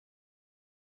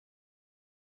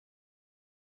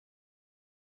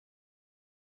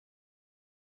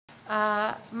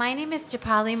My name is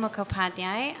Dipali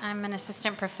Mukhopadhyay. I'm an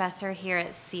assistant professor here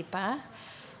at SIPA.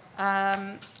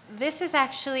 This is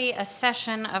actually a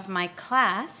session of my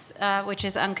class, which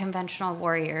is Unconventional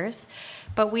Warriors.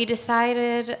 But we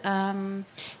decided,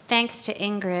 thanks to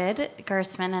Ingrid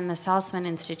Gersman and the Salzman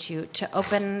Institute, to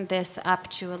open this up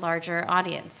to a larger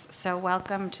audience. So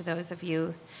welcome to those of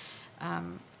you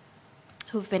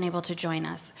who've been able to join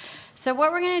us. So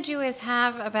what we're going to do is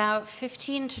have about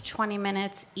 15 to 20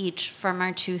 minutes each from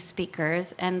our two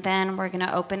speakers, and then we're going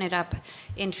to open it up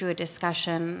into a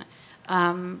discussion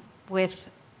with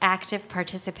active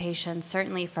participation,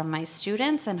 certainly from my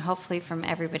students and hopefully from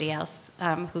everybody else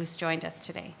who's joined us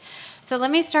today. So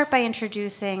let me start by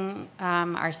introducing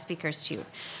our speakers to you.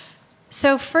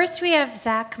 So first we have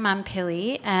Zach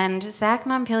Mampilly, and Zach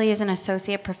Mampilly is an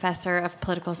associate professor of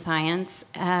political science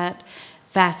at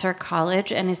Vassar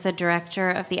College and is the director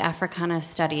of the Africana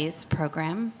Studies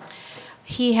program.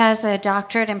 He has a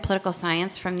doctorate in political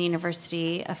science from the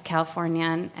University of California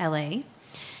in LA.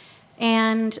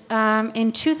 And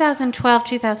in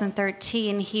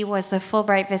 2012-2013, he was the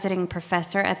Fulbright Visiting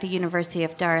Professor at the University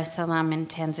of Dar Salaam in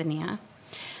Tanzania.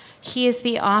 He is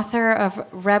the author of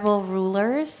Rebel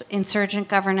Rulers, Insurgent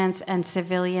Governance and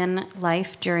Civilian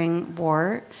Life During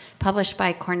War, published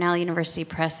by Cornell University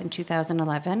Press in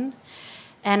 2011,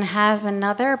 and has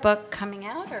another book coming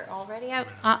out, or already out,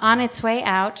 on its way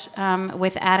out,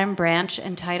 with Adam Branch,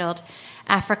 entitled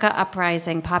Africa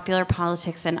Uprising, Popular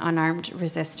Politics and Unarmed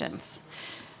Resistance.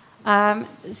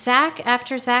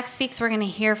 After Zach speaks, we're going to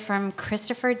hear from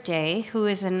Christopher Day, who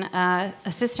is an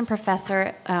assistant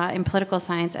professor in political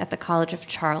science at the College of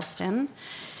Charleston.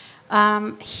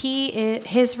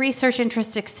 His research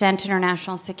interests extend to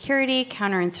international security,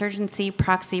 counterinsurgency,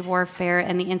 proxy warfare,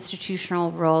 and the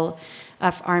institutional role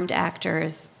of armed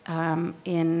actors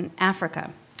in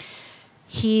Africa.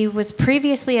 He was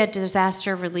previously a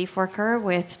disaster relief worker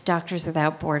with Doctors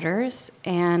Without Borders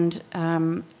and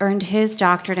earned his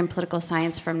doctorate in political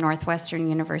science from Northwestern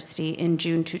University in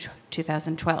June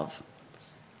 2012.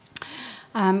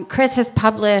 Chris has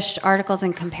published articles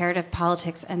in comparative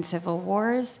politics and civil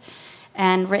wars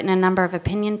and written a number of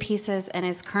opinion pieces and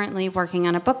is currently working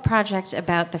on a book project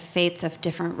about the fates of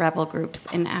different rebel groups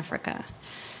in Africa.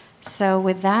 So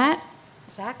with that,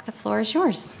 Zach, the floor is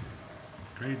yours.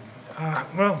 Great.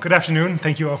 Well, good afternoon.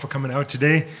 Thank you all for coming out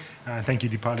today. Thank you,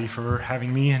 Dipali, for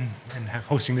having me and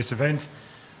hosting this event.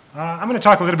 I'm going to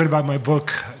talk a little bit about my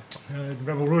book,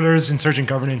 Rebel Rulers, Insurgent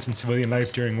Governance and Civilian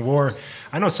Life During War.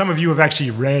 I know some of you have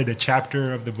actually read a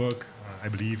chapter of the book, I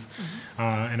believe,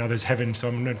 and others haven't. So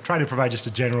I'm going to try to provide just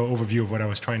a general overview of what I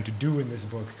was trying to do in this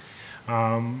book,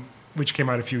 which came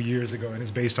out a few years ago and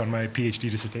is based on my PhD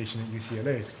dissertation at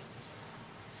UCLA.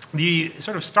 The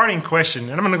sort of starting question,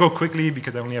 and I'm going to go quickly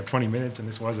because I only have 20 minutes, and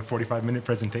this was a 45-minute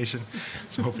presentation,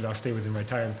 so hopefully I'll stay within my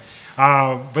time.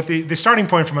 But the starting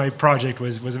point for my project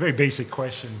was a very basic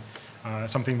question,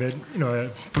 something that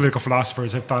political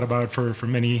philosophers have thought about for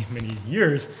many, many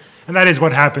years, and that is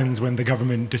what happens when the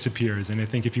government disappears. And I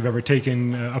think if you've ever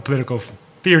taken a political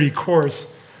theory course,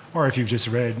 or if you've just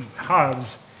read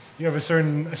Hobbes, you have a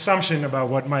certain assumption about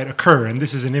what might occur. And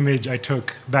this is an image I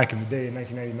took back in the day in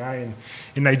 1999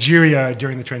 in Nigeria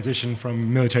during the transition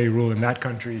from military rule in that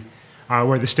country,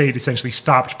 where the state essentially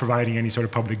stopped providing any sort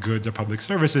of public goods or public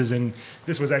services. And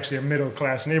this was actually a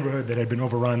middle-class neighborhood that had been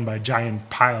overrun by giant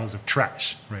piles of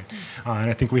trash, right? And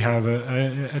I think we have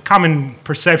a common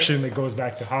perception that goes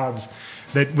back to Hobbes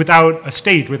that without a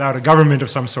state, without a government of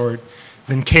some sort,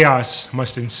 then chaos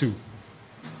must ensue.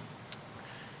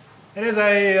 And as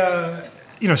I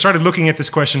started looking at this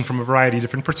question from a variety of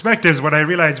different perspectives, what I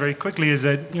realized very quickly is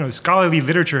that scholarly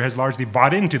literature has largely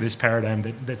bought into this paradigm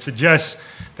that suggests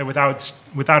that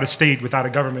without a state, without a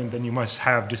government, then you must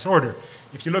have disorder.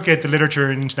 If you look at the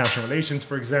literature in international relations,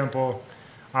 for example,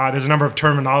 there's a number of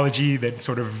terminology that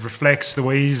sort of reflects the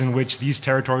ways in which these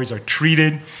territories are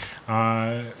treated.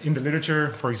 In the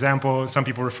literature, for example, some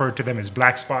people refer to them as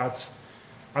black spots.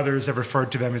 Others have referred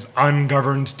to them as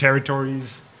ungoverned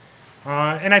territories.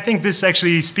 And I think this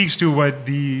actually speaks to what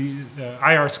the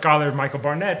IR scholar Michael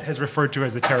Barnett has referred to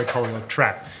as the territorial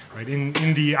trap. Right?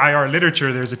 In the IR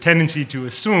literature, there's a tendency to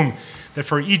assume that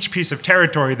for each piece of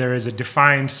territory, there is a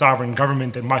defined sovereign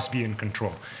government that must be in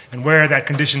control. And where that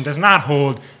condition does not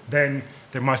hold, then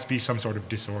there must be some sort of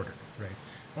disorder.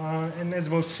 Right? And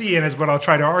as we'll see, and as what I'll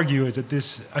try to argue, is that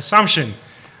this assumption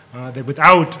that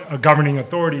without a governing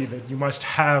authority, that you must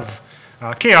have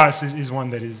chaos is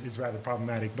one that is rather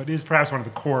problematic, but is perhaps one of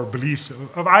the core beliefs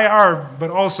of IR,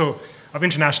 but also of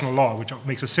international law, which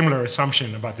makes a similar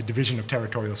assumption about the division of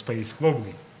territorial space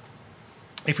globally.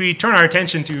 If we turn our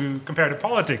attention to comparative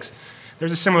politics,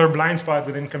 there's a similar blind spot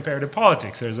within comparative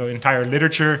politics. There's an entire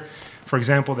literature, for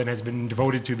example, that has been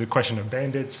devoted to the question of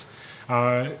bandits.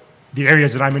 The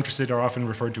areas that I'm interested in are often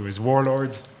referred to as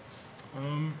warlords.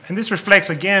 And this reflects,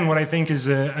 again, what I think is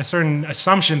a certain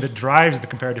assumption that drives the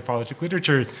comparative politics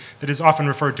literature that is often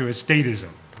referred to as statism.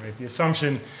 Right? The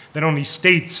assumption that only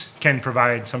states can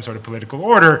provide some sort of political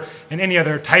order, and any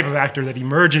other type of actor that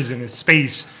emerges in a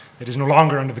space that is no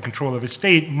longer under the control of a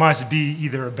state must be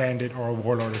either a bandit or a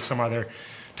warlord or some other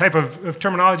type of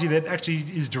terminology that actually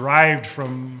is derived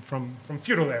from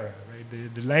feudal era.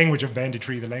 Right? The language of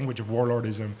banditry, the language of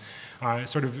warlordism,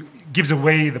 sort of gives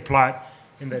away the plot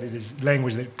in that it is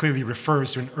language that clearly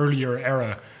refers to an earlier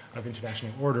era of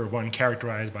international order, one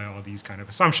characterized by all these kind of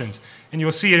assumptions. And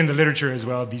you'll see it in the literature as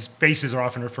well. These spaces are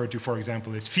often referred to, for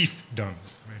example, as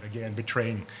fiefdoms, right? Again,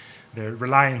 betraying their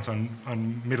reliance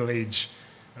on Middle Age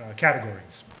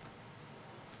categories.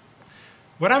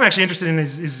 What I'm actually interested in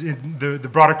is in the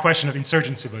broader question of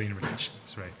insurgent-civilian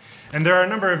relations, right? And there are a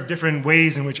number of different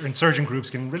ways in which insurgent groups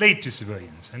can relate to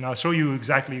civilians. And I'll show you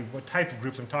exactly what type of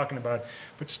groups I'm talking about,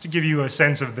 but just to give you a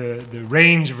sense of the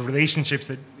range of relationships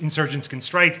that insurgents can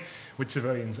strike with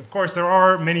civilians. Of course, there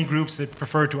are many groups that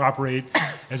prefer to operate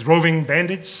as roving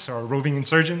bandits or roving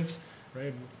insurgents,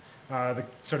 right? The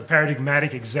sort of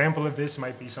paradigmatic example of this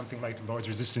might be something like the Lord's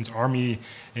Resistance Army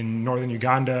in northern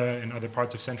Uganda and other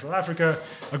parts of Central Africa,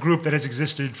 a group that has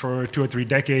existed for 2 or 3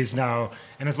 decades now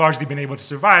and has largely been able to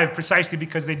survive precisely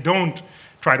because they don't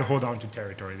try to hold on to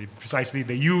territory.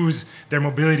 They use their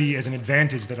mobility as an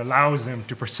advantage that allows them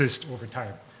to persist over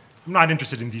time. I'm not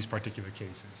interested in these particular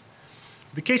cases.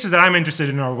 The cases that I'm interested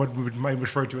in are what we might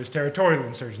refer to as territorial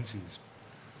insurgencies.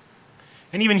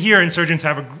 And even here, insurgents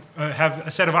have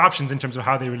a set of options in terms of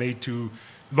how they relate to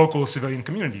local civilian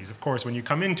communities. Of course, when you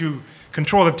come into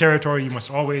control of territory, you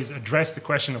must always address the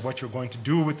question of what you're going to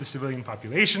do with the civilian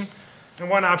population. And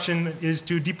one option is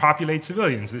to depopulate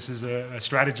civilians. This is a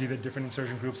strategy that different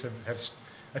insurgent groups have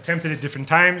attempted at different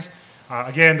times.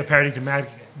 Again, the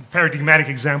paradigmatic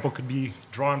example could be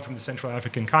drawn from the Central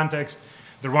African context.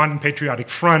 The Rwandan Patriotic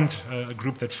Front, a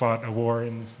group that fought a war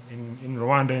in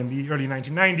Rwanda in the early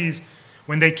 1990s,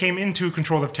 when they came into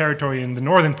control of territory in the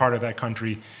northern part of that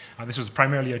country, this was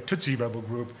primarily a Tutsi rebel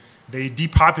group, they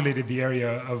depopulated the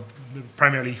area of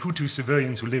primarily Hutu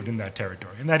civilians who lived in that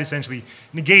territory. And that essentially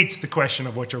negates the question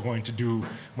of what you're going to do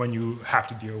when you have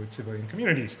to deal with civilian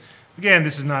communities. Again,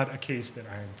 this is not a case that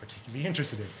I'm particularly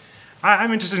interested in.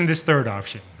 I'm interested in this third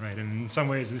option, right? And in some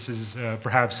ways, this is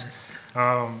perhaps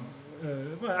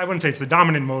well, I wouldn't say it's the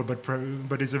dominant mode,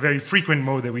 but it's a very frequent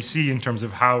mode that we see in terms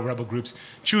of how rebel groups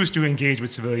choose to engage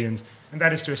with civilians, and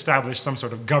that is to establish some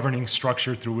sort of governing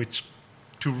structure through which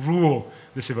to rule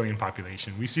the civilian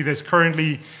population. We see this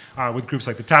currently with groups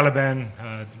like the Taliban,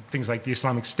 things like the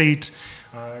Islamic State.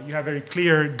 You have very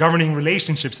clear governing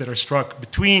relationships that are struck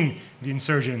between the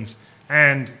insurgents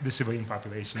and the civilian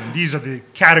population. And these are the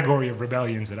category of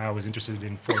rebellions that I was interested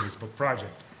in for this book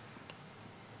project.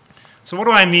 So what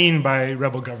do I mean by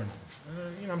rebel governance?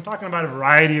 I'm talking about a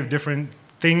variety of different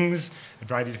things, a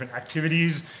variety of different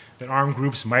activities that armed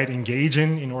groups might engage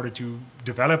in order to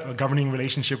develop a governing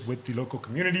relationship with the local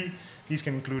community. These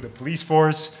can include a police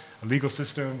force, a legal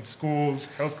system, schools,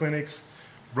 health clinics,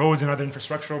 roads and other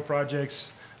infrastructural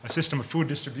projects, a system of food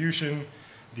distribution,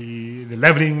 the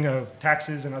leveling of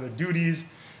taxes and other duties,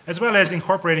 as well as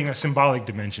incorporating a symbolic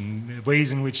dimension,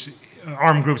 ways in which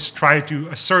armed groups try to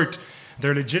assert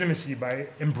their legitimacy by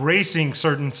embracing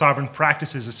certain sovereign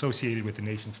practices associated with the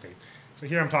nation state. So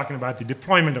here I'm talking about the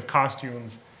deployment of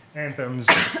costumes, anthems,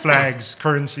 flags,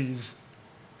 currencies.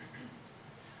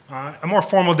 A more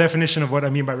formal definition of what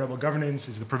I mean by rebel governance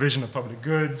is the provision of public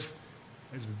goods,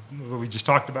 as what we just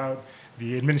talked about,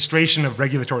 the administration of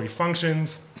regulatory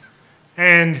functions,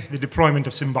 and the deployment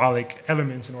of symbolic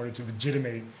elements in order to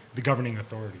legitimate the governing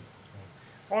authority.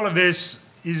 All of this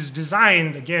is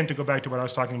designed, again, to go back to what I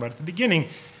was talking about at the beginning,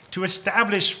 to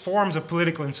establish forms of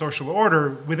political and social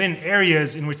order within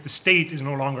areas in which the state is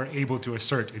no longer able to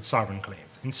assert its sovereign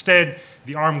claims. Instead,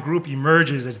 the armed group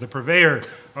emerges as the purveyor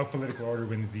of political order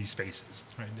within these spaces,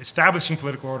 right? Establishing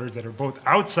political orders that are both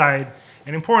outside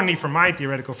and, importantly, for my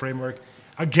theoretical framework,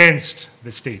 against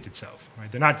the state itself.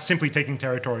 Right? They're not simply taking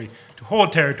territory to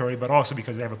hold territory, but also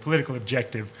because they have a political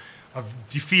objective of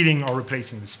defeating or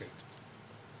replacing the state.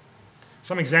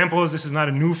 Some examples, this is not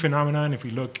a new phenomenon. If we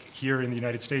look here in the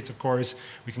United States, of course,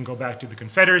 we can go back to the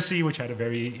Confederacy, which had a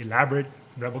very elaborate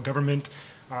rebel government.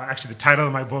 Actually, the title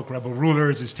of my book, Rebel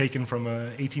Rulers, is taken from a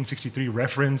 1863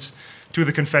 reference to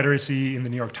the Confederacy in the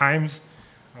New York Times.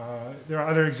 There are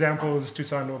other examples,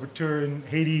 Toussaint Louverture in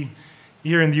Haiti,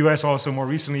 Here in the US also more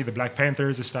recently, the Black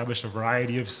Panthers established a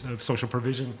variety of social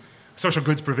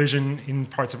goods provision in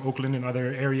parts of Oakland and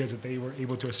other areas that they were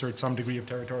able to assert some degree of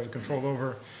territorial control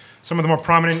over. Some of the more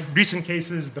prominent recent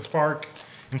cases, the FARC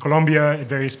in Colombia at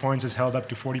various points has held up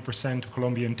to 40% of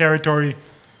Colombian territory,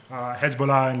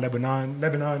 Hezbollah in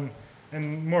Lebanon,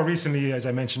 and more recently, as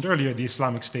I mentioned earlier, the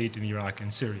Islamic State in Iraq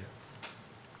and Syria.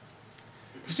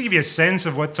 Just to give you a sense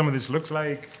of what some of this looks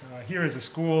like, here is a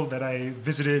school that I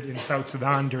visited in South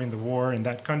Sudan during the war in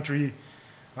that country.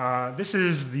 This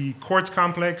is the courts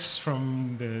complex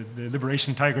from the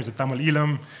Liberation Tigers at Tamil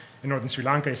Eelam in northern Sri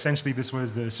Lanka. Essentially, this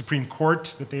was the Supreme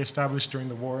Court that they established during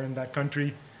the war in that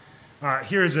country.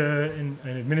 Here is an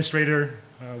administrator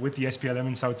with the SPLM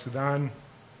in South Sudan.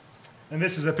 And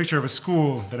this is a picture of a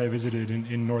school that I visited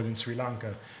in northern Sri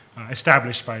Lanka,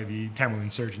 established by the Tamil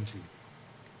insurgency.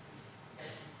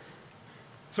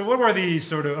 So what were the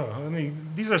sort of,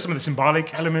 these are some of the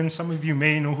symbolic elements. Some of you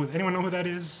may know anyone know who that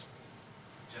is?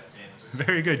 Jeff Davis.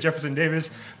 Very good, Jefferson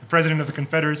Davis, the president of the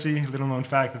Confederacy. Little known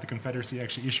fact that the Confederacy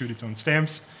actually issued its own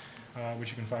stamps, which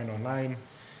you can find online.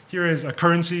 Here is a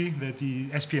currency that the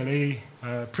SPLA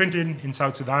printed in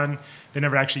South Sudan. They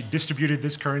never actually distributed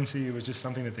this currency. It was just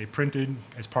something that they printed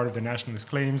as part of their nationalist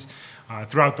claims.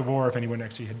 Throughout the war, if anyone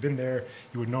actually had been there,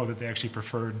 you would know that they actually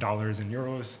preferred dollars and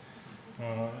euros.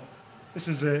 This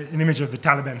is an image of the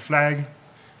Taliban flag.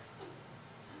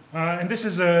 And this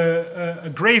is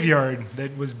a graveyard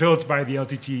that was built by the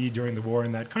LTTE during the war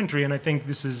in that country. And I think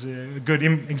this is a good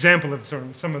example of sort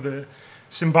of some of the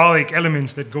symbolic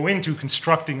elements that go into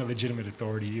constructing a legitimate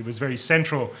authority. It was very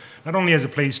central, not only as a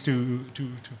place to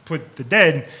put the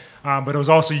dead, but it was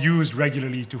also used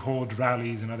regularly to hold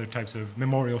rallies and other types of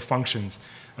memorial functions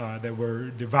that were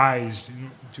devised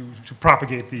to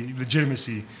propagate the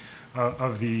legitimacy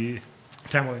of the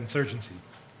Tamil insurgency.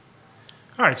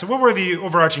 All right, so what were the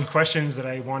overarching questions that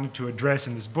I wanted to address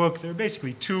in this book? There are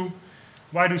basically two.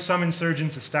 Why do some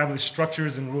insurgents establish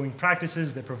structures and ruling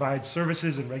practices that provide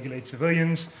services and regulate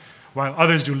civilians, while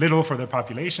others do little for their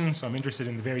population? So I'm interested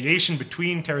in the variation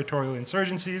between territorial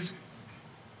insurgencies.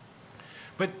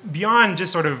 But beyond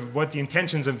just sort of what the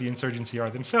intentions of the insurgency are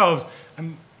themselves,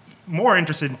 I'm more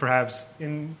interested perhaps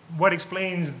in what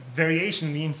explains variation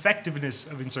in the effectiveness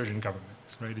of insurgent governments.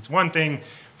 Right? It's one thing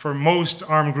for most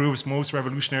armed groups, most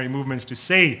revolutionary movements to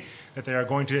say that they are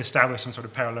going to establish some sort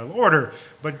of parallel order,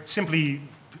 but simply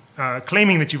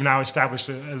claiming that you've now established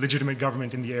a legitimate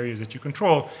government in the areas that you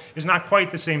control is not quite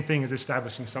the same thing as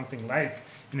establishing something like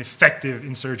an effective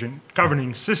insurgent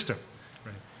governing system.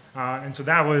 Right? And so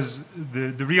that was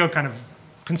the real kind of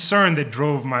concern that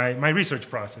drove my research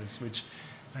process, which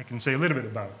I can say a little bit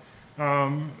about.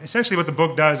 Essentially what the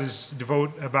book does is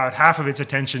devote about half of its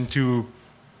attention to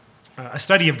a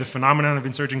study of the phenomenon of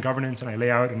insurgent governance, and I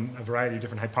lay out a variety of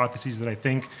different hypotheses that I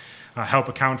think help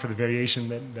account for the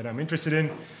variation that I'm interested in.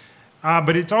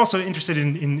 But it's also interested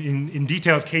in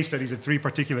detailed case studies of three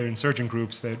particular insurgent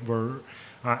groups that were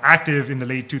active in the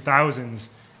late 2000s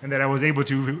and that I was able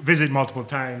to visit multiple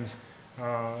times.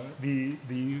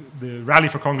 The Rally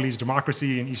for Congolese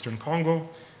Democracy in Eastern Congo,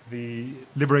 the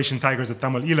Liberation Tigers at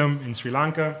Tamil Eelam in Sri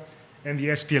Lanka, and the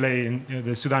SPLA, in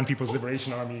the Sudan People's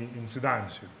Liberation Army in Sudan.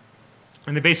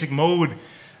 And the basic mode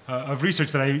of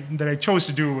research that I chose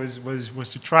to do was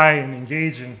to try and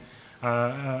engage in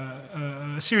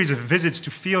a series of visits to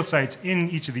field sites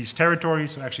in each of these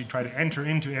territories, so actually try to enter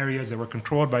into areas that were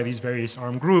controlled by these various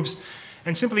armed groups,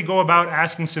 and simply go about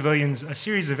asking civilians a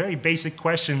series of very basic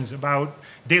questions about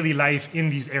daily life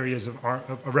in these areas of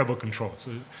rebel control.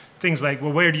 So things like,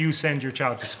 well, where do you send your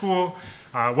child to school?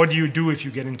 What do you do if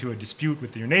you get into a dispute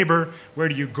with your neighbor? Where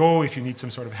do you go if you need some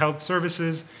sort of health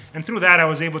services? And through that, I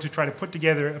was able to try to put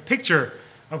together a picture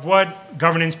of what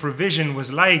governance provision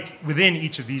was like within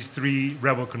each of these three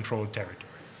rebel-controlled territories.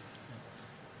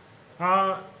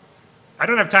 I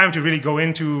don't have time to really go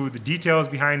into the details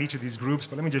behind each of these groups,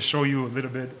 but let me just show you a little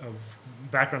bit of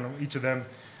background on each of them.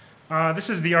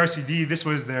 This is the RCD. This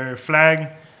was their flag.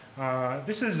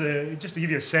 This is just to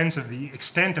give you a sense of the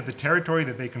extent of the territory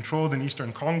that they controlled in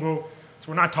eastern Congo. So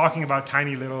we're not talking about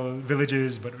tiny little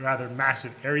villages, but rather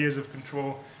massive areas of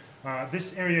control.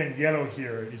 This area in yellow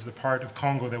here is the part of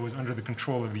Congo that was under the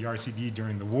control of the RCD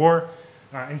during the war.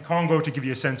 And Congo, to give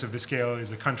you a sense of the scale,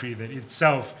 is a country that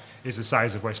itself is the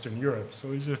size of Western Europe.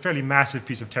 So it's a fairly massive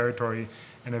piece of territory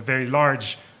and a very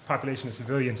large population of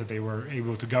civilians that they were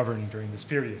able to govern during this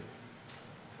period.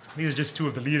 These are just two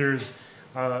of the leaders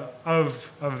of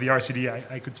the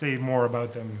RCD. I could say more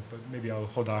about them, but maybe I'll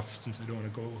hold off since I don't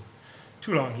want to go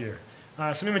too long here.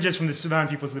 Some images from the Sudan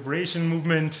People's Liberation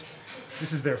Movement.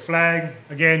 This is their flag.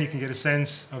 Again, you can get a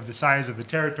sense of the size of the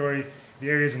territory. The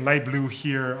areas in light blue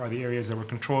here are the areas that were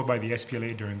controlled by the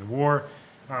SPLA during the war.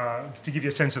 To give you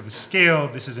a sense of the scale,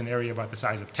 this is an area about the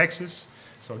size of Texas.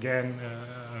 So again,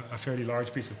 a fairly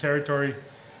large piece of territory.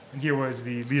 And here was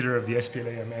the leader of the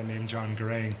SPLA, a man named John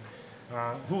Garang,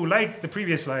 who, like the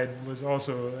previous slide, was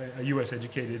also a US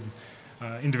educated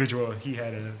individual. He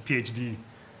had a PhD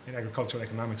in agricultural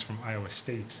economics from Iowa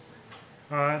State.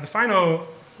 The final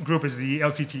group is the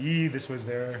LTTE. This was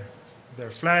their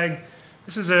flag.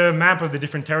 This is a map of the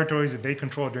different territories that they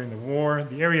controlled during the war.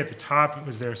 The area at the top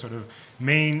was their sort of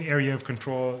main area of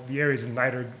control. The areas in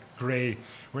lighter gray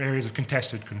were areas of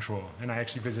contested control. And I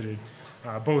actually visited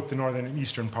both the northern and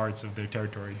eastern parts of their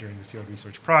territory during the field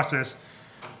research process.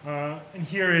 And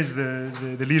here is the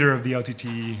leader of the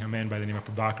LTTE, a man by the name of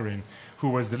Prabhakaran, who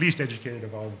was the least educated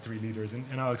of all the three leaders.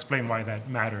 And I'll explain why that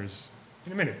matters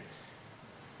in a minute.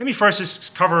 Let me first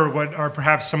just cover what are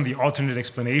perhaps some of the alternate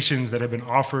explanations that have been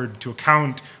offered to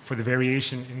account for the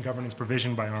variation in governance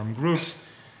provision by armed groups.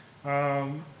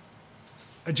 A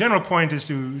general point is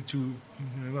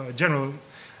a general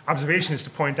observation is to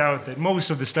point out that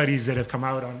most of the studies that have come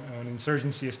out on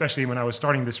insurgency, especially when I was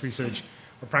starting this research,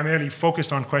 were primarily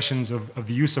focused on questions of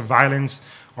the use of violence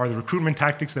or the recruitment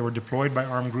tactics that were deployed by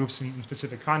armed groups in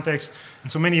specific contexts.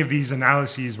 And so many of these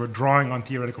analyses were drawing on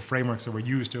theoretical frameworks that were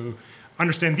used to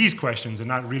understand these questions and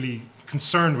not really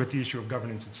concerned with the issue of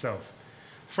governance itself.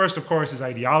 First, of course, is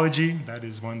ideology. That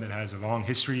is one that has a long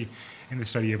history in the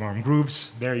study of armed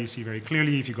groups. There you see very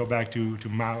clearly, if you go back to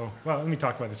Mao, well, let me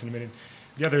talk about this in a minute.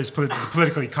 The other is the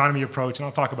political economy approach, and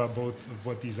I'll talk about both of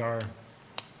what these are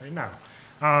right now.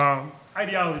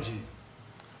 Ideology.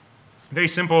 Very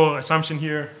simple assumption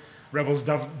here. Rebels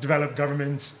develop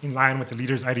governments in line with the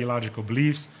leader's ideological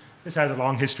beliefs. This has a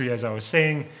long history, as I was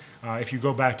saying. If you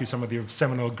go back to some of the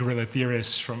seminal guerrilla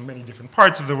theorists from many different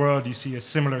parts of the world, you see a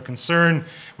similar concern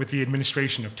with the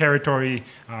administration of territory.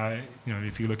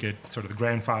 If you look at sort of the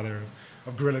grandfather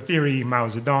of guerrilla theory, Mao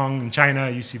Zedong in China,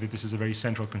 you see that this is a very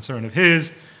central concern of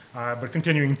his. But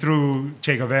continuing through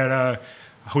Che Guevara,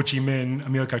 Ho Chi Minh,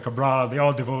 Amilcar Cabral, they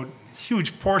all devote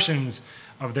huge portions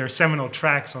of their seminal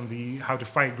tracts on how to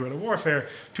fight guerrilla warfare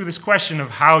to this question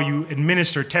of how you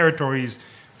administer territories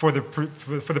for the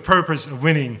purpose of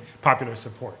winning popular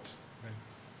support. Right?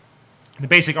 The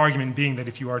basic argument being that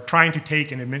if you are trying to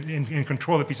take and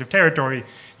control a piece of territory,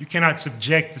 you cannot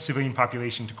subject the civilian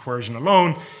population to coercion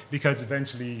alone, because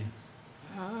eventually...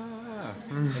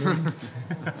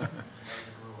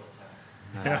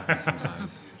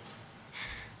 Sometimes.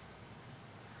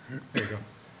 There you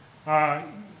go.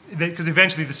 Because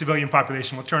eventually the civilian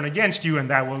population will turn against you, and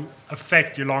that will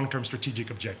affect your long-term strategic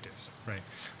objectives, right?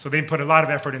 So they put a lot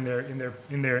of effort in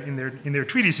their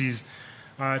treatises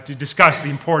to discuss the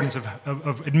importance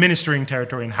of administering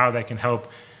territory and how that can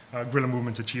help guerrilla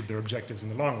movements achieve their objectives in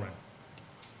the long run.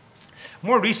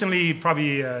 More recently,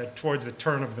 probably towards the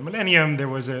turn of the millennium, there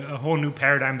was a whole new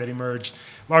paradigm that emerged,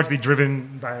 largely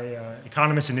driven by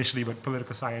economists initially, but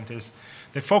political scientists,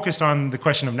 that focused on the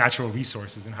question of natural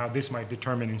resources and how this might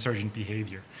determine insurgent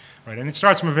behavior. Right? And it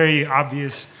starts from a very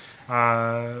obvious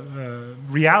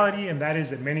reality, and that is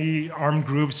that many armed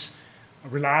groups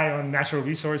rely on natural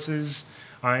resources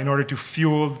in order to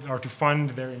fuel or to fund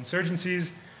their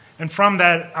insurgencies. And from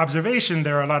that observation,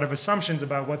 there are a lot of assumptions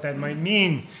about what that might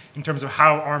mean in terms of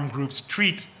how armed groups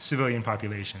treat civilian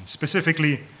populations.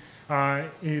 Specifically,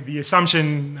 the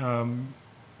assumption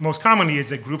most commonly is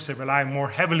that groups that rely more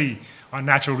heavily on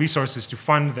natural resources to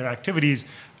fund their activities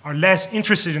are less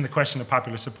interested in the question of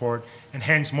popular support and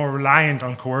hence more reliant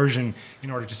on coercion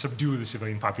in order to subdue the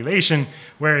civilian population,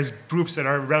 whereas groups that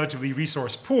are relatively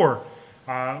resource poor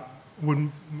are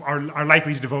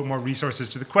likely to devote more resources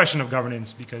to the question of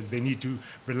governance because they need to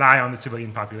rely on the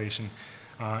civilian population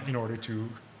in order to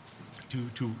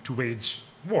wage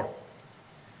war.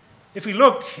 If we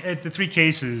look at the three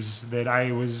cases that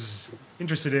I was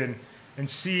interested in and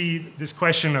see this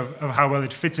question of how well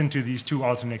it fits into these two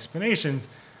alternate explanations,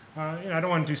 I don't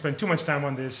want to spend too much time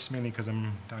on this, mainly because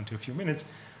I'm down to a few minutes,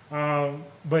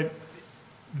 but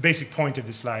the basic point of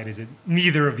this slide is that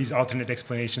neither of these alternate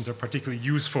explanations are particularly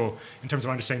useful in terms of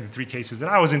understanding the three cases that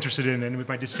I was interested in. And with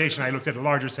my dissertation, I looked at a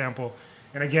larger sample.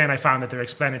 And again, I found that their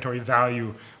explanatory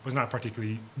value was not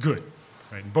particularly good.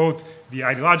 Right? Both the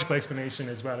ideological explanation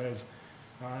as well as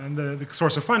the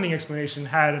source of funding explanation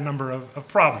had a number of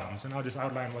problems. And I'll just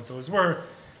outline what those were.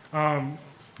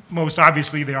 Most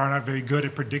obviously, they are not very good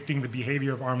at predicting the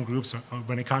behavior of armed groups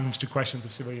when it comes to questions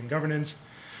of civilian governance.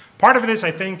 Part of this, I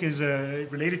think, is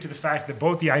related to the fact that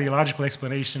both the ideological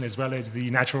explanation as well as the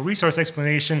natural resource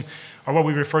explanation are what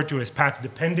we refer to as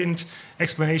path-dependent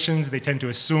explanations. They tend to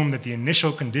assume that the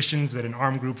initial conditions that an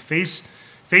armed group faces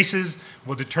faces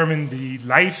will determine the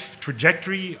life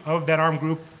trajectory of that armed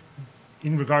group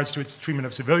in regards to its treatment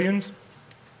of civilians.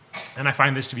 And I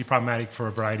find this to be problematic for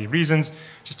a variety of reasons.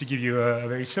 Just to give you a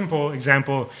very simple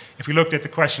example, if we looked at the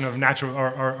question of natural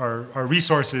or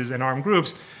resources and armed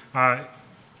groups,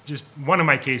 just one of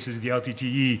my cases, the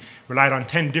LTTE, relied on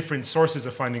 10 different sources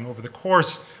of funding over the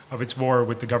course of its war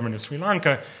with the government of Sri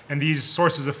Lanka, and these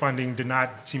sources of funding did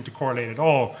not seem to correlate at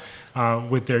all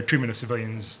with their treatment of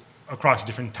civilians across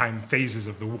different time phases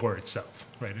of the war itself.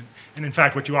 Right? And in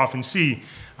fact, what you often see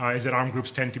is that armed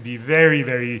groups tend to be very,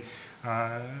 very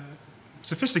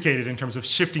sophisticated in terms of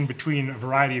shifting between a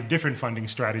variety of different funding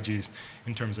strategies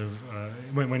in terms of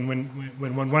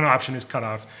when one option is cut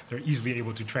off, they're easily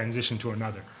able to transition to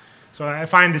another. So I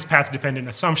find this path-dependent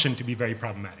assumption to be very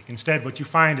problematic. Instead, what you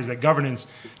find is that governance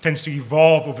tends to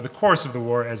evolve over the course of the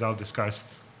war, as I'll discuss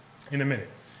in a minute.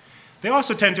 They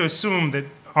also tend to assume that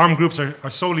armed groups are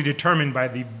solely determined by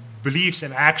the beliefs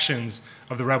and actions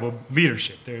of the rebel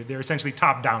leadership. They're essentially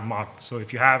top-down models. So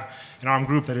if you have an armed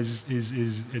group that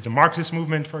is a Marxist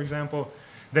movement, for example,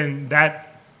 then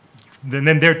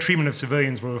their treatment of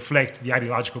civilians will reflect the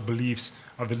ideological beliefs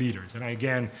of the leaders. And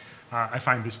again, I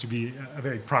find this to be a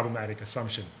very problematic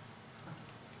assumption.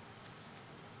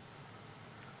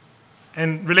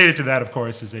 And related to that, of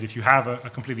course, is that if you have a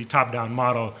completely top-down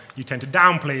model, you tend to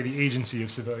downplay the agency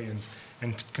of civilians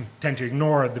and tend to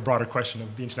ignore the broader question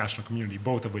of the international community,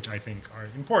 both of which I think are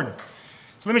important.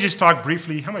 So let me just talk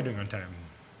briefly. How am I doing on time?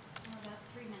 About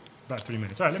 3 minutes. About 3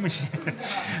 minutes. All right,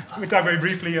 let me talk very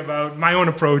briefly about my own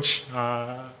approach.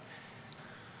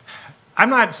 I'm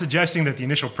not suggesting that the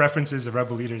initial preferences of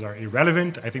rebel leaders are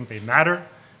irrelevant. I think they matter.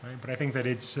 Right? But I think that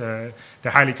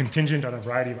they're highly contingent on a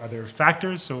variety of other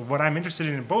factors. So what I'm interested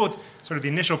in both sort of the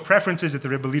initial preferences that the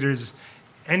rebel leaders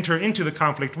enter into the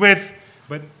conflict with,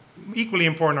 but equally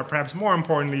important, or perhaps more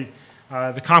importantly,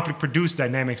 the conflict-produced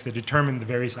dynamics that determine the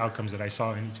various outcomes that I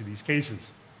saw in each of these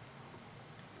cases.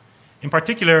 In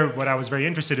particular, what I was very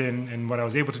interested in and what I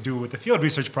was able to do with the field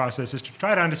research process is to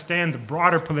try to understand the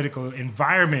broader political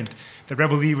environment that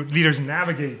rebel leaders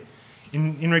navigate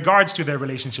in regards to their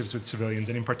relationships with civilians,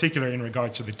 and in particular in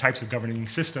regards to the types of governing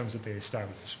systems that they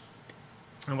establish.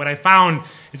 And what I found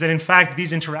is that, in fact,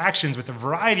 these interactions with a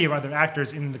variety of other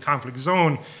actors in the conflict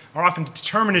zone are often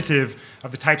determinative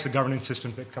of the types of governance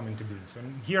systems that come into being. So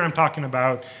here I'm talking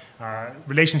about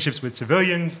relationships with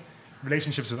civilians,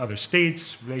 relationships with other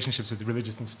states, relationships with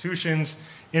religious institutions,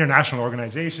 international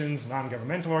organizations,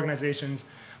 non-governmental organizations,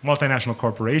 multinational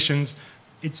corporations.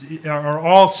 Are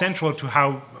all central to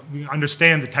how we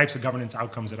understand the types of governance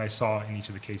outcomes that I saw in each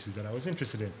of the cases that I was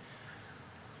interested in.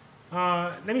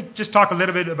 Let me just talk a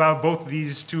little bit about both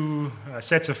these two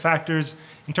sets of factors.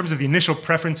 In terms of the initial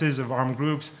preferences of armed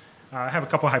groups, I have a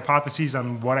couple of hypotheses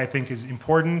on what I think is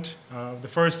important. The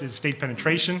first is state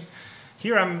penetration.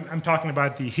 Here I'm talking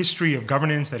about the history of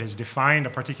governance that has defined a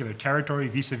particular territory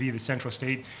vis-a-vis the central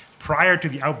state prior to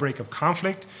the outbreak of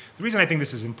conflict. The reason I think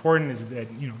this is important is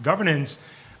that governance,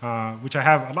 which I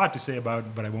have a lot to say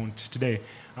about, but I won't today,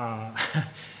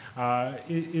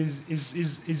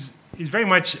 is very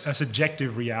much a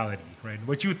subjective reality, right?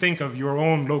 What you think of your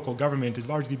own local government is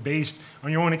largely based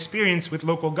on your own experience with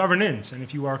local governance. And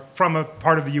if you are from a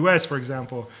part of the US, for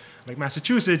example, like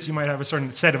Massachusetts, you might have a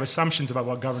certain set of assumptions about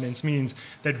what governance means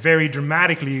that vary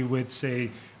dramatically with,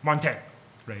 say, Montana,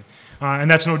 right? And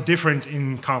that's no different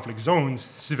in conflict zones.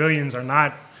 Civilians are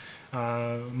not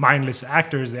mindless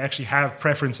actors. They actually have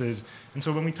preferences. And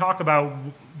so when we talk about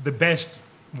the best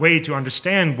way to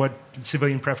understand what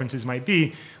civilian preferences might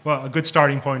be, well, a good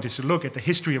starting point is to look at the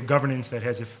history of governance that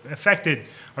has affected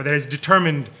or that has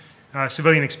determined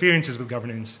civilian experiences with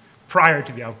governance prior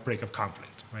to the outbreak of conflict.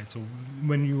 Right? So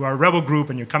when you are a rebel group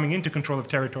and you're coming into control of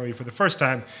territory for the first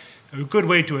time, a good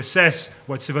way to assess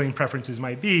what civilian preferences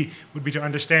might be would be to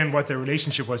understand what their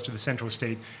relationship was to the central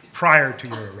state prior to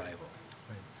your arrival.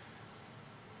 Right?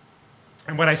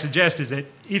 And what I suggest is that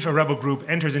if a rebel group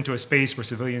enters into a space where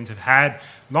civilians have had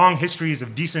long histories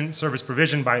of decent service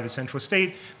provision by the central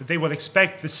state, that they will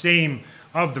expect the same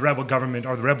of the rebel government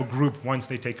or the rebel group once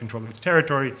they take control of the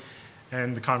territory,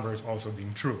 and the converse also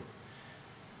being true.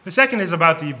 The second is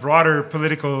about the broader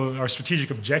political or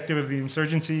strategic objective of the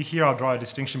insurgency. Here I'll draw a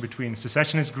distinction between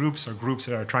secessionist groups or groups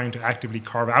that are trying to actively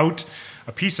carve out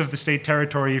a piece of the state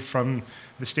territory from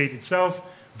the state itself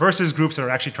versus groups that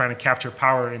are actually trying to capture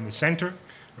power in the center.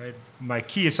 Right? My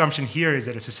key assumption here is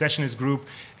that a secessionist group,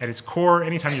 at its core,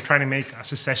 anytime you're trying to make a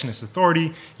secessionist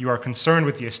authority, you are concerned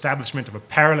with the establishment of a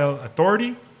parallel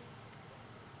authority.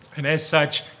 And as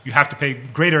such, you have to pay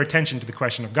greater attention to the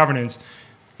question of governance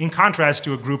in contrast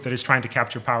to a group that is trying to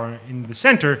capture power in the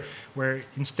center, where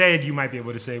instead you might be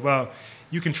able to say, well,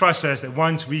 you can trust us that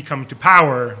once we come to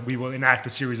power, we will enact a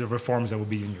series of reforms that will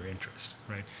be in your interest,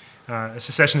 right? A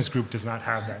secessionist group does not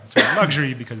have that sort of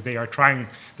luxury because they are trying,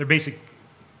 their basic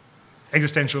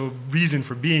existential reason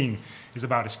for being is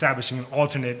about establishing an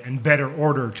alternate and better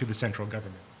order to the central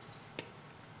government.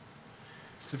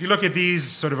 So if you look at these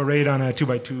sort of arrayed on a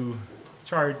 2x2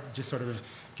 chart, just sort of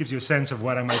gives you a sense of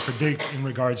what I might predict in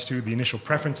regards to the initial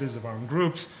preferences of armed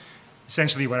groups.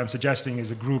 Essentially, what I'm suggesting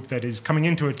is a group that is coming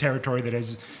into a territory that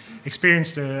has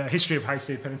experienced a history of high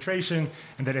state penetration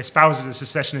and that espouses a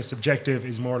secessionist objective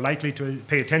is more likely to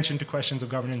pay attention to questions of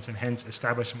governance and hence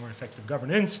establish a more effective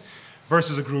governance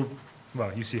versus a group,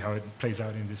 well, you see how it plays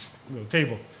out in this little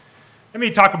table. Let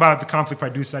me talk about the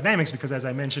conflict-produced dynamics because, as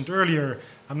I mentioned earlier,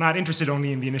 I'm not interested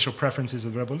only in the initial preferences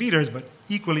of the rebel leaders, but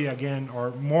equally, again,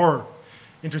 or more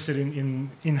interested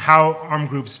in how armed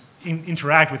groups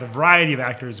interact with a variety of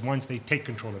actors once they take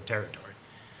control of territory.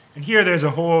 And here there's a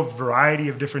whole variety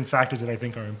of different factors that I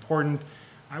think are important.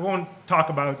 I won't talk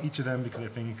about each of them because I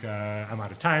think I'm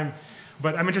out of time,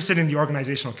 but I'm interested in the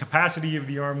organizational capacity of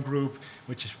the armed group,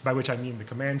 by which I mean the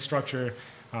command structure.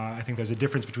 I think there's a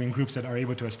difference between groups that are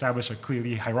able to establish a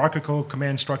clearly hierarchical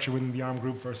command structure within the armed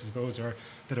group versus those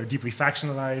that are deeply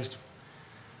factionalized.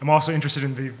 I'm also interested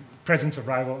in the presence of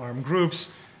rival armed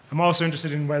groups. I'm also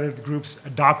interested in whether the groups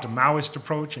adopt a Maoist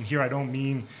approach, and here I don't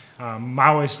mean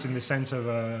Maoist in the sense of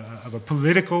a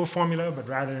political formula, but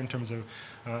rather in terms of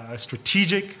a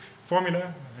strategic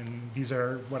formula, and these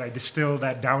are what I distill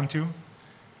that down to.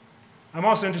 I'm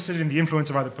also interested in the influence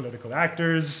of other political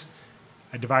actors.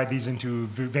 I divide these into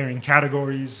varying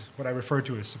categories, what I refer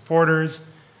to as supporters,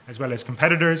 as well as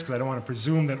competitors, because I don't want to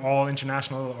presume that all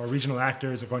international or regional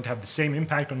actors are going to have the same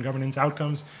impact on governance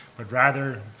outcomes, but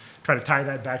rather try to tie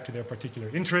that back to their particular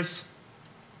interests.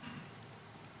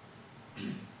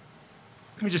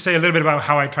 Let me just say a little bit about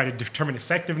how I try to determine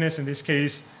effectiveness in this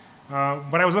case.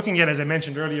 What I was looking at, as I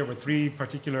mentioned earlier, were three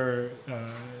particular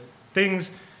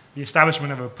things: the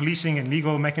establishment of a policing and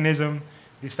legal mechanism,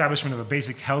 the establishment of a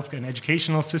basic health and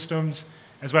educational systems,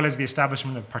 as well as the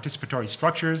establishment of participatory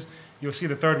structures. You'll see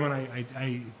the third one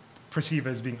I perceive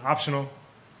as being optional.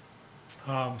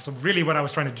 So really what I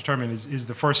was trying to determine is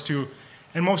the first two,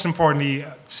 and most importantly,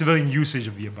 civilian usage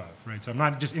of the above, right? So I'm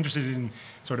not just interested in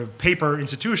sort of paper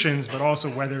institutions, but also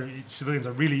whether civilians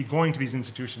are really going to these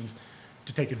institutions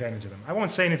to take advantage of them. I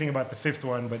won't say anything about the fifth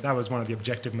one, but that was one of the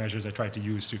objective measures I tried to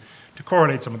use to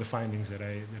correlate some of the findings that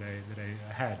I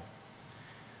had.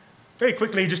 Very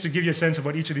quickly, just to give you a sense of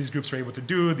what each of these groups were able to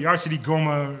do, the RCD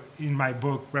Goma in my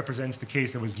book represents the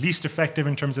case that was least effective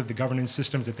in terms of the governance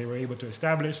systems that they were able to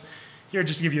establish. Here,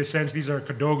 just to give you a sense, these are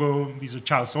Kadogo, these are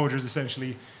child soldiers,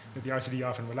 essentially, that the RCD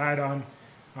often relied on.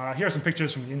 Here are some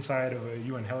pictures from the inside of a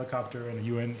UN helicopter and a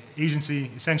UN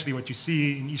agency. Essentially, what you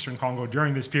see in Eastern Congo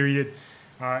during this period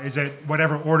is that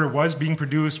whatever order was being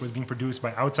produced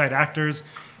by outside actors,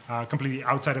 completely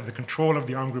outside of the control of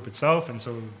the armed group itself, and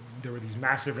so there were these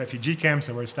massive refugee camps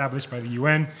that were established by the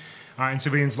UN, and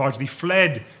civilians largely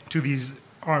fled to these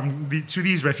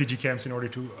refugee camps in order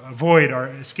to avoid or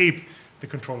escape the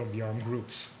control of the armed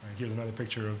groups. Right, here's another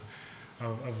picture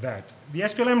of that. The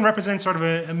SPLM represents sort of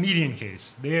a median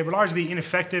case. They were largely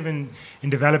ineffective in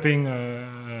developing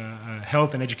a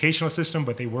health and educational system,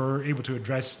 but they were able to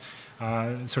address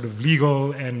sort of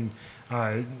legal and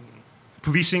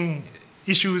policing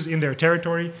issues in their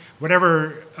territory.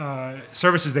 Whatever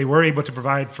services they were able to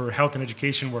provide for health and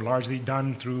education were largely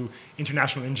done through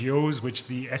international NGOs, which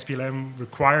the SPLM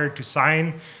required to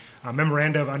sign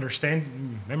memoranda of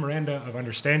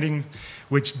understanding,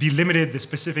 which delimited the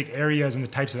specific areas and the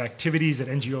types of activities that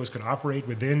NGOs could operate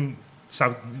within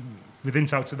South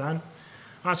Sudan.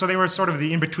 So they were sort of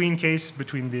the in-between case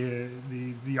between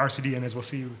the RCD and, as we'll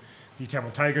see, the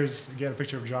Tamil Tigers. Again, a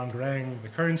picture of John Garang, the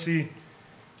currency.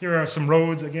 Here are some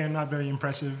roads, again, not very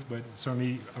impressive, but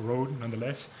certainly a road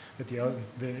nonetheless that the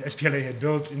SPLA had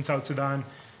built in South Sudan.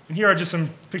 And here are just some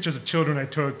pictures of children I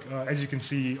took, as you can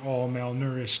see, all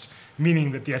malnourished,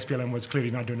 meaning that the SPLM was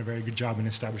clearly not doing a very good job in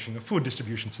establishing a food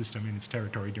distribution system in its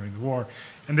territory during the war.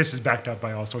 And this is backed up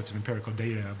by all sorts of empirical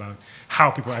data about how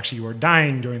people actually were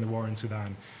dying during the war in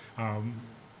Sudan,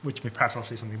 which perhaps I'll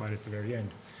say something about at the very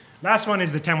end. Last one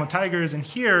is the Tamil Tigers, and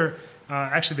here,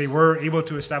 actually, they were able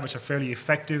to establish a fairly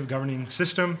effective governing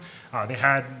system. They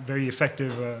had very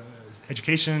effective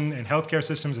education and healthcare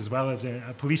systems, as well as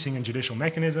a policing and judicial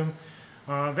mechanism.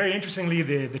 Very interestingly,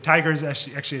 the Tigers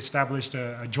actually established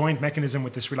a joint mechanism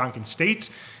with the Sri Lankan state,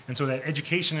 and so that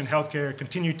education and healthcare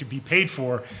continued to be paid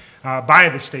for by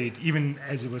the state, even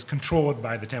as it was controlled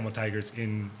by the Tamil Tigers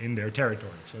in their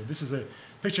territory. So this is a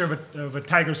picture of a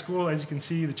Tiger school. As you can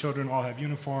see, the children all have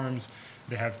uniforms,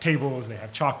 they have tables, they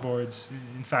have chalkboards.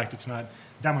 In fact, it's not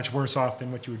that much worse off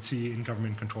than what you would see in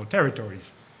government-controlled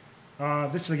territories.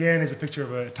 This, again, is a picture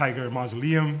of a tiger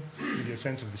mausoleum, to give you a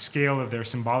sense of the scale of their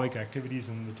symbolic activities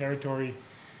in the territory.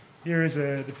 Here is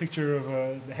the picture of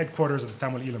the headquarters of the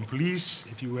Tamil Eelam police.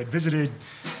 If you had visited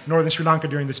northern Sri Lanka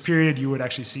during this period, you would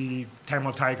actually see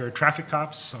Tamil tiger traffic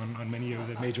cops on many of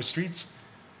the major streets.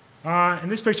 In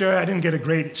this picture, I didn't get a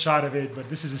great shot of it, but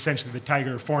this is essentially the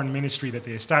Tiger Foreign Ministry that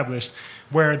they established,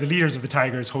 where the leaders of the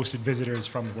Tigers hosted visitors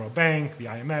from the World Bank, the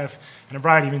IMF, and a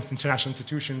variety of international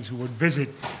institutions who would visit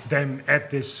them at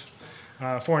this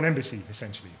foreign embassy,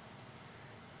 essentially.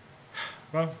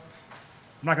 Well,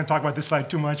 I'm not going to talk about this slide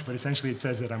too much, but essentially it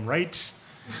says that I'm right.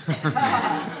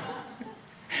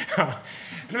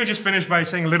 Let me just finish by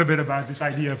saying a little bit about this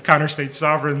idea of counter-state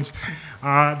sovereigns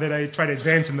that I try to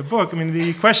advance in the book. I mean,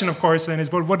 the question, of course, then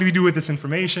is, well, what do we do with this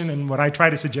information? And what I try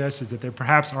to suggest is that there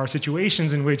perhaps are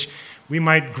situations in which we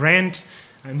might grant,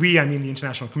 and we, I mean the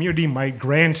international community, might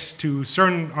grant to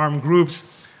certain armed groups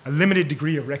a limited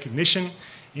degree of recognition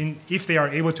if they are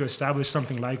able to establish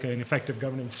something like an effective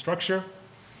governance structure.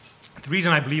 The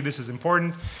reason I believe this is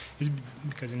important is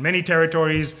because in many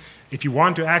territories, if you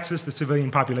want to access the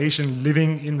civilian population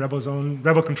living in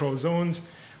rebel-controlled zones,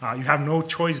 you have no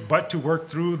choice but to work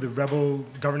through the rebel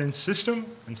governance system.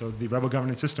 And so the rebel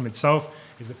governance system itself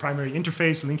is the primary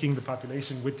interface linking the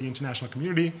population with the international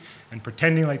community. And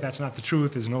pretending like that's not the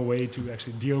truth is no way to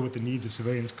actually deal with the needs of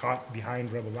civilians caught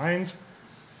behind rebel lines.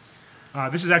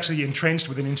 This is actually entrenched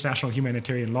within international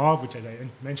humanitarian law, which, as I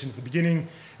mentioned at the beginning,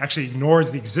 actually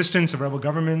ignores the existence of rebel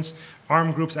governments.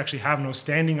 Armed groups actually have no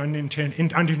standing under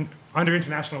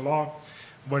international law,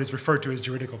 what is referred to as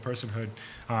juridical personhood.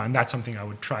 And that's something I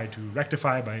would try to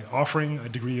rectify by offering a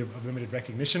degree of limited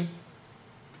recognition.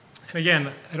 And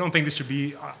again, I don't think this should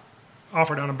be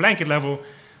offered on a blanket level,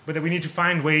 but that we need to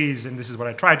find ways, and this is what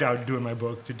I tried to do in my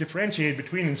book, to differentiate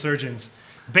between insurgents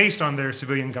based on their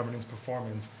civilian governance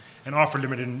performance and offer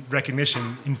limited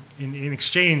recognition in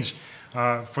exchange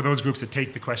for those groups that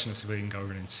take the question of civilian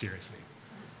governance seriously.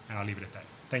 And I'll leave it at that.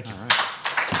 Thank you. All right.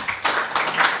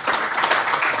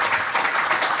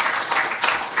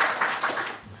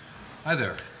 Hi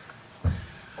there.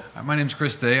 My name's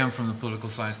Chris Day. I'm from the Political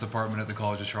Science Department at the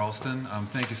College of Charleston.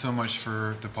 Thank you so much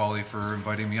to Polly for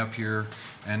inviting me up here,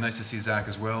 and nice to see Zach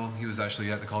as well. He was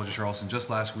actually at the College of Charleston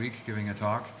just last week giving a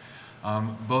talk.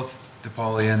 Both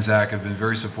DePauli and Zach have been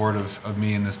very supportive of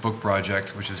me in this book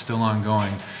project, which is still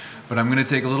ongoing. But I'm going to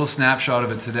take a little snapshot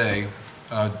of it today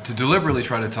to deliberately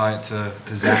try to tie it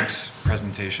to Zach's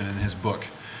presentation in his book,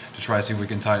 to try to see if we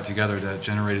can tie it together to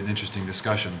generate an interesting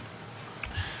discussion.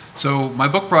 So my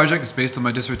book project is based on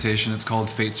my dissertation. It's called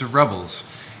Fates of Rebels.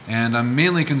 And I'm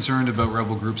mainly concerned about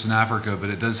rebel groups in Africa, but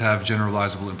it does have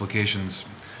generalizable implications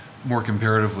more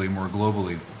comparatively, more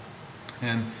globally.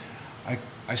 And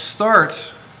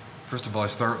first of all, I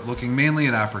start looking mainly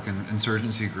at African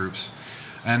insurgency groups.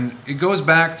 And it goes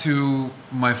back to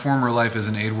my former life as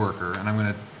an aid worker, and I'm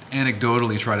going to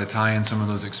anecdotally try to tie in some of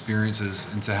those experiences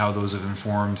into how those have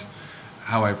informed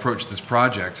how I approached this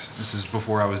project. This is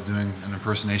before I was doing an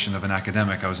impersonation of an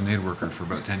academic. I was an aid worker for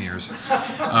about 10 years.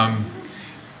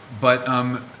 But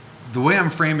the way I'm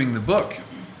framing the book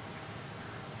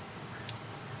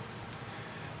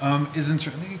is I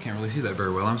think you can't really see that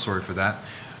very well. I'm sorry for that.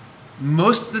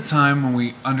 Most of the time when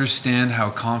we understand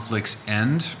how conflicts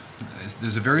end,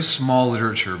 there's a very small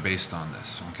literature based on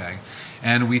this, okay?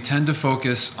 And we tend to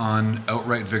focus on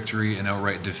outright victory and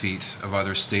outright defeat of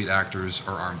either state actors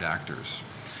or armed actors.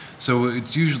 So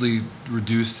it's usually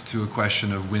reduced to a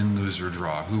question of win, lose, or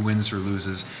draw, who wins or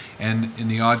loses. And in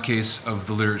the odd case of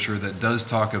the literature that does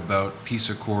talk about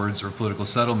peace accords or political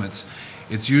settlements,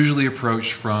 it's usually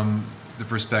approached from the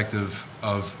perspective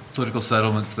of political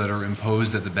settlements that are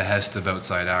imposed at the behest of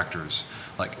outside actors,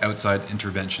 like outside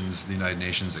interventions, the United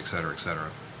Nations, et cetera, et cetera.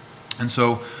 And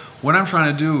so what I'm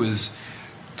trying to do is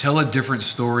tell a different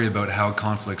story about how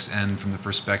conflicts end from the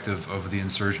perspective of the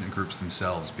insurgent groups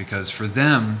themselves, because for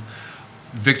them,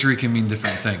 victory can mean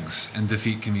different things and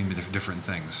defeat can mean different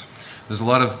things. There's a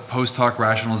lot of post hoc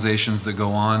rationalizations that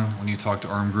go on when you talk to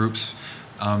armed groups.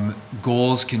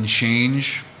 Goals can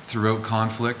change throughout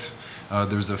conflict.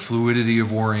 There's a fluidity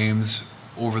of war aims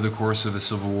over the course of a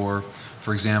civil war.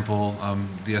 For example,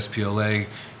 the SPLA,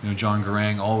 John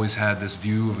Garang always had this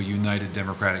view of a united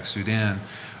democratic Sudan,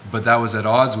 But that was at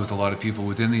odds with a lot of people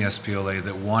within the SPLA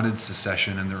that wanted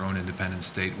secession and their own independent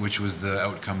state, which was the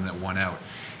outcome that won out.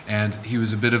 And he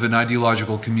was a bit of an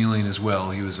ideological chameleon as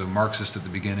well. He was a Marxist at the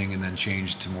beginning and then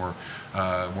changed to more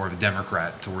of a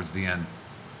Democrat towards the end.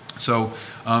 So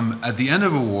at the end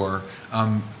of a war,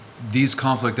 these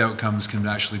conflict outcomes can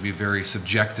actually be very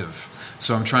subjective.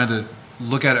 So I'm trying to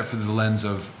look at it through the lens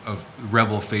of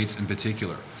rebel fates in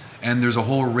particular. And there's a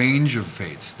whole range of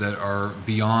fates that are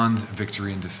beyond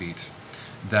victory and defeat,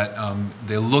 that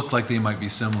they look like they might be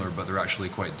similar, but they're actually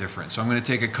quite different. So I'm going to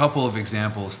take a couple of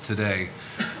examples today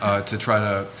to try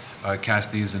to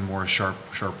cast these in more sharp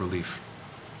relief.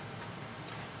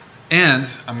 And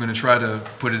I'm going to try to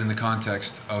put it in the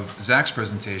context of Zach's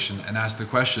presentation and ask the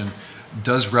question,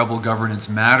 does rebel governance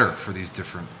matter for these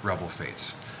different rebel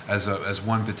fates, as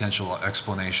one potential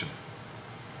explanation?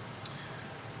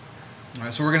 All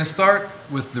right, so we're going to start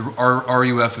with the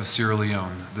RUF of Sierra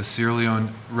Leone, the Sierra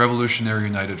Leone Revolutionary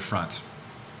United Front.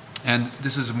 And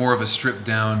this is more of a stripped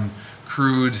down,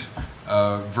 crude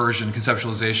version,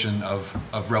 conceptualization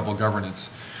of rebel governance.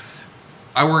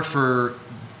 I worked for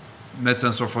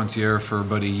Médecins Sans Frontières for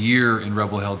about a year in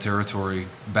rebel-held territory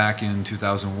back in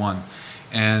 2001.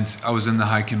 And I was in the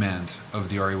high command of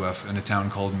the RUF in a town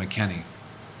called McKinney.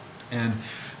 And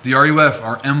the RUF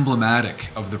are emblematic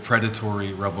of the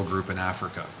predatory rebel group in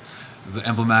Africa, the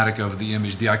emblematic of the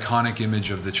image, the iconic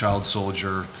image of the child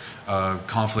soldier,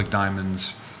 conflict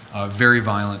diamonds, very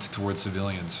violent towards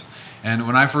civilians. And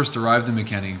when I first arrived in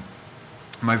McKinney,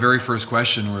 my very first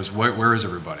question was, where is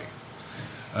everybody?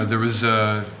 There was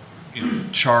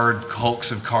charred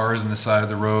hulks of cars on the side of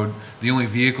the road. The only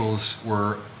vehicles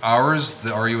were ours,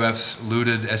 the RUF's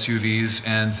looted SUVs,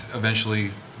 and eventually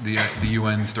the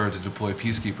UN started to deploy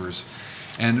peacekeepers.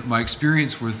 And my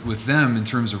experience with them in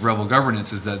terms of rebel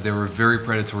governance is that they were very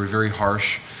predatory, very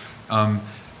harsh.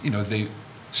 They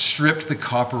stripped the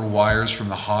copper wires from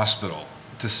the hospital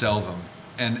to sell them,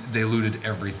 and they looted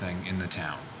everything in the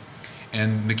town.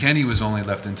 And McKinney was only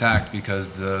left intact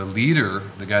because the leader,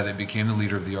 the guy that became the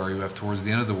leader of the RUF towards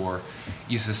the end of the war,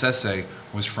 Issa Sese,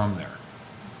 was from there.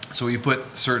 So he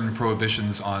put certain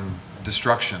prohibitions on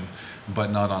destruction,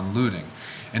 but not on looting.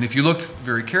 And if you looked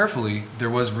very carefully, there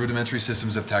was rudimentary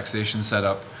systems of taxation set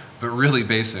up, but really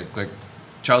basic, like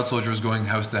child soldiers going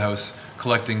house to house,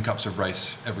 collecting cups of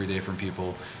rice every day from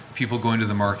people, people going to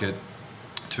the market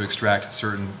to extract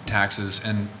certain taxes,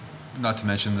 and not to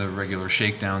mention the regular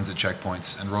shakedowns at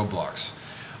checkpoints and roadblocks.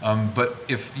 But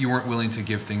if you weren't willing to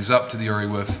give things up to the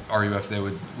RUF, they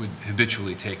would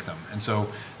habitually take them. And so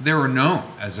they were known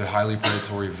as a highly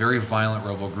predatory, very violent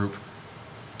rebel group.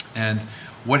 And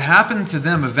what happened to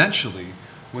them eventually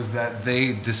was that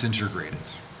they disintegrated.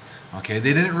 Okay,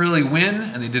 they didn't really win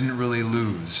and they didn't really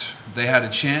lose. They had a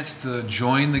chance to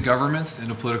join the government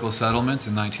in a political settlement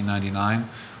in 1999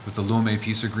 with the Lomé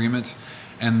peace agreement,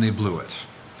 and they blew it.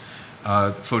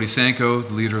 Fodi Sanko,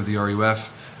 the leader of the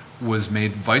RUF, was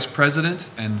made vice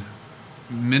president and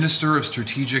minister of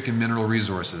strategic and mineral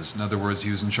resources. In other words,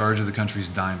 he was in charge of the country's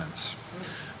diamonds.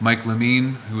 Mike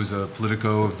Lamine, who was a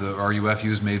politico of the RUF, he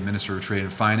was made Minister of Trade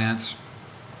and Finance.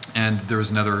 And there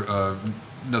was another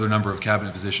number of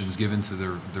cabinet positions given to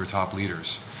their top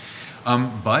leaders.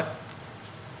 But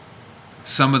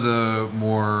some of the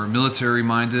more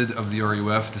military-minded of the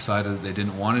RUF decided that they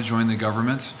didn't want to join the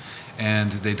government,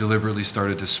 and they deliberately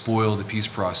started to spoil the peace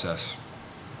process.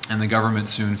 And the government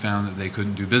soon found that they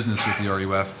couldn't do business with the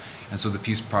RUF, and so the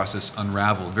peace process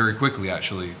unraveled very quickly,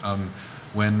 actually,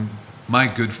 when my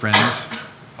good friend,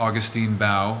 Augustine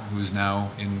Bao, who is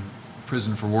now in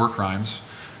prison for war crimes,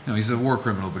 he's a war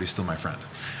criminal, but he's still my friend.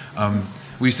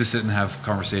 We used to sit and have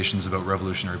conversations about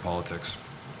revolutionary politics.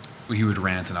 He would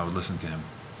rant and I would listen to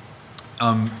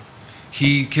him.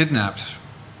 He kidnapped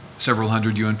several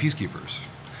hundred UN peacekeepers,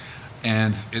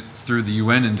 and it threw the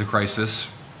UN into crisis,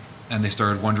 and they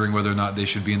started wondering whether or not they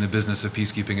should be in the business of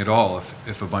peacekeeping at all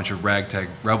if a bunch of ragtag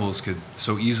rebels could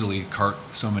so easily cart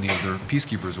so many of their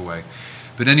peacekeepers away.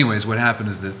 But anyways, what happened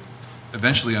is that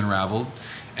eventually unraveled,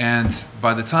 and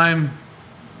by the time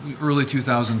early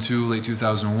 2002, late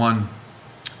 2001,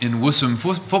 in Wusum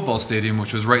football stadium,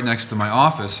 which was right next to my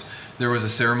office, there was a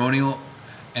ceremonial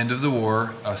end of the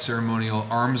war, a ceremonial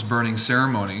arms burning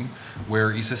ceremony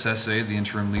where Issa Sese, the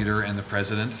interim leader, and the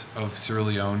president of Sierra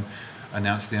Leone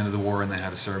announced the end of the war, and they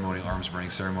had a ceremonial arms burning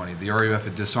ceremony. The RUF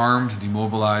had disarmed,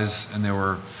 demobilized, and they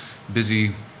were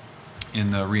busy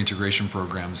in the reintegration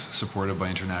programs supported by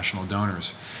international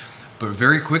donors. But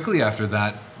very quickly after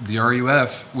that, the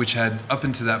RUF, which had up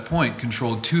until that point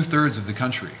controlled 2/3 of the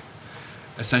country,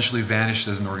 essentially vanished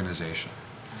as an organization.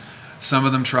 Some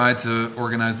of them tried to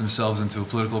organize themselves into a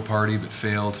political party but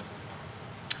failed.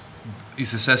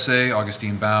 Issa Sese,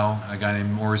 Augustine Bao, and a guy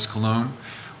named Maurice Cologne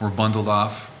were bundled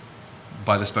off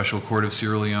by the Special Court of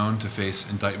Sierra Leone to face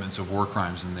indictments of war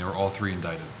crimes, and they were all three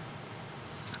indicted.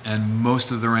 And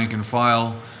most of the rank and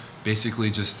file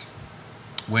basically just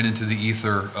went into the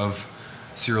ether of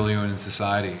Sierra Leonean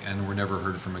society and were never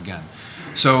heard from again.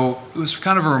 So it was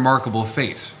kind of a remarkable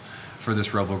fate for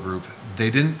this rebel group.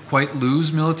 They didn't quite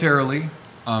lose militarily,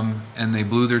 and they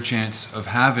blew their chance of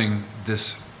having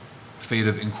this fate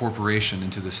of incorporation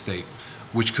into the state,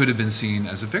 which could have been seen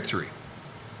as a victory.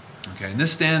 Okay, and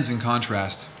this stands in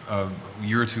contrast. A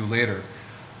year or two later,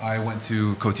 I went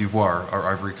to Côte d'Ivoire, our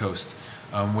Ivory Coast,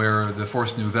 where the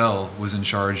Force Nouvelle was in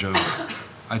charge of,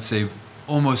 I'd say,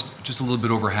 almost just a little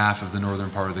bit over half of the northern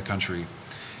part of the country.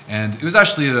 And it was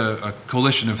actually a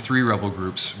coalition of 3 rebel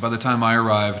groups. By the time I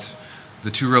arrived,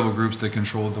 the 2 rebel groups that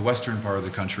controlled the western part of the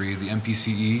country, the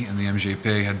MPCE and the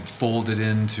MGP, had folded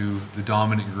into the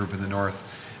dominant group in the north,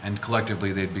 and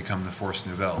collectively they'd become the Force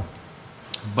Nouvelle.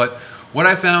 But what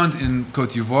I found in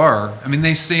Côte d'Ivoire, I mean,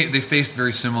 they faced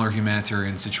very similar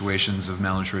humanitarian situations of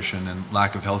malnutrition and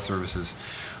lack of health services,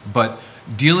 but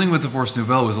dealing with the Force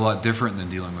Nouvelle was a lot different than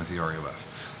dealing with the RUF.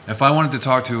 If I wanted to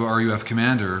talk to a RUF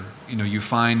commander, you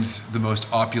find the most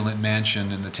opulent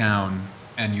mansion in the town,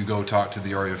 and you go talk to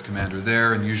the RUF commander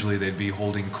there, and usually they'd be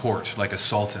holding court like a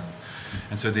sultan.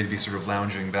 And so they'd be sort of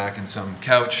lounging back in some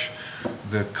couch,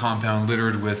 the compound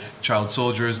littered with child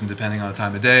soldiers, and depending on the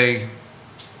time of day,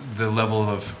 the level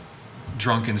of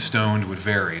drunk and stoned would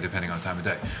vary depending on the time of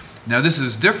day. Now this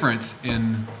is different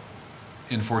in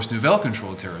Force Nouvelle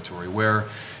controlled territory, where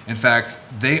in fact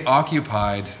they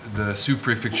occupied the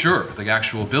sous-prefecture, the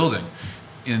actual building.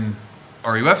 In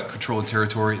RUF controlled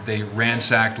territory, they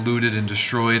ransacked, looted, and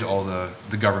destroyed all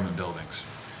the government buildings.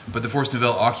 But the Force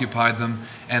Nouvelle occupied them,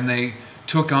 and they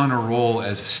took on a role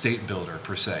as a state builder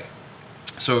per se.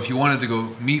 So if you wanted to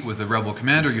go meet with a rebel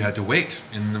commander, you had to wait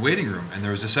in the waiting room, and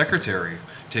there was a secretary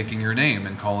taking your name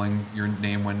and calling your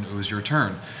name when it was your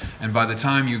turn. And by the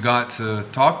time you got to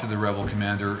talk to the rebel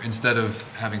commander, instead of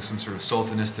having some sort of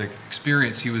sultanistic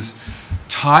experience, he was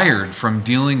tired from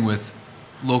dealing with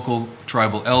local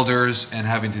tribal elders and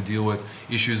having to deal with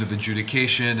issues of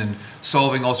adjudication and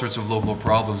solving all sorts of local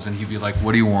problems, and he'd be like,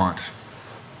 "What do you want?"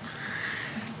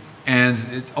 And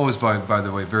it's always, by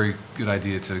the way, a very good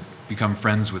idea to become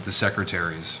friends with the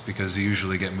secretaries, because they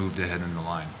usually get moved ahead in the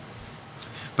line.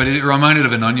 But it reminded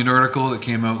of an Onion article that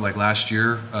came out like last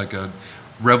year, like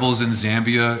rebels in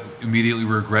Zambia immediately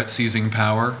regret seizing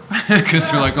power because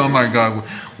they're like, "Oh my God,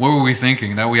 what were we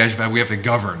thinking? That we have to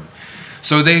govern."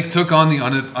 So they took on the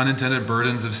unintended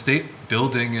burdens of state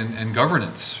building and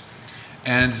governance.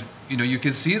 And you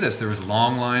could see this. There was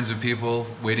long lines of people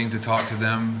waiting to talk to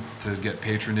them, to get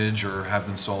patronage or have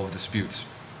them solve disputes.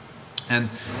 And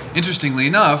interestingly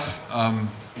enough,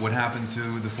 what happened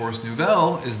to the Force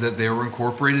Nouvelle is that they were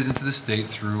incorporated into the state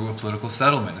through a political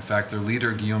settlement. In fact, their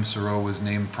leader, Guillaume Soro, was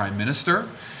named prime minister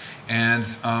and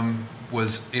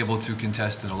was able to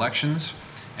contest in elections.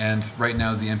 And right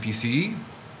now, the MPCE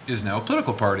is now a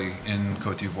political party in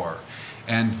Côte d'Ivoire.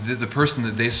 And the person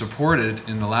that they supported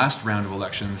in the last round of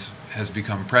elections has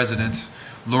become president.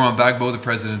 Laurent Gbagbo, the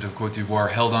president of Côte d'Ivoire,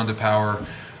 held on to power.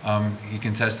 He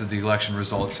contested the election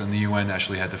results, and the UN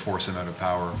actually had to force him out of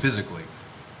power physically.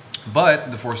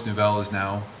 But the Force Nouvelle is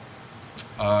now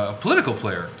a political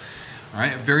player. All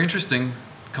right, a very interesting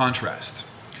contrast.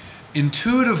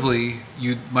 Intuitively,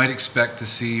 you might expect to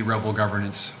see rebel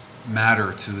governance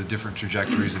matter to the different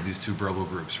trajectories of these 2 rebel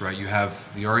groups, right? You have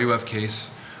the RUF case,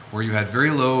 where you had very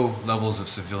low levels of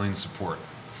civilian support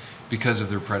because of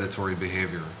their predatory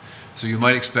behavior. So you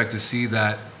might expect to see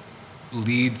that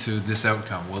lead to this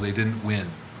outcome. Well, they didn't win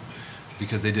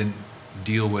because they didn't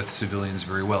deal with civilians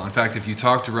very well. In fact, if you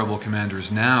talk to rebel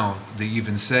commanders now, they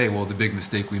even say, well, the big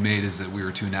mistake we made is that we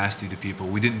were too nasty to people.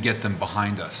 We didn't get them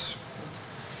behind us.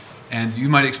 And you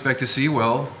might expect to see,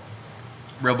 well,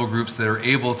 rebel groups that are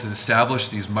able to establish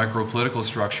these micro-political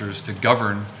structures to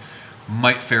govern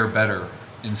might fare better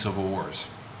in civil wars.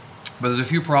 But there's a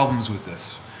few problems with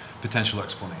this potential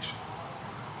explanation.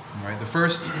 All right, the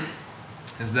first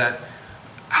is that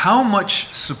how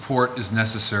much support is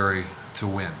necessary to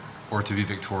win, or to be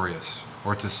victorious,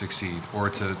 or to succeed, or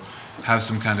to have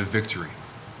some kind of victory?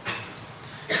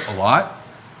 A lot?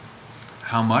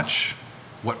 How much?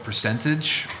 What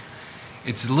percentage?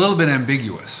 It's a little bit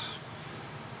ambiguous.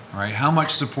 All right, how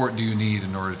much support do you need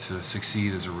in order to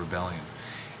succeed as a rebellion?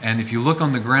 And if you look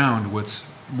on the ground, what's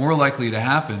more likely to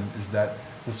happen is that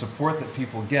the support that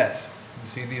people get, you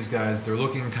see these guys, they're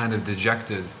looking kind of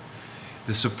dejected.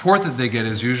 The support that they get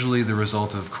is usually the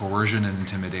result of coercion and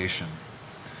intimidation.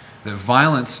 that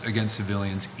violence against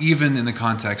civilians, even in the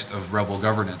context of rebel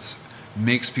governance,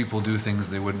 makes people do things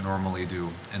they wouldn't normally do,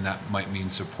 and that might mean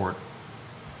support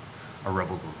a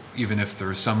rebel group, even if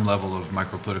there's some level of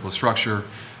micropolitical structure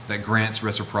that grants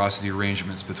reciprocity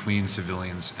arrangements between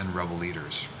civilians and rebel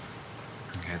leaders.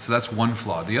 Okay, so that's one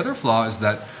flaw. The other flaw is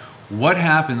that what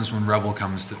happens when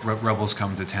rebels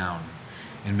come to town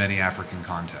in many African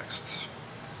contexts?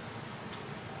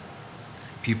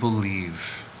 People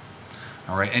leave.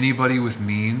 All right, anybody with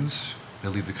means, they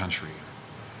leave the country.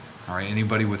 All right,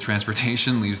 anybody with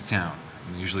transportation leaves town.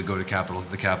 And they usually go to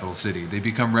the capital city. They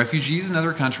become refugees in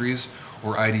other countries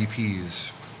or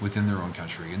IDPs within their own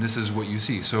country. And this is what you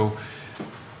see. So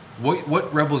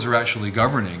what rebels are actually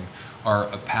governing are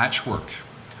a patchwork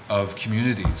of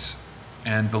communities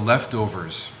and the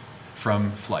leftovers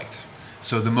from flight.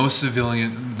 So the most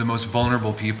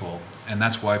vulnerable people, and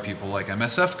that's why people like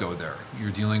MSF go there.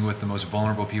 You're dealing with the most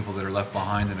vulnerable people that are left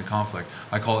behind in a conflict.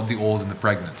 I call it the old and the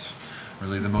pregnant,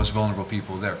 really the most vulnerable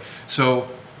people there. So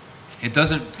it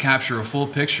doesn't capture a full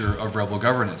picture of rebel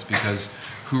governance, because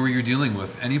who are you dealing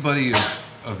with? Anybody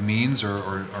of means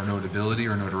or notability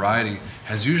or notoriety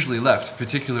has usually left,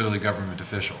 particularly government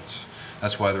officials.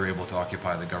 That's why they're able to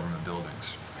occupy the government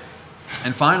buildings.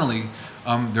 And finally,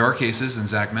 there are cases, and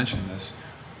Zach mentioned this.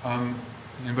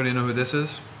 Anybody know who this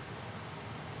is?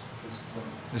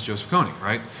 It's Joseph Kony,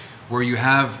 right? Where you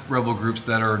have rebel groups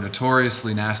that are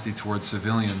notoriously nasty towards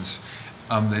civilians.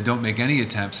 They don't make any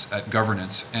attempts at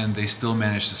governance, and they still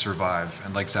manage to survive.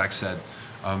 And like Zach said,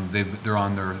 they're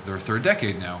on their third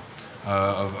decade now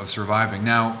of surviving.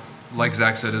 Now, like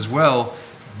Zach said as well,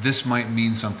 this might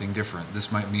mean something different. This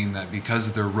might mean that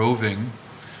because they're roving,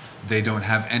 they don't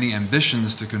have any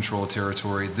ambitions to control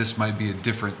territory. This might be a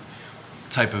different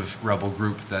type of rebel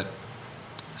group that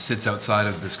sits outside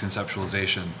of this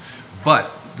conceptualization. But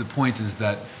the point is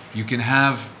that you can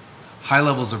have high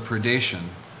levels of predation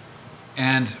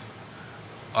and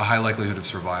a high likelihood of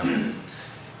survival.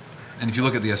 And if you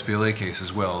look at the SPLA case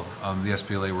as well, the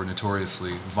SPLA were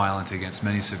notoriously violent against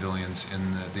many civilians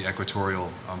in the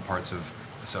equatorial parts of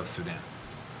South Sudan.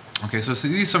 Okay, so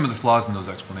these are some of the flaws in those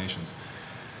explanations.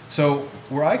 So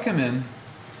where I come in,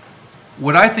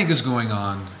 what I think is going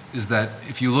on is that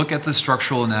if you look at the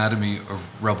structural anatomy of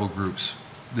rebel groups,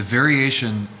 the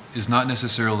variation is not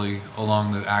necessarily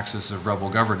along the axis of rebel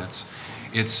governance.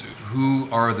 It's who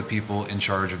are the people in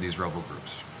charge of these rebel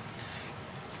groups.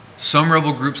 Some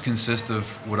rebel groups consist of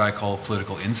what I call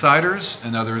political insiders,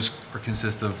 and others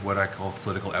consist of what I call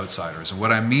political outsiders. And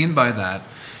what I mean by that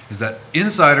is that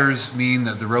insiders mean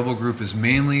that the rebel group is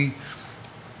mainly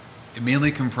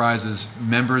comprises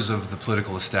members of the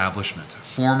political establishment,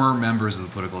 former members of the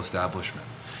political establishment.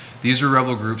 These are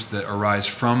rebel groups that arise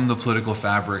from the political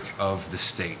fabric of the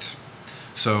state.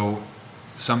 So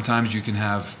sometimes you can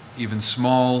have even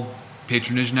small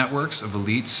patronage networks of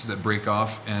elites that break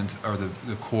off and are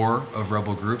the core of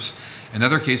rebel groups. In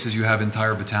other cases, you have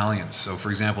entire battalions. So for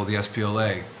example, the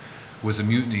SPLA was a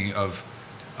mutiny of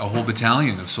a whole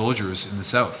battalion of soldiers in the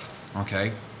South,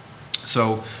 okay?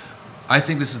 So I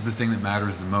think this is the thing that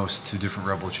matters the most to different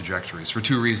rebel trajectories for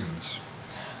two reasons.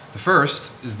 The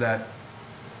first is that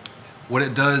what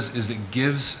it does is it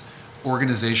gives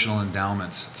organizational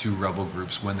endowments to rebel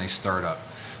groups when they start up.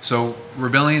 So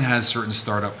rebellion has certain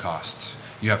startup costs.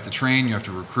 You have to train, you have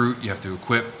to recruit, you have to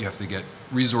equip, you have to get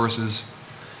resources.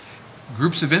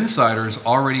 Groups of insiders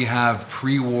already have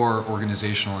pre-war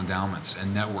organizational endowments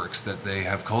and networks that they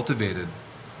have cultivated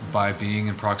by being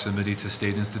in proximity to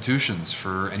state institutions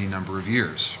for any number of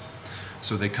years.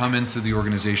 So they come into the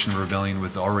organization of rebellion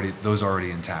with those already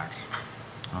intact.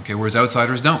 Okay, whereas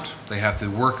outsiders don't. They have to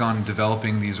work on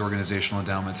developing these organizational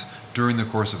endowments during the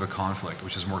course of a conflict,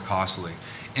 which is more costly,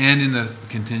 and in the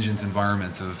contingent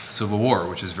environment of civil war,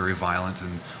 which is very violent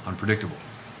and unpredictable.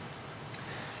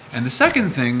 And the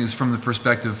second thing is from the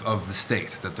perspective of the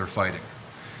state that they're fighting.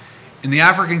 In the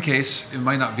African case, it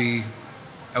might not be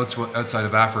outside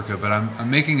of Africa, but I'm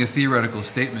making a theoretical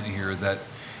statement here that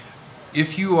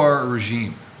if you are a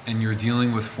regime and you're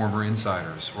dealing with former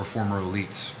insiders or former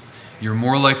elites, you're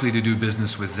more likely to do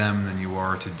business with them than you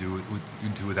are to do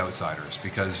with outsiders,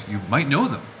 because you might know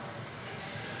them.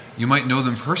 You might know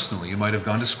them personally. You might have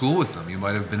gone to school with them. You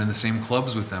might have been in the same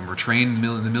clubs with them or trained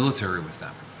in the military with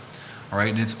them. All right,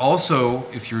 and it's also,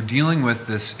 if you're dealing with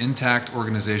this intact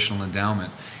organizational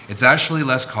endowment, it's actually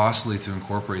less costly to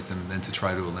incorporate them than to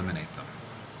try to eliminate them.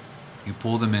 You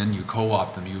pull them in, you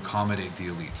co-opt them, you accommodate the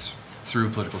elites through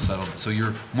political settlement. So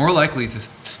you're more likely to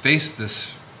face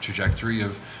this trajectory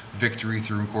of victory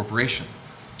through incorporation,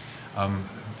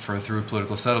 through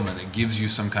political settlement. It gives you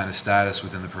some kind of status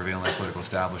within the prevailing political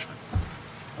establishment.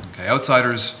 Okay,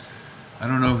 outsiders I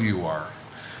don't know who you are.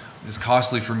 It's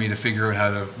costly for me to figure out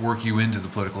how to work you into the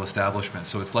political establishment,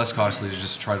 so it's less costly to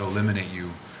just try to eliminate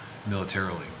you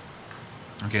militarily.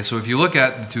 Okay, so if you look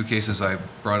at the two cases I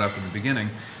brought up in the beginning,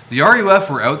 the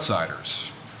RUF were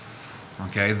outsiders.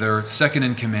 Okay, their second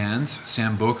in command,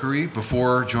 Sam Bokhari,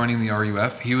 before joining the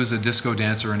RUF, he was a disco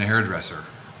dancer and a hairdresser.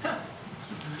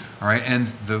 All right, and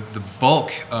the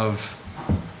bulk of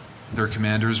their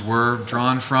commanders were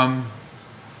drawn from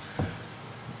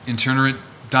itinerant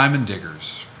diamond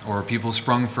diggers, or people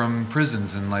sprung from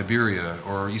prisons in Liberia,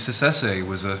 or Issa Sese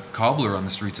was a cobbler on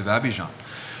the streets of Abidjan.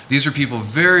 These are people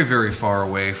very, very far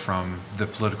away from the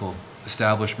political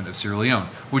establishment of Sierra Leone,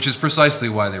 which is precisely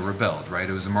why they rebelled, right?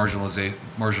 It was a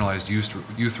marginalized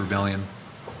youth rebellion.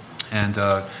 And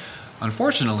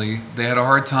unfortunately, they had a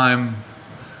hard time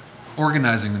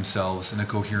organizing themselves in a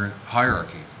coherent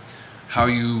hierarchy. How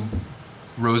you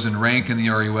rose in rank in the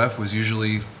RUF was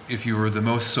usually, if you were the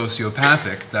most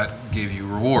sociopathic, that gave you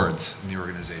rewards in the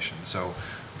organization. So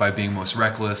by being most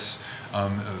reckless,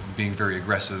 being very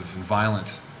aggressive and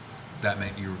violent, that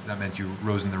meant you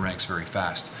rose in the ranks very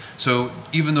fast. So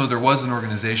even though there was an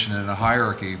organization and a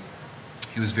hierarchy,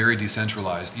 it was very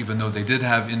decentralized. Even though they did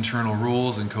have internal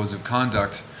rules and codes of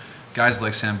conduct, guys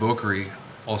like Sam Bokhari,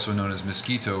 also known as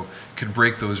Mosquito, could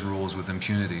break those rules with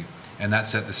impunity. And that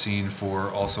set the scene for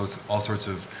all sorts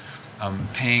of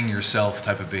paying yourself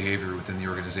type of behavior within the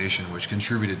organization, which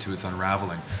contributed to its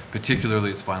unraveling,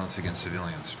 particularly its violence against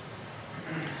civilians.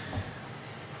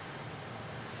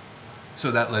 So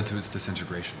that led to its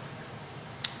disintegration.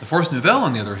 The Force Nouvelle,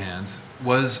 on the other hand,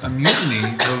 was a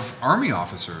mutiny of army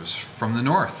officers from the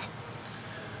north.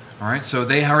 All right, so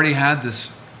they already had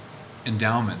this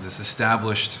endowment, this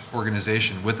established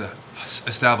organization with an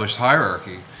established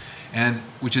hierarchy, and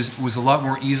which was a lot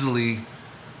more easily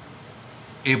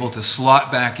able to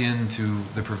slot back into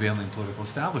the prevailing political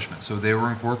establishment. So they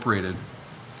were incorporated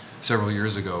several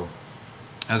years ago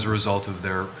as a result of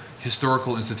their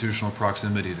historical institutional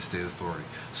proximity to state authority.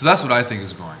 So that's what I think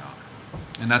is going on.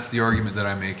 And that's the argument that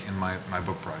I make in my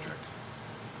book project.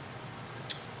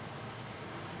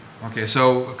 Okay,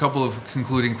 so a couple of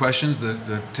concluding questions,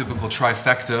 the typical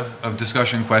trifecta of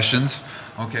discussion questions.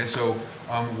 Okay, so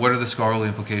what are the scholarly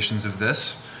implications of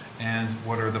this? And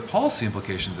what are the policy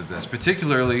implications of this,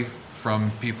 particularly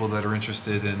from people that are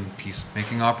interested in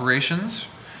peacemaking operations?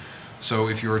 So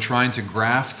if you are trying to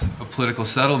graft a political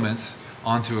settlement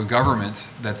onto a government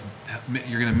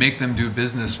you're going to make them do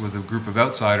business with a group of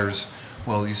outsiders,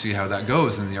 well, you see how that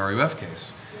goes in the RUF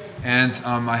case. And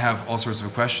I have all sorts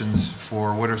of questions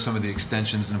for what are some of the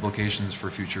extensions and implications for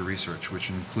future research,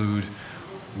 which include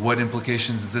what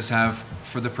implications does this have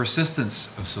for the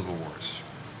persistence of civil wars,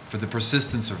 for the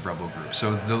persistence of rebel groups.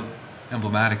 So the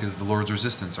emblematic is the Lord's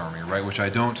Resistance Army, right, which I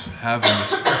don't have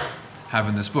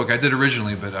in this book. I did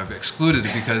originally, but I've excluded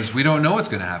it because we don't know what's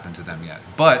going to happen to them yet.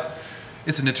 But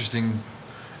it's an interesting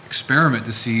experiment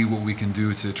to see what we can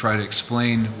do to try to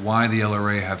explain why the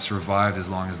LRA have survived as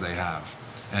long as they have.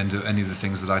 And any of the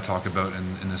things that I talk about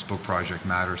in this book project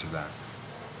matter to that.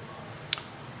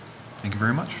 Thank you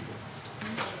very much.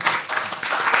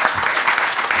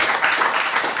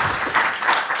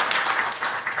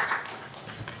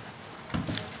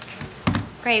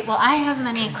 Great. Well, I have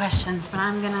many questions, but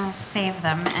I'm going to save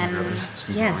them and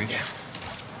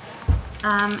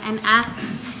and ask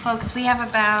folks. We have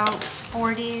about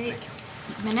 40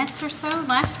 minutes or so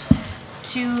left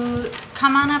to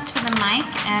come on up to the mic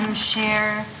and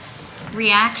share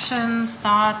reactions,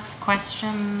 thoughts,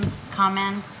 questions,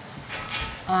 comments,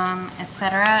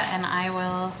 etc. And I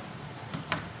will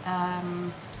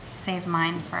save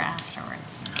mine for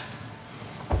afterwards.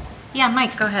 Yeah,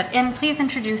 Mike, go ahead. And please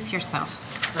introduce yourself.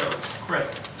 So,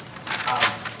 Chris,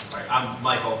 I'm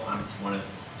Michael. I'm one of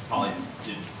Polly's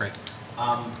students. Great.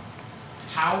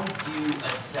 How do you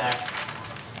assess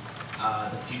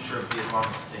the future of the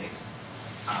Islamic State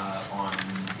on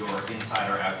your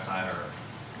insider outsider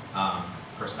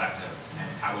perspective, and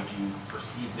how would you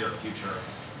perceive their future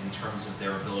in terms of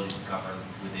their ability to govern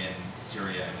within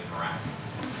Syria and Iraq?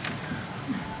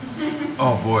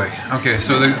 Oh boy. Okay,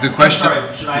 so the question. I'm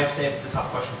sorry, should I have saved the tough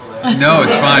question for later? No,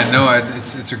 it's fine. No,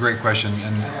 it's a great question,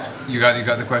 and you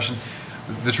got the question.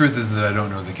 The truth is that I don't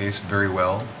know the case very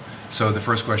well. So the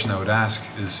first question I would ask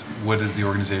is, what is the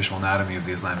organizational anatomy of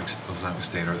the Islamic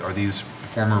State? Are these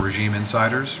former regime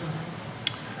insiders?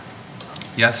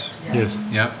 Yes. Yes.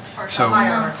 Yeah. So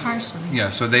yeah.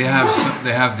 So they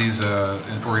have these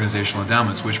organizational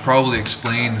endowments, which probably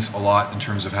explains a lot in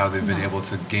terms of how they've been able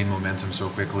to gain momentum so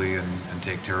quickly and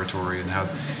take territory, and how,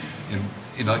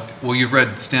 well, you've read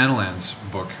Staniland's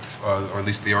book, or at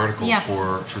least the article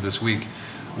for this week.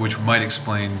 which might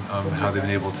explain how they've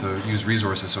been able to use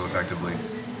resources so effectively.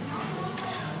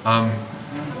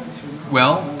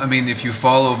 Well, I mean, if you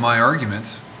follow my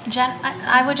argument...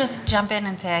 I would just jump in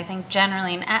and say, I think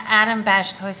generally, and Adam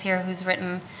Bashko is here, who's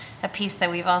written a piece that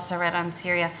we've also read on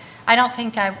Syria. I don't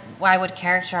think I would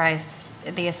characterize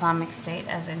the Islamic State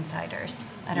as insiders.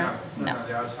 I don't know. No,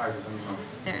 the outsiders. I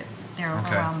mean, they're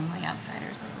overwhelmingly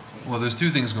outsiders, I would say. Well, there's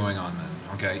two things going on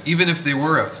then, okay? Even if they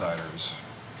were outsiders,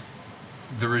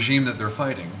 the regime that they're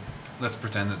fighting, let's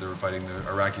pretend that they're fighting the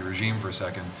Iraqi regime for a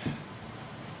second,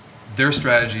 their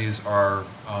strategies are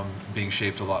being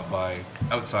shaped a lot by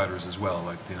outsiders as well,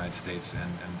 like the United States and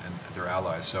their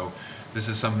allies. So this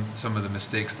is some of the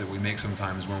mistakes that we make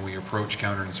sometimes when we approach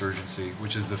counterinsurgency,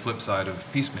 which is the flip side of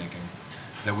peacemaking,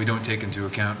 that we don't take into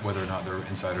account whether or not they're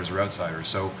insiders or outsiders.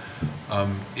 So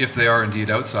if they are indeed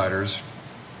outsiders,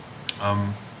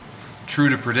 true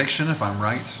to prediction, if I'm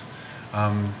right,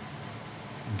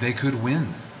 they could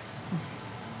win.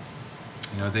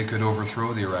 You know, they could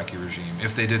overthrow the Iraqi regime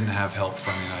if they didn't have help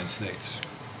from the United States.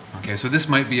 Okay, so this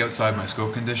might be outside my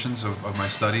scope conditions of my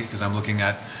study, because I'm looking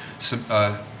at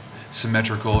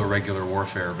symmetrical, irregular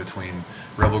warfare between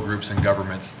rebel groups and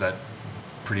governments that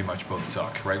pretty much both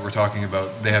suck, right? We're talking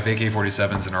about, they have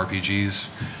AK-47s and RPGs.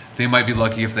 They might be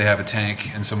lucky if they have a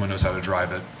tank and someone knows how to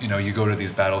drive it. You know, you go to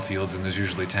these battlefields and there's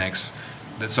usually tanks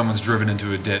that someone's driven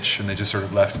into a ditch and they just sort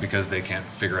of left because they can't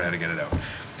figure out how to get it out.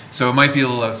 So it might be a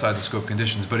little outside the scope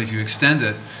conditions, but if you extend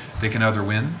it, they can either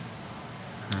win,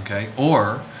 okay,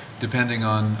 or depending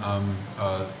on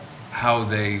how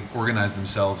they organize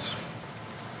themselves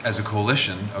as a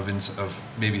coalition of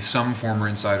maybe some former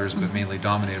insiders, but mainly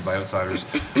dominated by outsiders,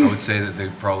 I would say that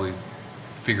they'd probably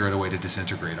figure out a way to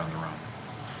disintegrate on their own.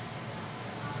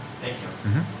 Thank you.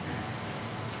 Mm-hmm.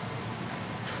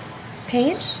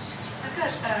 Paige? I've got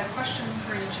a question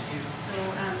for each of you. So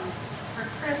for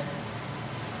Chris,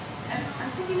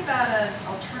 I'm thinking about an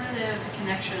alternative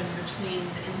connection between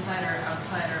the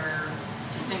insider-outsider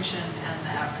distinction and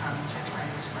the outcomes you're trying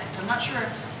to explain. So I'm not sure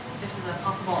if this is a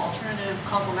possible alternative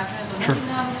causal mechanism between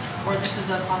them, or this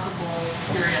is a possible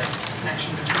spurious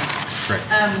connection between them. Right.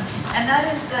 And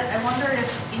that is that I wonder if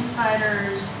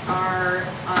insiders are,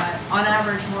 on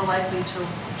average, more likely to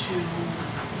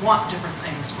want different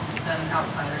things than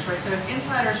outsiders, right? So if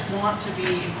insiders want to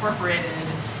be incorporated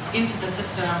into the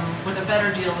system with a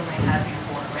better deal than they had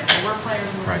before, right? They were players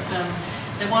in the system,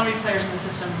 they want to be players in the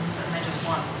system, and they just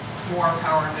want more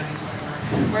power, goodies,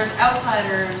 whatever. Whereas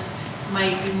outsiders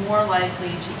might be more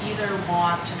likely to either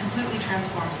want to completely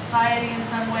transform society in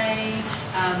some way,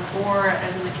 or,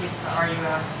 as in the case of the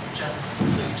RUF, just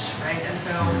loot, right? And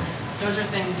so those are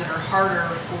things that are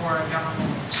harder for a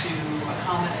government to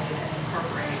accommodate and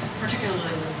incorporate,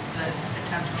 particularly the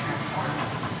attempt to transform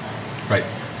society. Right.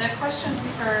 The question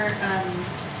for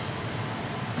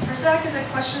Zach is a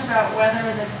question about whether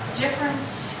the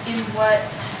difference in what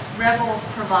rebels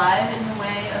provide in the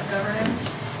way of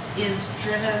governance is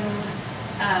driven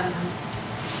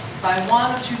by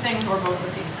one of two things or both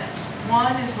of these things.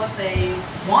 One is what they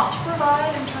want to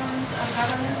provide in terms of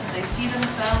governance. They see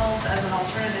themselves as an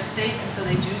alternative state, and so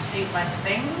they do state-like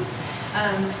things,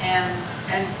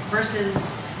 and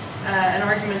versus an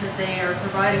argument that they are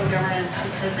providing governance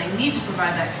because they need to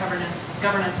provide that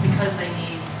governance because they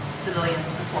need civilian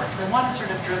support. So one is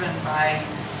sort of driven by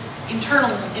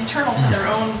internal to their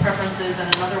own preferences,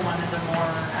 and another one is a more,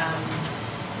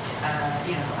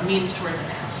 a means towards an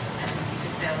end. And you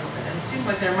could say a little bit. And it seems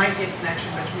like there might be a connection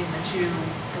between the two,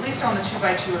 at least on the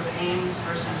 2x2 of aims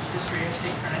versus history of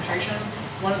state penetration.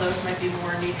 One of those might be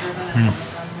more need-driven, and the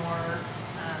other one more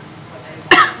what they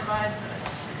want to provide. But I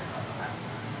don't think your thoughts on that.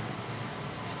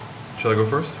 Shall I go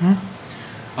first?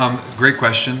 Great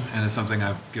question, and it's something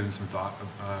I've given some thought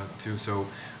to. So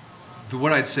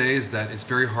what I'd say is that it's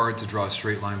very hard to draw a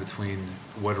straight line between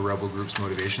what a rebel group's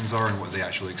motivations are and what they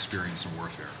actually experience in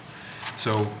warfare.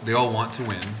 So they all want to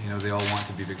win, they all want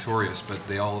to be victorious, but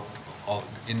they all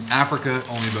in Africa,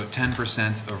 only about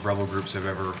 10% of rebel groups have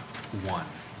ever won,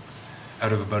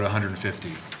 out of about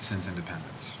 150 since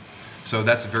independence. So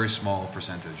that's a very small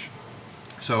percentage.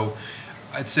 So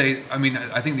I'd say, I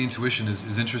think the intuition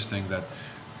is interesting that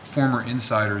former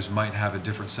insiders might have a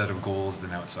different set of goals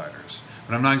than outsiders.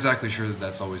 But I'm not exactly sure that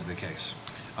that's always the case.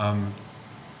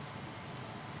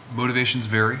 Motivations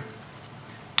vary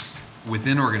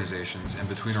within organizations and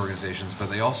between organizations, but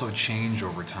they also change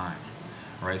over time,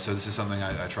 right? So this is something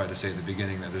I tried to say at the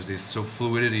beginning, that there's this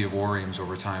fluidity of war aims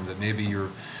over time, that maybe your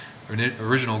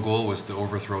original goal was to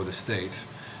overthrow the state,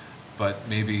 but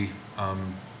maybe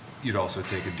you'd also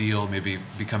take a deal. Maybe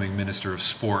becoming Minister of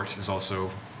Sport is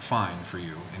also fine for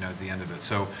you, at the end of it.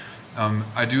 So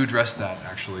I do address that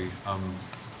actually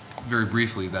very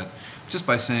briefly, that just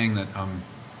by saying that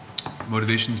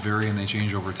motivations vary and they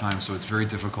change over time, so it's very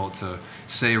difficult to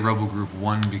say a rebel group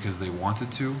won because they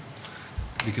wanted to,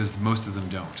 because most of them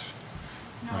don't.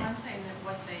 No, Right. I'm saying that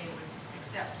what they would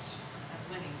accept as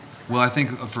winning is. Well, I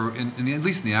think at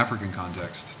least in the African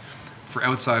context, for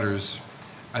outsiders,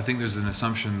 I think there's an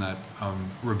assumption that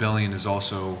rebellion is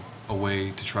also a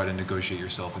way to try to negotiate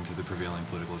yourself into the prevailing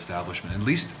political establishment. At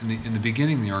least in the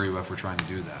beginning, the RUF were trying to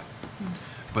do that.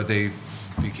 But they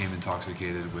became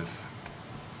intoxicated with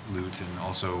loot, and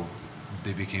also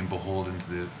they became beholden to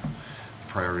the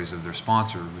priorities of their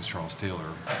sponsor, who was Charles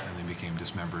Taylor, and they became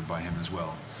dismembered by him as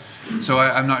well. So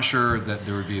I'm not sure that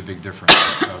there would be a big difference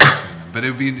between them. But it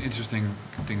would be an interesting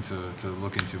thing to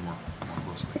look into more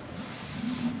closely.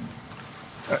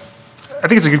 I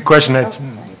think it's a good question. Oh, sorry,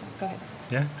 go ahead.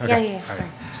 Yeah? Okay. Yeah,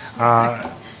 All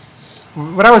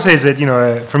sorry. What I would say is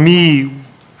that, for me,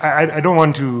 I don't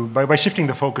want to, by shifting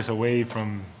the focus away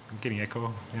from, I'm getting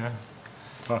echo, yeah?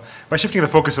 Well, by shifting the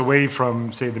focus away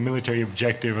from, say, the military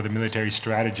objective or the military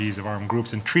strategies of armed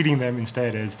groups and treating them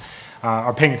instead as,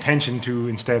 or paying attention to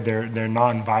instead their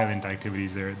non-violent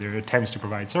activities, their attempts to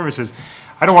provide services,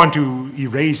 I don't want to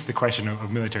erase the question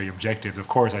of military objectives. Of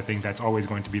course, I think that's always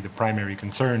going to be the primary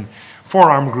concern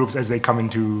for armed groups as they come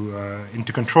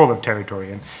into control of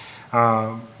territory.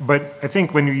 But I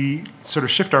think when we sort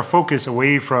of shift our focus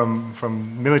away from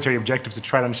military objectives to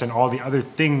try to understand all the other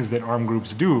things that armed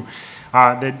groups do,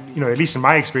 that, at least in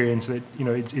my experience, that,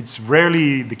 it's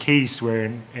rarely the case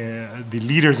where the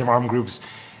leaders of armed groups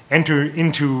enter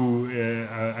into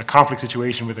a conflict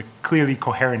situation with a clearly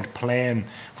coherent plan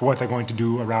for what they're going to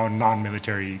do around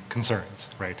non-military concerns,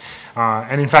 right?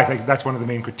 And in fact, that's one of the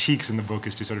main critiques in the book,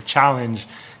 is to sort of challenge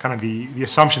kind of the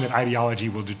assumption that ideology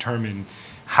will determine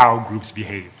how groups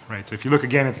behave, right? So if you look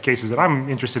again at the cases that I'm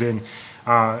interested in,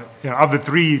 of the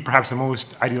three, perhaps the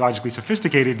most ideologically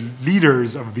sophisticated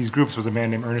leaders of these groups was a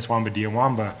man named Ernest Wamba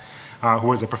Diawamba, who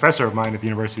was a professor of mine at the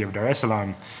University of Dar es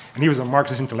Salaam. And he was a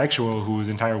Marxist intellectual whose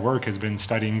entire work has been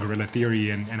studying guerrilla theory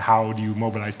and how do you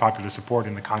mobilize popular support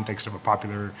in the context of a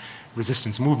popular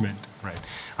resistance movement, right?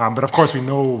 But of course, we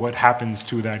know what happens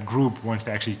to that group once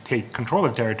they actually take control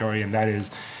of territory, and that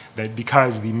is that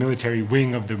because the military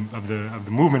wing of the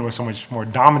movement was so much more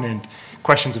dominant,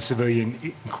 questions of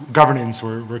civilian governance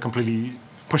were completely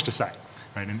pushed aside.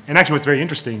 Right? And actually what's very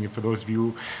interesting, for those of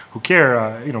you who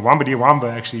care, Wamba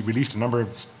Diawamba actually released a number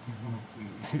of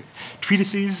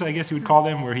treatises, I guess you would call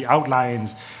them, where he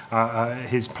outlines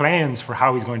his plans for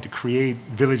how he's going to create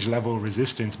village-level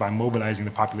resistance by mobilizing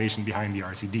the population behind the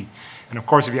RCD. And of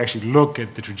course, if you actually look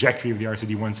at the trajectory of the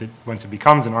RCD once it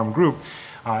becomes an armed group,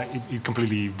 it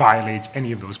completely violates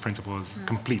any of those principles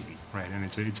completely. Right, and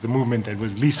it's the movement that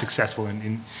was least successful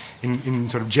in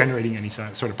sort of generating any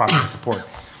sort of popular support.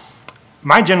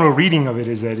 My general reading of it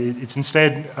is that it's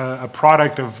instead a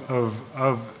product of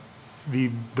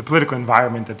the political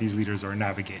environment that these leaders are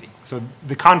navigating. So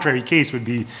the contrary case would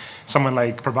be someone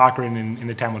like Prabhakaran in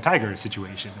the Tamil Tiger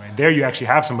situation. Right? There you actually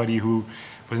have somebody who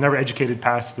was never educated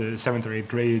past the 7th or 8th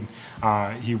grade.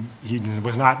 He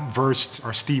was not versed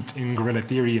or steeped in guerrilla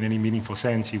theory in any meaningful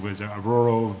sense. He was a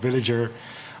rural villager.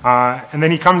 And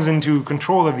then he comes into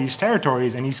control of these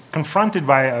territories, and he's confronted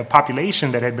by a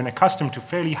population that had been accustomed to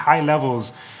fairly high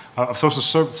levels of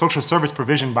social service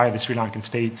provision by the Sri Lankan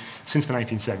state since the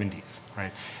 1970s,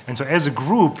 right? And so as a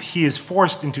group, he is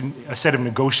forced into a set of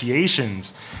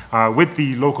negotiations with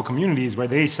the local communities where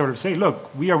they sort of say,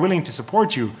 look, we are willing to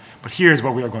support you, but here's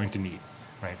what we are going to need,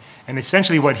 right? And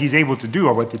essentially what he's able to do,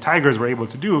 or what the Tigers were able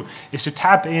to do, is to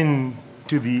tap in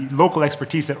to the local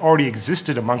expertise that already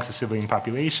existed amongst the civilian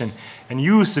population and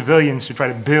use civilians to try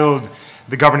to build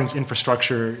the governance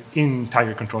infrastructure in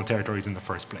Tiger-controlled territories in the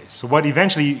first place. So what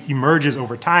eventually emerges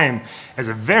over time as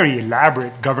a very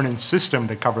elaborate governance system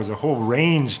that covers a whole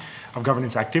range of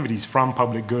governance activities, from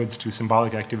public goods to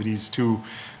symbolic activities to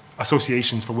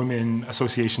associations for women,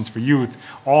 associations for youth,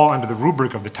 all under the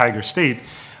rubric of the Tiger state,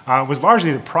 was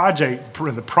largely the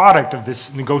product of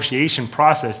this negotiation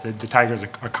process that the Tigers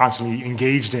are constantly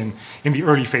engaged in the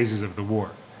early phases of the war,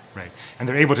 right? And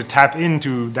they're able to tap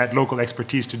into that local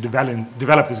expertise to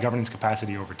develop this governance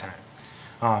capacity over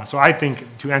time. So I think,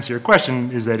 to answer your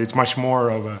question, is that it's much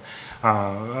more of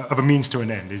of a means to an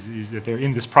end, is that they're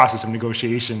in this process of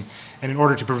negotiation. And in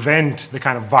order to prevent the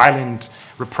kind of violent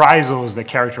reprisals that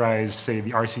characterized, say,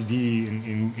 the RCD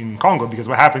in Congo, because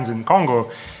what happens in Congo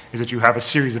is that you have a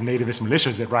series of nativist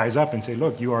militias that rise up and say,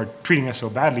 look, you are treating us so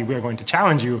badly, we are going to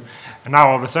challenge you. And now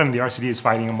all of a sudden the RCD is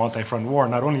fighting a multi-front war,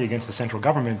 not only against the central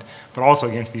government, but also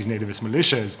against these nativist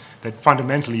militias that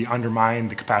fundamentally undermine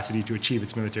the capacity to achieve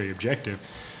its military objective.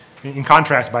 In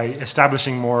contrast, by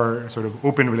establishing more sort of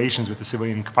open relations with the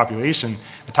civilian population,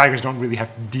 the Tigers don't really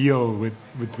have to deal with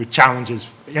challenges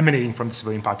emanating from the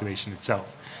civilian population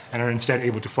itself, and are instead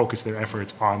able to focus their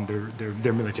efforts on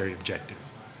their military objective.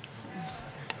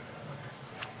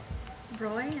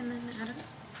 Roy, and then Adam.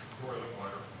 Roy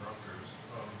Licklider from Rutgers.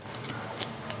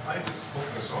 I just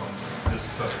focus on this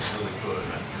stuff is really good,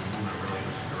 and you're moving in really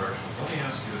interesting directions. Let me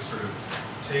ask you to sort of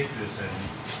take this and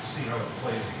see how it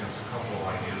plays against a couple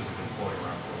of ideas that have been floating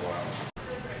around for a while.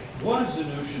 One is the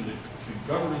notion that the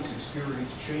governance experience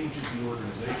changes the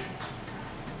organizations.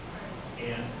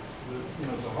 And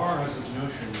Zahar has this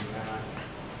notion that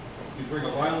you bring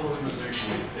a violent organization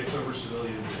that takes over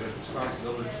civilians, that has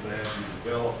responsibility to that, you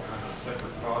develop kind of a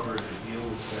separate cadre to deal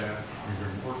with that.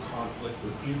 There's more conflict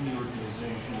within the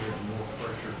organization, there's more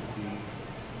pressure to be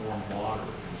more moderate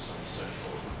in some sense,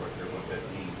 or what that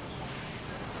means.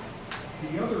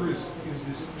 The other is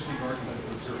this interesting argument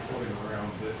that they're floating around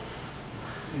that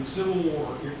in civil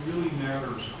war, it really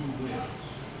matters who wins.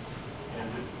 And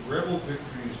that rebel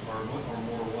victories are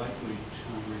more likely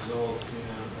to result in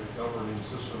a governing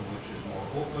system which is more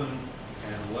open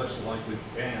and less likely,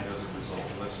 and as a result,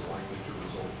 less likely to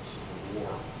result in civil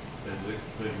war than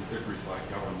victories by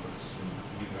governments. And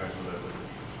you guys know that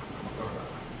literature.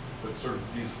 But sort of,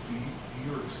 do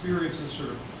your experiences sort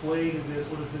of play to this?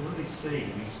 What do they say to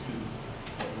these two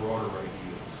broader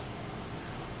ideas?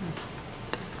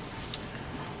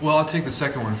 Well, I'll take the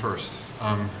second one first,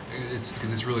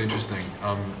 because it's really interesting.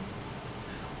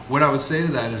 What I would say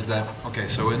to that is that, okay,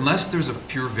 so unless there's a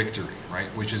pure victory, right,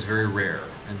 which is very rare,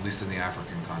 at least in the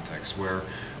African context, where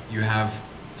you have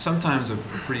sometimes a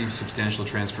pretty substantial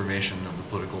transformation of the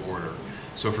political order.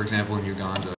 So, for example, in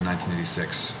Uganda in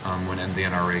 1986, when the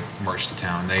NRA marched to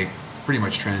town, they pretty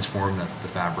much transformed the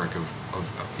fabric of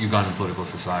Ugandan political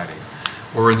society.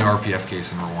 Or in the RPF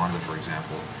case in Rwanda, for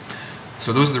example.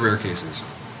 So those are the rare cases.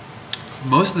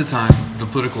 Most of the time, the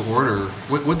political order,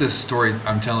 what this story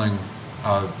I'm telling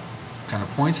kind of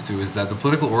points to is that the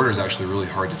political order is actually really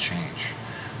hard to change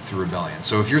through rebellion.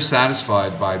 So if you're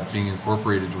satisfied by being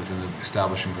incorporated within the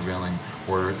establishing prevailing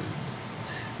order,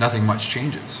 nothing much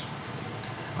changes,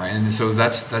 right? And so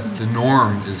that's the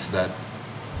norm, is that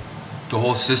the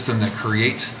whole system that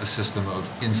creates a system of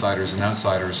insiders and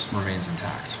outsiders remains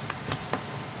intact.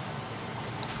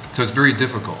 So it's very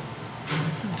difficult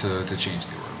to change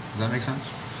the order. Does that make sense?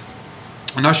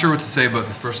 I'm not sure what to say about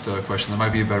the first question. That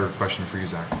might be a better question for you,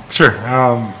 Zach. Sure.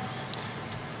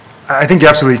 I think you're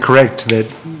absolutely correct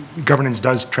that governance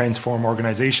does transform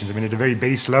organizations. I mean, at a very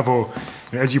base level,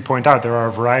 as you point out, there are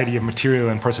a variety of material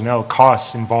and personnel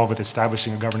costs involved with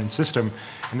establishing a governance system.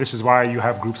 And this is why you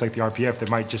have groups like the RPF that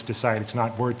might just decide it's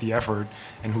not worth the effort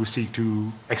and who seek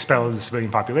to expel the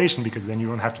civilian population, because then you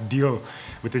don't have to deal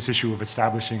with this issue of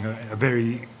establishing a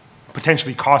very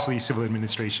potentially costly civil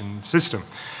administration system.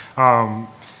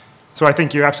 So I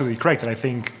think you're absolutely correct, and I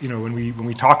think when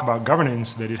we talk about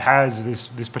governance, that it has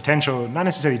this potential, not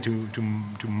necessarily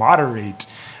to moderate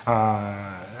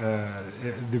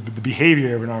the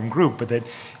behavior of an armed group, but that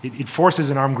it forces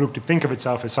an armed group to think of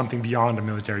itself as something beyond a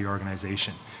military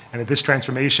organization, and that this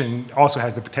transformation also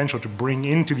has the potential to bring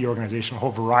into the organization a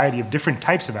whole variety of different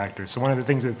types of actors. So one of the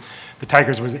things that the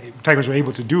Tigers were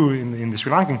able to do in the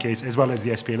Sri Lankan case, as well as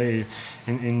the SPLA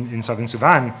in Southern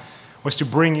Sudan, was to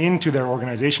bring into their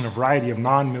organization a variety of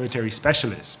non-military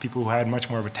specialists, people who had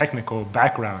much more of a technical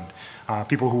background,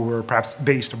 people who were perhaps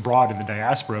based abroad in the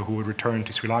diaspora, who would return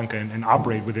to Sri Lanka and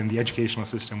operate within the educational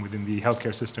system, within the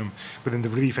healthcare system, within the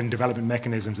relief and development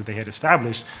mechanisms that they had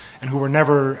established, and who were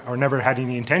never had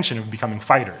any intention of becoming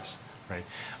fighters. Right?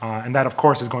 And that, of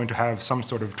course, is going to have some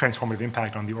sort of transformative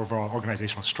impact on the overall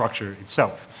organizational structure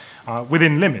itself,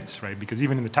 within limits, right? Because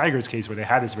even in the Tigers case, where they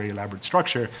had this very elaborate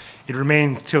structure, it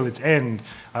remained till its end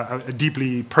a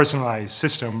deeply personalized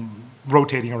system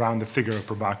rotating around the figure of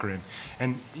Prabhakaran.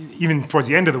 And even towards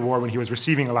the end of the war, when he was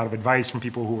receiving a lot of advice from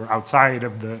people who were outside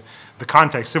of the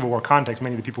context, Civil War context,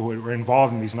 many of the people who were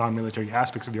involved in these non-military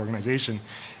aspects of the organization,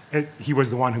 he was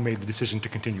the one who made the decision to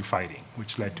continue fighting,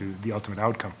 which led to the ultimate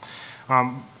outcome.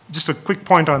 just a quick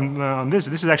point on this.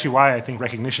 This is actually why I think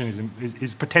recognition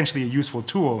is potentially a useful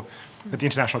tool that the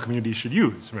international community should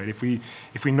use, right? If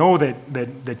we know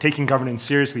that taking governance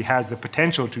seriously has the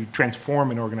potential to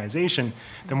transform an organization,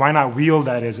 then why not wield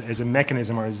that as a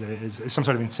mechanism or as some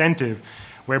sort of incentive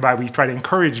whereby we try to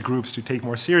encourage groups to take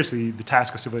more seriously the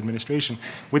task of civil administration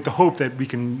with the hope that we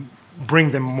can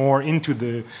bring them more into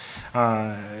the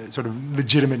sort of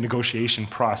legitimate negotiation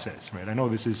process, right? I know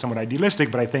this is somewhat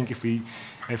idealistic, but I think if we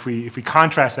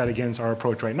contrast that against our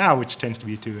approach right now, which tends to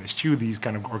be to eschew these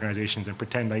kind of organizations and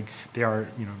pretend like they are,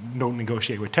 don't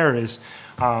negotiate with terrorists,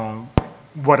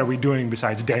 what are we doing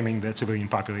besides damning the civilian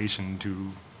population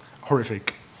to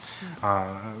horrific,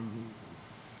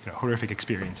 horrific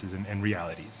experiences and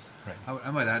realities, right?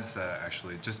 I might add to that,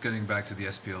 actually, just getting back to the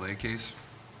SPLA case.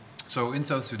 So in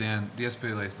South Sudan, the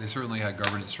SPLA, they certainly had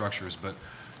governance structures, but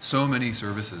so many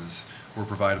services were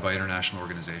provided by international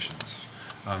organizations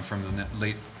from the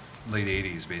late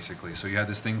 80s, basically. So you had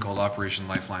this thing called Operation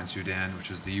Lifeline Sudan, which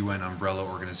was the UN umbrella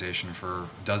organization for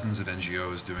dozens of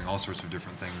NGOs doing all sorts of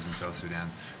different things in South Sudan,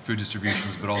 food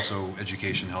distributions, but also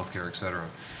education, healthcare, et cetera.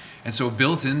 And so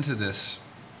built into this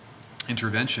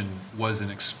intervention was an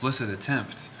explicit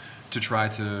attempt to try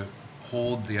to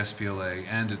hold the SPLA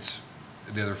and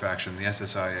the other faction, the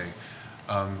SSIA,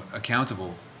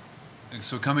 accountable.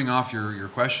 So coming off your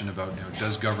question about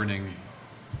does governing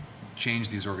change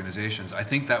these organizations, I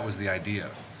think that was the idea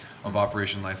of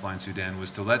Operation Lifeline Sudan,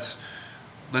 was to let's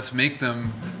make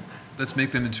them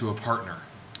into a partner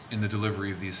in the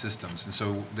delivery of these systems. And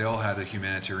so they all had a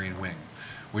humanitarian wing,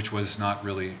 which was not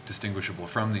really distinguishable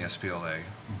from the SPLA,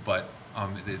 but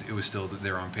it was still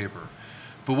there on paper.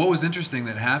 But what was interesting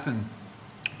that happened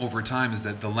over time is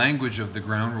that the language of the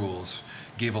ground rules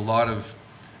gave a lot of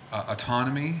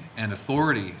autonomy and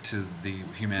authority to the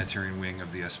humanitarian wing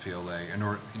of the SPLA,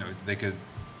 and they could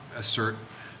assert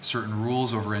certain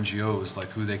rules over NGOs, like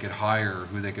who they could hire,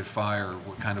 who they could fire,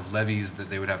 what kind of levies that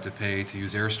they would have to pay to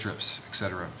use airstrips,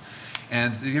 etc.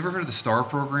 And have you ever heard of the STAR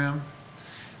program?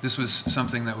 This was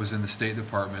something that was in the State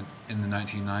Department in the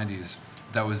 1990s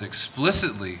that was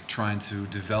explicitly trying to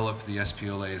develop the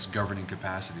SPLA's governing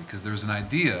capacity, because there was an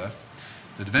idea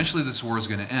that eventually this war is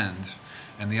going to end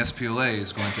and the SPLA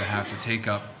is going to have to take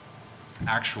up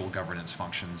actual governance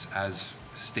functions as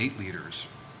state leaders.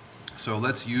 So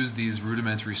let's use these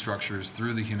rudimentary structures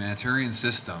through the humanitarian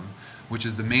system, which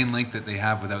is the main link that they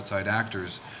have with outside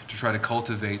actors, to try to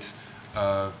cultivate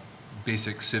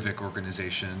basic civic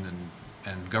organization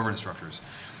and governance structures.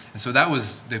 And so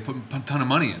they put a ton of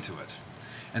money into it.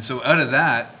 And so out of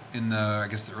that, in the, I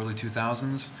guess, the early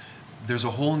 2000s, there's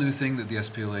a whole new thing that the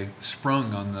SPLA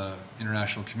sprung on the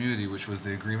international community, which was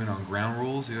the Agreement on Ground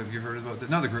Rules. Have you heard about that?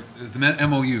 No, the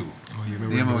MOU.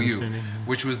 The MOU,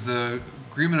 which was the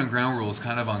Agreement on Ground Rules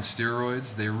kind of on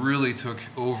steroids. They really took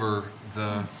over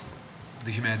the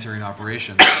humanitarian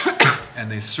operation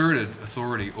and they asserted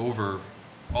authority over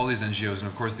all these NGOs. And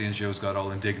of course the NGOs got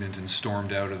all indignant and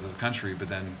stormed out of the country, but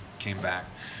then came back.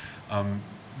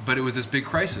 But it was this big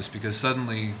crisis because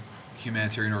suddenly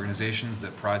humanitarian organizations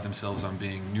that pride themselves on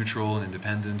being neutral and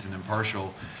independent and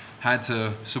impartial had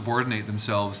to subordinate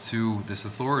themselves to this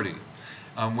authority,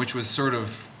 which was sort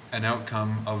of an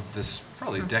outcome of this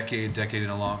probably decade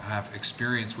and a half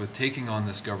experience with taking on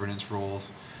this governance roles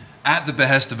at the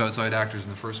behest of outside actors in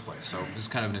the first place. So it's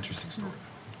kind of an interesting story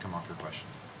to come off your question.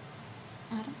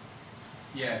 Adam?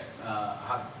 Yeah,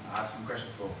 I have some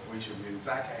questions for each of you.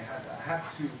 Zach, I had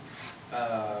to.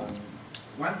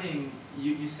 One thing,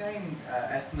 you're saying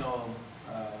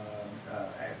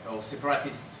or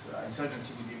separatist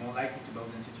insurgency would be more likely to build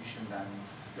an institution than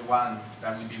the one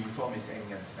that would be reformist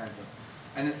aiming at the center.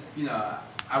 And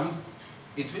I would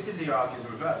intuitively argue the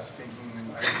reverse,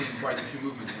 thinking I've seen quite a few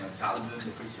movements, Taliban,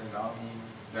 the Free Syrian Army,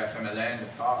 the FMLN,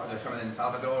 the FMLN in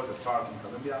Salvador, the FARC in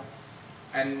Colombia.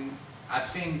 And I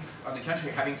think on the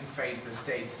contrary, having to face the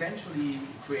state centrally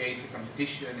creates a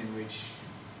competition in which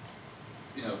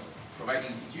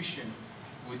providing institution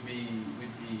would be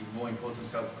more important.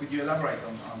 So could you elaborate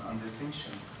on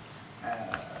distinction?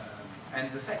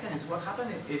 And the second is, what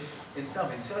happens if instead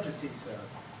of insurgency,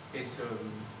 it's a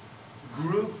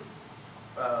group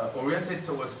oriented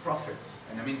towards profit?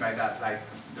 And I mean by that, like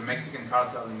the Mexican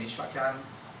cartel in Michoacan,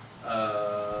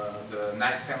 the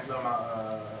Knights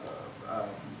Templar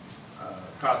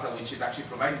cartel, which is actually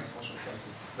providing social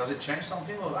services. Does it change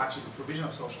something, or actually the provision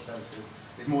of social services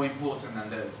is more important than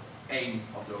the aim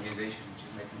of the organization, which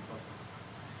is making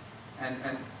profit?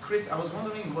 And Chris, I was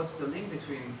wondering what's the link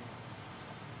between,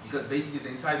 because basically the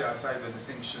insider-outsider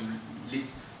distinction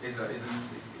is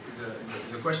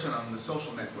a question on the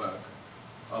social network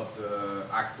of the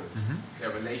actors,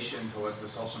 their relation towards the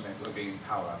social network being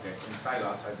power, they're inside or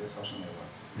outside the social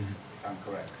network, if I'm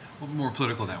correct. Well, more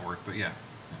political network, but yeah.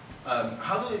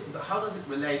 How does it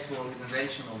relate to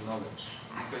organizational knowledge?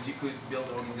 Because you could build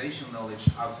organizational knowledge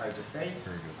outside the state.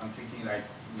 Very good. I'm thinking like,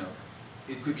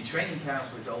 it could be training camps,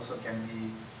 but it also can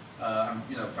be,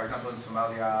 for example, in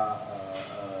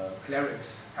Somalia,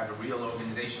 clerics have a real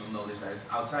organizational knowledge that is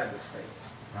outside the states.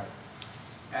 Right.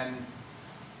 And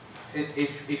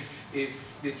if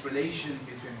this relation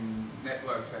between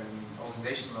networks and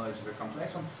organizational knowledge is a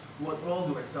complex one, what role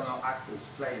do external actors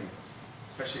play in it,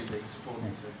 especially the supporting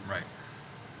services? Right.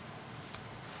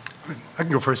 I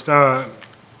can go first.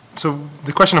 So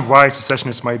the question of why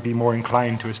secessionists might be more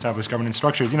inclined to establish governance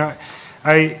structures,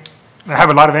 I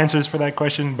have a lot of answers for that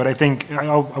question, but I think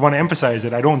I want to emphasize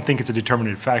that I don't think it's a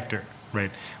determinative factor, right?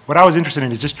 What I was interested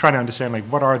in is just trying to understand, like,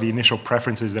 what are the initial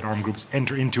preferences that armed groups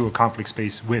enter into a conflict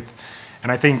space with?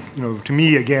 And I think, to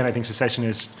me, again, I think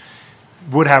secessionists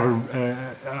would have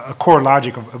a core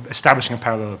logic of establishing a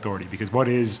parallel authority, because what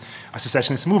is a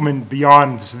secessionist movement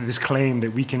beyond this claim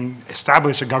that we can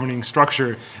establish a governing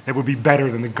structure that would be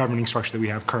better than the governing structure that we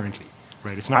have currently,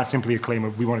 right? It's not simply a claim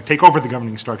of we want to take over the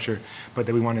governing structure, but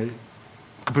that we want to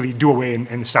completely do away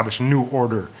and establish a new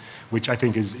order, which I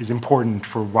think is important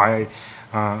for why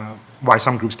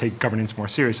some groups take governance more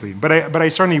seriously. But I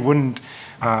certainly wouldn't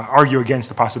argue against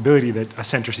the possibility that a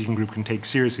center-seeking group can take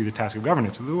seriously the task of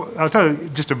governance. I'll tell you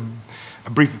just a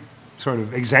brief sort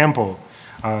of example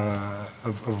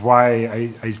of why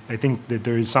I think that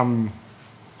there is some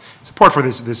support for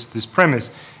this premise.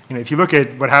 If you look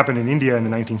at what happened in India in the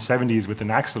 1970s with the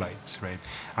Naxalites, right?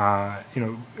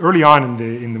 Early on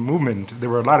in the movement, there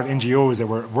were a lot of NGOs that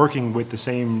were working with the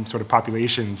same sort of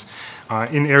populations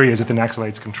in areas that the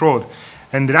Naxalites controlled,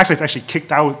 and the Naxalites actually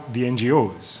kicked out the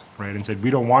NGOs, right, and said, "We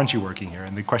don't want you working here."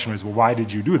 And the question was, well, why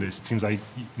did you do this? It seems like,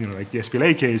 like the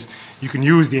SPLA case, you can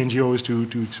use the NGOs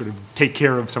to sort of take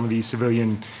care of some of these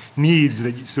civilian needs,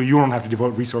 so you don't have to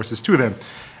devote resources to them.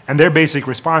 And their basic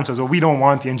response was, well, we don't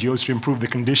want the NGOs to improve the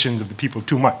conditions of the people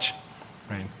too much,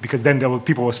 right? Because then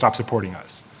people will stop supporting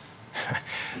us.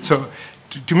 So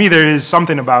to me, there is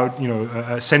something about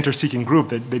a center-seeking group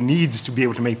that needs to be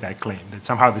able to make that claim, that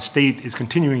somehow the state is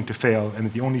continuing to fail and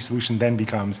that the only solution then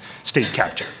becomes state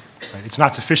capture. Right? It's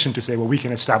not sufficient to say, well, we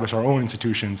can establish our own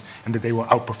institutions and that they will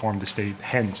outperform the state.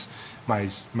 Hence, my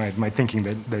thinking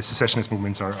that the secessionist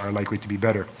movements are likely to be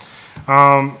better.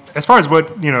 As far as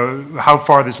how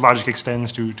far this logic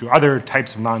extends to other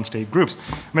types of non-state groups,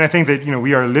 I think that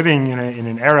we are living in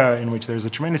an era in which there's a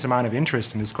tremendous amount of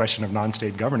interest in this question of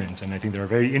non-state governance, and I think there are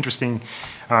very interesting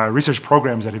research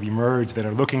programs that have emerged that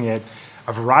are looking at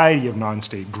a variety of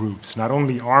non-state groups, not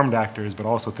only armed actors, but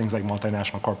also things like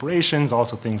multinational corporations,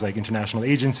 also things like international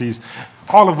agencies,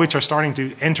 all of which are starting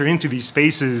to enter into these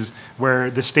spaces where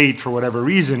the state, for whatever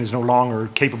reason, is no longer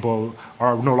capable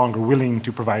or no longer willing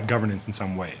to provide governance in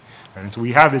some way. Right? And so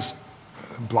we have this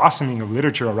blossoming of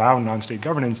literature around non-state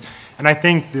governance, and I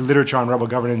think the literature on rebel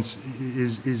governance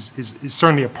is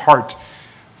certainly a part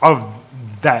of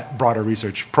that broader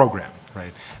research program.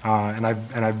 Right, and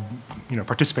I've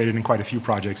participated in quite a few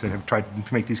projects that have tried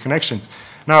to make these connections.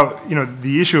 Now,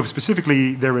 the issue of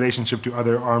specifically their relationship to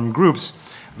other armed groups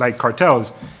like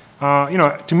cartels,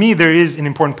 to me there is an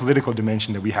important political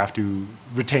dimension that we have to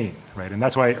retain, right? And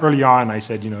that's why early on I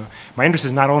said, my interest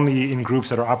is not only in groups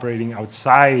that are operating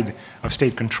outside of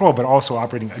state control, but also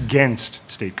operating against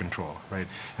state control, right?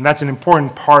 And that's an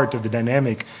important part of the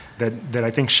dynamic that I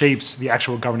think shapes the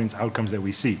actual governance outcomes that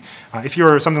we see. If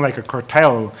you're something like a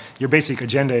cartel, your basic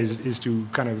agenda is to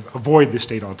kind of avoid the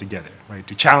state altogether, right?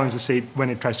 To challenge the state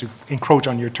when it tries to encroach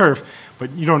on your turf,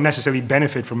 but you don't necessarily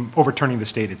benefit from overturning the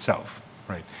state itself,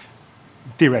 right?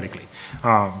 Theoretically.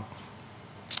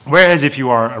 Whereas if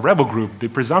you are a rebel group, the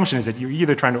presumption is that you're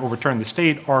either trying to overturn the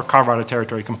state or carve out a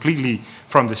territory completely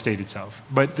from the state itself.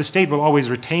 But the state will always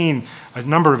retain a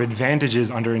number of advantages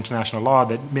under international law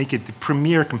that make it the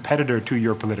premier competitor to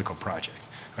your political project.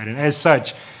 Right? And as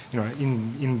such,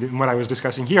 in what I was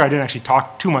discussing here, I didn't actually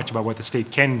talk too much about what the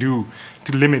state can do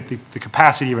to limit the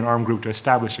capacity of an armed group to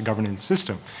establish a governance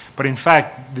system. But in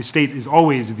fact, the state is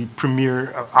always the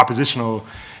premier oppositional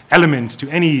element to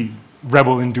any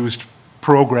rebel-induced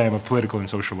program of political and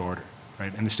social order,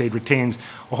 right? And the state retains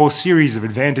a whole series of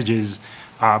advantages,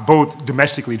 both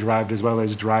domestically derived as well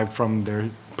as derived from their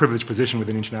privileged position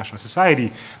within international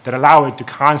society, that allow it to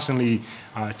constantly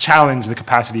challenge the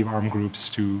capacity of armed groups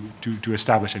to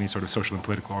establish any sort of social and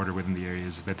political order within the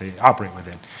areas that they operate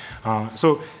within.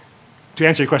 So to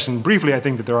answer your question briefly, I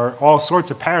think that there are all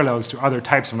sorts of parallels to other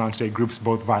types of non-state groups,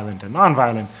 both violent and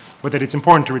non-violent, but that it's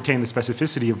important to retain the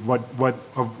specificity of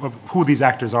who these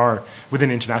actors are within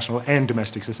international and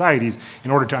domestic societies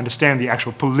in order to understand the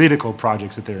actual political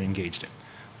projects that they're engaged in,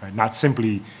 right? Not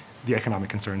simply the economic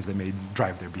concerns that may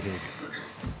drive their behavior.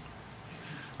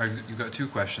 All right, you've got two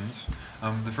questions.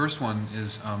 The first one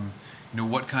is,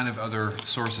 what kind of other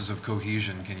sources of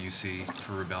cohesion can you see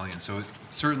for rebellion? So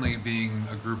certainly being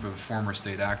a group of former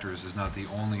state actors is not the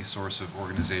only source of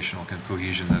organizational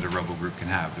cohesion that a rebel group can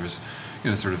have. There's,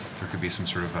 there could be some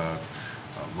sort of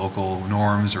local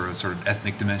norms or a sort of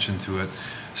ethnic dimension to it.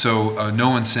 So no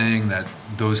one's saying that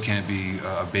those can't be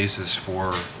a basis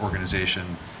for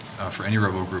organization for any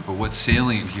rebel group. But what's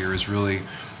salient here is really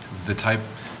the type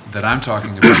that I'm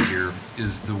talking about here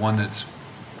is the one that's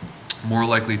more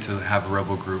likely to have a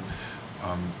rebel group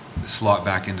slot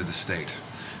back into the state.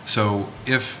 So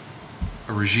if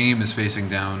a regime is facing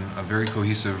down a very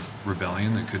cohesive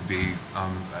rebellion that could be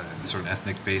a sort of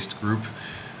ethnic-based group,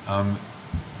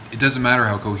 it doesn't matter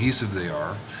how cohesive they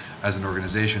are as an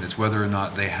organization, it's whether or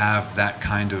not they have that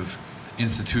kind of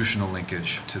institutional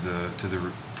linkage to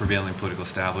the prevailing political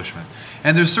establishment.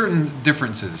 And there's certain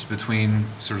differences between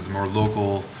sort of the more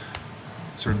local,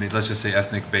 sort of, let's just say,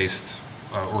 ethnic-based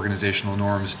organizational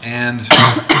norms and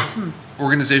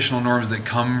organizational norms that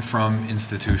come from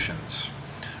institutions,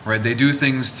 right? They do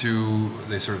things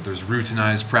there's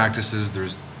routinized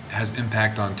practices, has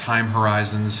impact on time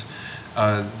horizons.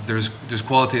 There's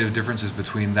qualitative differences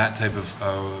between that type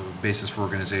of basis for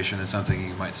organization and something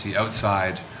you might see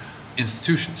outside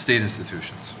institutions, state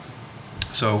institutions.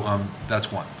 So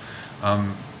that's one.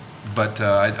 But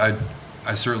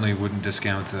I certainly wouldn't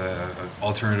discount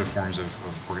alternative forms of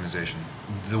organization.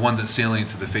 The one that's salient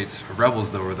to the fates of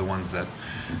rebels, though, are the ones that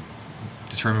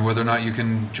determine whether or not you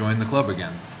can join the club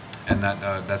again, and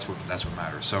that's what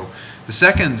matters. So the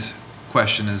second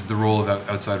question is the role of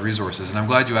outside resources, and I'm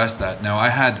glad you asked that. Now,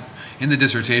 in the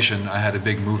dissertation, I had a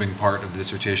big moving part of the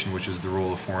dissertation, which is the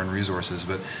role of foreign resources,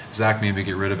 but Zach made me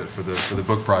get rid of it for the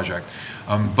book project.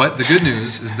 But the good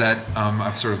news is that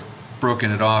I've sort of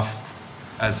broken it off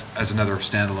as another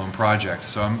standalone project.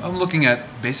 So I'm looking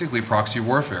at basically proxy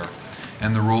warfare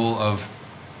and the role of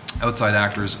outside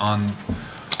actors on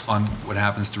what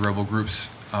happens to rebel groups,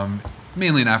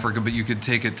 mainly in Africa, but you could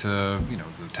take it to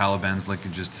the Taliban's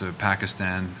linkages to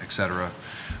Pakistan, etc.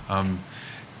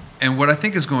 And what I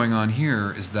think is going on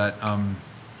here is that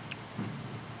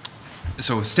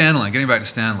so Stanland, getting back to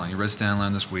Stanland, you read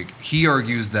Stanland this week. He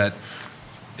argues that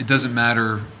it doesn't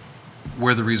matter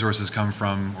where the resources come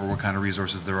from or what kind of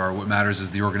resources there are. What matters is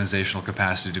the organizational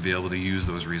capacity to be able to use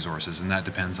those resources, and that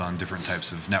depends on different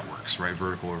types of networks, right?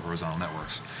 Vertical or horizontal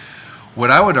networks.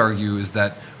 What I would argue is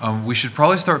that we should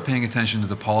probably start paying attention to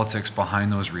the politics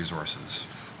behind those resources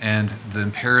and the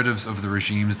imperatives of the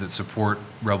regimes that support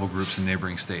rebel groups in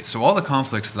neighboring states. So all the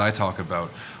conflicts that I talk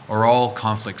about are all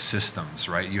conflict systems,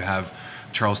 right? You have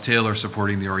Charles Taylor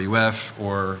supporting the RUF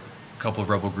or a couple of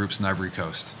rebel groups in Ivory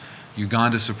Coast.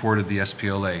 Uganda supported the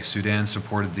SPLA. Sudan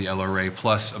supported the LRA,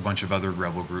 plus a bunch of other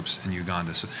rebel groups in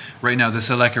Uganda. So right now, the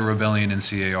Seleka rebellion in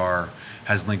CAR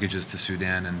has linkages to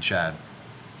Sudan and Chad.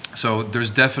 So there's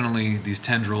definitely these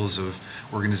tendrils of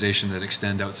organization that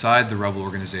extend outside the rebel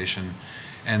organization,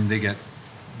 and they get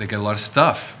a lot of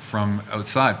stuff from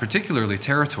outside, particularly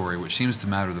territory, which seems to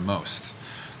matter the most,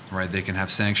 right? They can have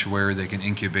sanctuary, they can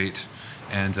incubate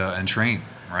and train,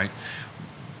 right?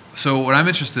 So what I'm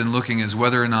interested in looking is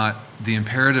whether or not the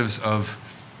imperatives of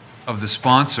the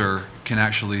sponsor can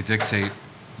actually dictate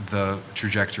the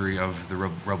trajectory of the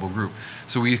rebel group.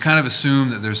 So we kind of assume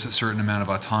that there's a certain amount of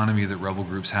autonomy that rebel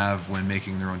groups have when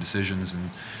making their own decisions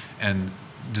and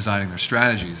designing their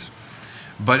strategies.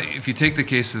 But if you take the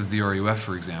case of the RUF,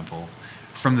 for example,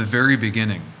 from the very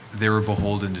beginning, they were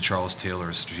beholden to Charles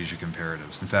Taylor's strategic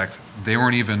imperatives. In fact, they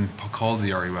weren't even called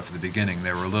the RUF at the beginning.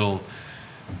 They were a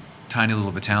tiny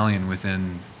little battalion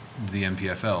within the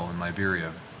MPFL in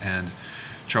Liberia. And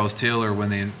Charles Taylor, when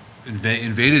they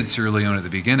invaded Sierra Leone at the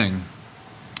beginning,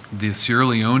 the Sierra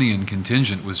Leonean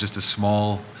contingent was just a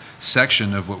small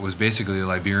section of what was basically a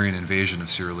Liberian invasion of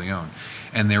Sierra Leone.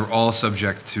 And they were all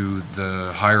subject to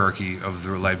the hierarchy of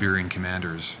the Liberian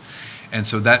commanders. And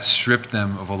so that stripped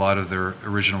them of a lot of their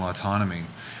original autonomy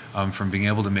from being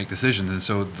able to make decisions. And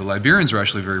so the Liberians were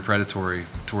actually very predatory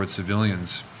towards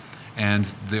civilians. And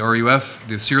the RUF,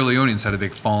 the Sierra Leoneans had a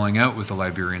big falling out with the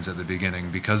Liberians at the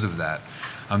beginning because of that.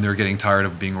 They were getting tired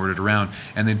of being ordered around.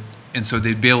 And so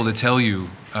they'd be able to tell you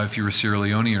if you were Sierra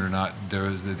Leonean or not.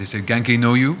 They said, Genke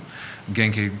know you?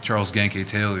 Charles Genke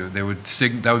Taylor.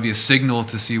 That would be a signal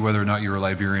to see whether or not you were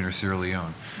Liberian or Sierra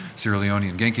Leone. Sierra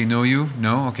Leonean. Genke know you?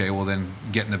 No? Okay, well then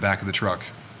get in the back of the truck.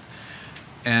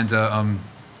 And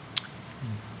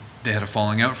they had a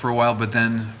falling out for a while, but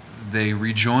then they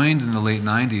rejoined in the late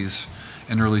 90s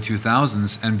and early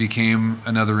 2000s and became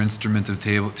another instrument of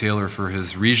Taylor for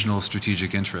his regional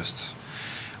strategic interests.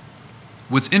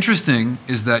 What's interesting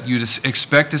is that you'd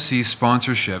expect to see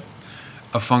sponsorship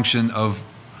a function of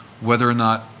whether or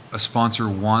not a sponsor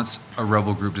wants a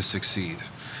rebel group to succeed.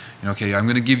 You know, okay, I'm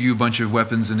going to give you a bunch of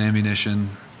weapons and ammunition.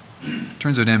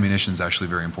 Turns out ammunition is actually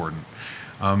very important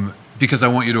because I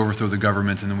want you to overthrow the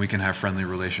government and then we can have friendly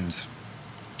relations.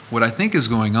 What I think is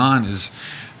going on is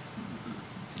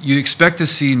you expect to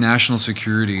see national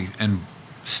security and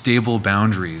stable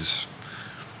boundaries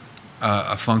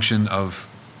a function of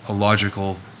a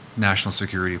logical national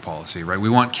security policy, right? We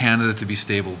want Canada to be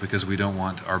stable because we don't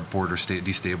want our border state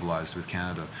destabilized with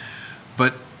Canada.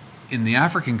 But in the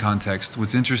African context,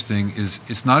 what's interesting is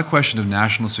it's not a question of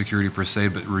national security per se,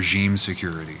 but regime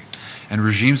security. And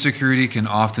regime security can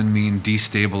often mean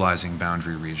destabilizing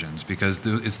boundary regions because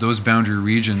it's those boundary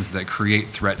regions that create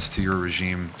threats to your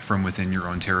regime from within your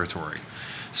own territory.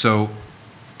 So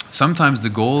sometimes the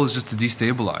goal is just to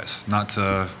destabilize, not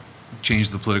to change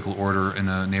the political order in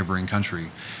a neighboring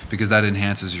country, because that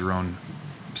enhances your own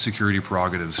security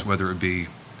prerogatives, whether it be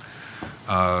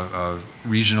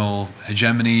regional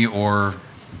hegemony or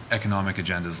economic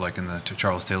agendas, like in the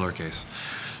Charles Taylor case.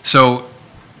 So,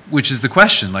 which is the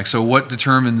question, like, so what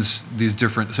determines these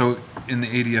different, so in the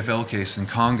ADFL case in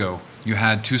Congo, you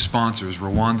had two sponsors,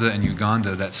 Rwanda and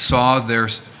Uganda, that saw their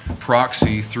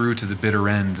proxy through to the bitter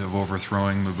end of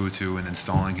overthrowing Mobutu and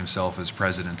installing himself as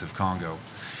president of Congo.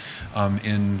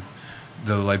 In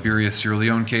the Liberia-Sierra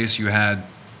Leone case, you had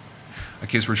a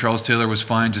case where Charles Taylor was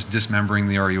fine just dismembering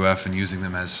the RUF and using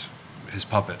them as his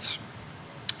puppets.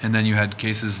 And then you had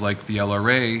cases like the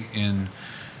LRA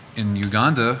in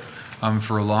Uganda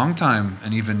for a long time,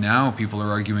 and even now people are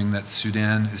arguing that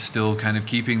Sudan is still kind of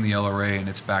keeping the LRA in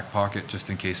its back pocket just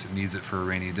in case it needs it for a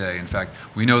rainy day. In fact,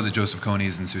 we know that Joseph Kony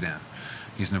is in Sudan.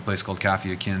 He's in a place called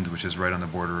Kafi Akind, which is right on the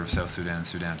border of South Sudan and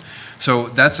Sudan. So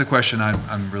that's a question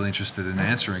I'm really interested in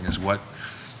answering, is what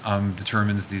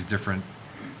determines these different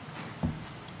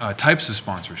types of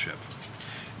sponsorship.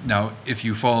 Now, if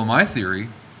you follow my theory,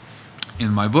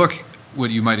 in my book,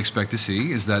 what you might expect to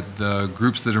see is that the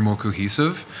groups that are more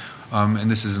cohesive,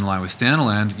 and this is in line with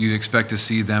Staniland, you'd expect to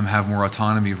see them have more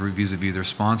autonomy vis-a-vis their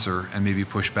sponsor and maybe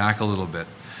push back a little bit,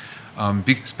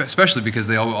 especially because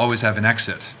they always have an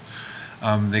exit.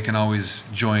 They can always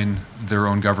join their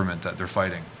own government that they're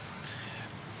fighting.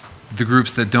 The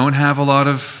groups that don't have a lot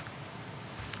of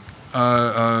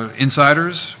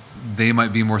insiders, they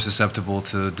might be more susceptible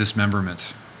to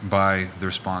dismemberment by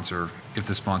their sponsor if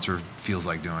the sponsor feels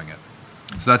like doing it.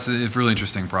 So that's a really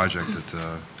interesting project that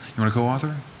you want to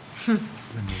co-author?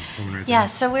 Yeah,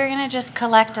 so we're going to just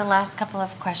collect the last couple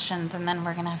of questions and then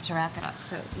we're going to have to wrap it up.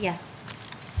 So, yes.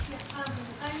 I'm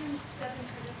at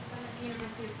the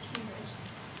University of Cambridge.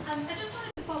 I just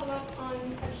wanted to follow up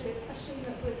on actually a question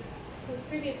that was posed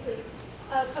previously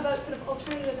about sort of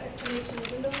alternative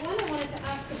explanations. And the one I wanted to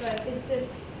ask about is this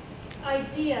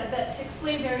idea that to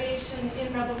explain variation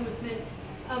in rebel movement,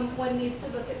 one needs to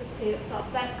look at the state itself.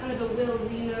 That's kind of the Will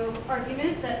Reno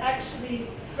argument, that actually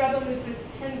rebel movements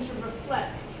tend to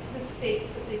reflect the state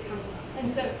that they come from.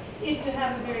 And so if you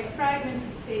have a very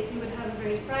fragmented state, you would have a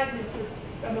very fragmented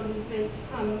rebel movement.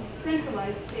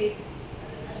 Centralized states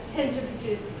tend to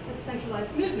produce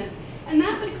centralized movements. And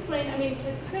that would explain, I mean,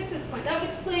 to Chris's point, that would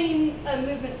explain a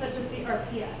movement such as the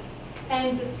RPF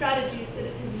and the strategies that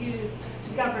it has used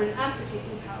to govern after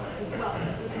taking power as well.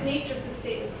 The nature of the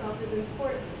state itself is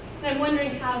important. And I'm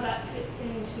wondering how that fits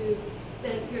into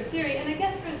your theory. And I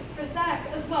guess for Zach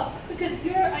as well, because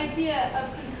your idea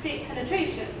of state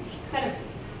penetration kind of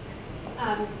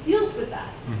deals with that.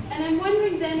 And I'm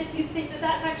wondering then if you think that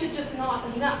that's actually just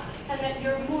not enough, and that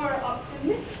you're more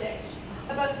optimistic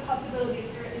about the possibilities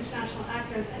for international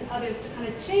actors and others to kind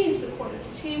of change the quarter,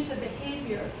 to change the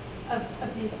behavior of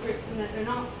these groups, and that they're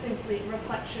not simply a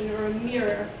reflection or a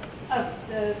mirror of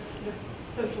the sort of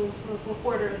social and political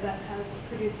order that has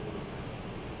produced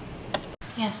them.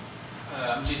 Yes.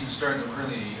 I'm Jason Stearns. I'm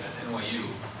currently at NYU.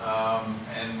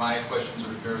 And my question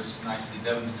sort of mirrors nicely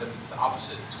Devin's, except it's the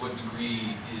opposite. To what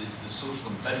degree is the social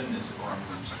embeddedness of armed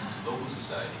groups into local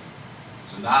society,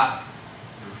 so not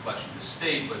the reflection of the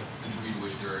state, but the degree to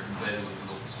which they're embedded within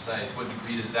local society, to what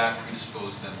degree does that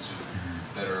predispose them to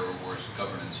better or worse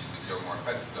governance, you could say, or more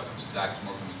effective governance? So Zach's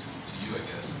more coming to you, I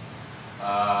guess.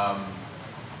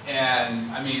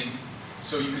 And I mean,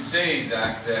 so you could say,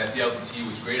 Zach, that the LTT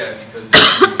was great at it because it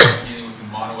was dealing with the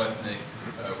monoethnic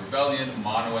rebellion,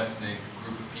 monoethnic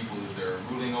group of people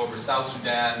ruling over South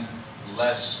Sudan,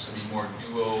 less, I mean, more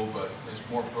duo, but there's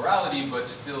more plurality, but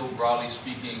still, broadly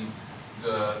speaking,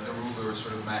 the ruler is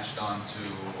sort of matched onto,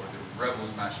 or the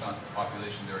rebels matched onto the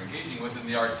population they're engaging with, and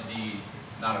the RCD,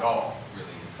 not at all, really.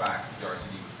 In fact, the RCD was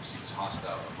perceived as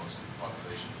hostile by most of the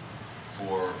population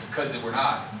because they were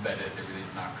not embedded, they really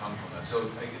did not come from that.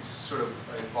 So it's sort of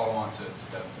a follow on to Devin's,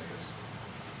 I guess.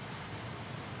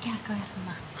 Yeah, go ahead,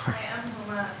 Uma. Hi, I'm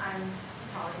Uma. I'm a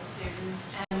college student,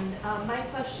 and my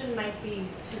question might be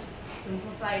too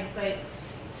simplified, but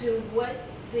to what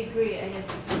degree, I guess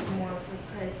this is more for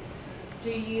Chris,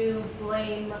 do you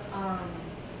blame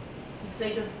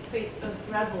the fate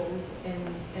of rebels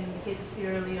in the case of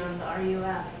Sierra Leone, the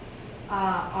RUF,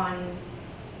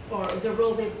 or the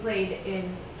role they played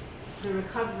in the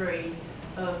recovery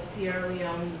of Sierra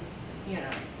Leone's,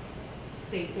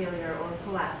 state failure or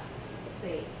collapsed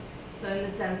state? So in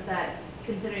the sense that,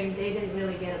 considering they didn't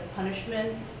really get a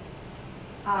punishment,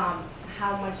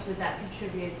 how much did that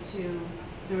contribute to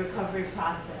the recovery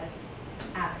process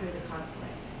after the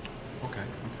conflict? Okay.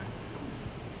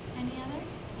 Any other?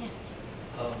 Yes.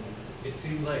 It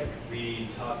seemed like we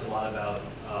talked a lot about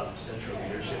the central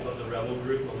leadership of the rebel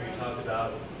group when we talked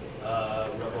about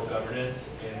rebel governance,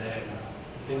 and then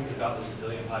things about the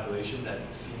civilian population that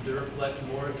seem to reflect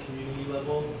more community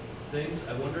level things.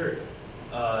 I wonder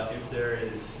if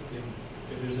there's an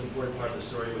important part of the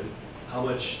story with how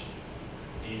much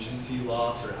agency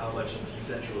loss or how much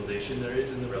decentralization there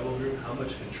is in the rebel group. How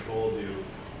much control do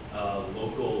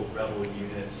local rebel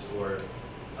units or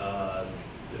the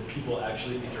people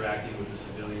actually interacting with the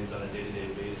civilians on a day-to-day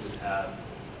basis have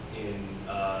in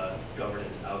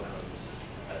governance outcomes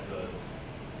at the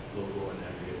local and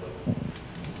aggregate level?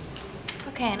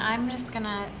 Okay, and I'm just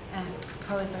gonna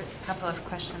pose a couple of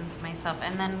questions myself,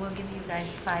 and then we'll give you guys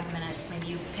 5 minutes. Maybe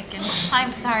you pick and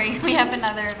I'm sorry, we have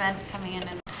another event coming in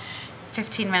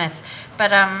 15 minutes.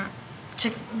 But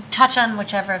to touch on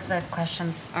whichever of the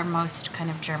questions are most kind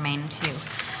of germane to you.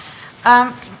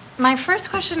 My first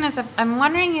question is, I'm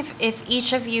wondering if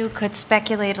each of you could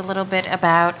speculate a little bit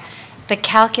about the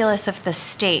calculus of the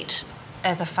state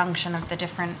as a function of the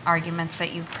different arguments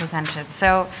that you've presented.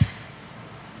 So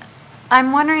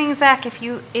I'm wondering, Zach,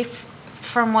 if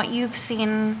from what you've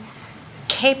seen,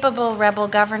 capable rebel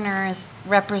governors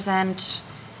represent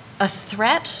a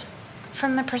threat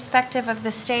from the perspective of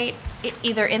the state,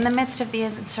 either in the midst of the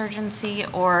insurgency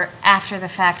or after the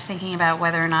fact, thinking about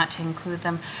whether or not to include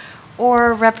them,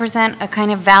 or represent a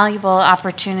kind of valuable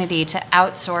opportunity to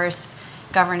outsource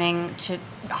governing to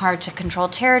hard-to-control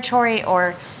territory,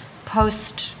 or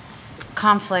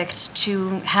post-conflict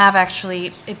to have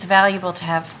actually, it's valuable to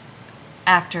have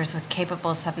actors with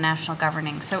capable subnational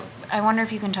governing. So I wonder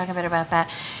if you can talk a bit about that.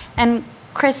 And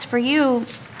Chris, for you,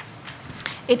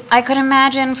 I could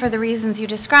imagine, for the reasons you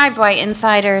described, why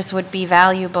insiders would be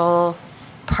valuable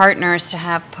partners to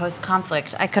have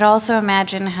post-conflict. I could also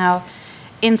imagine how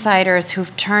insiders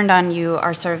who've turned on you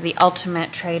are sort of the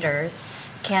ultimate traitors,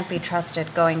 can't be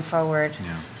trusted going forward.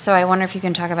 Yeah. So I wonder if you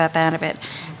can talk about that a bit.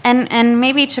 And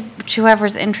maybe to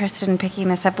whoever's interested in picking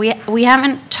this up, we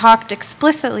haven't talked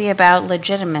explicitly about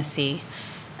legitimacy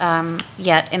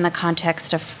yet in the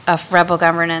context of rebel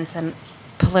governance and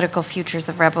political futures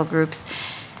of rebel groups.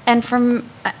 And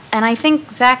I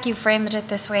think, Zach, you framed it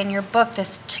this way in your book,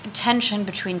 this tension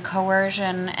between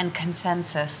coercion and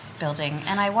consensus building.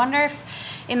 And I wonder if,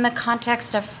 in the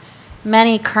context of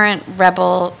many current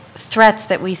rebel threats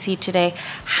that we see today,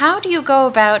 how do you go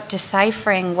about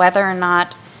deciphering whether or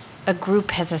not a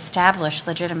group has established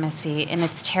legitimacy in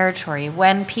its territory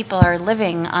when people are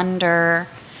living under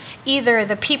either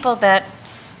the people that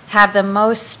have the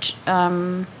most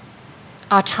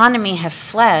autonomy have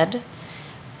fled,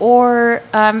 or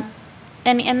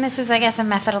and this is, I guess, a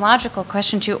methodological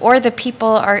question too, or the people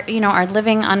are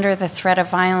living under the threat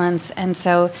of violence, and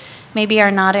so maybe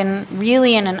are not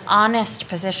really in an honest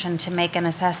position to make an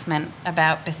assessment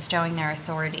about bestowing their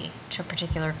authority to a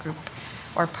particular group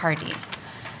or party.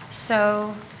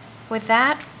 So with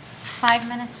that, 5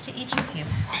 minutes to each of you.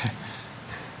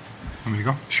 Want me to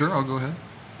go? Sure, I'll go ahead.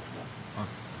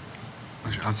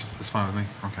 That's fine with me.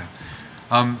 Okay.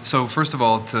 So first of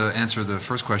all, to answer the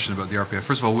first question about the RPF,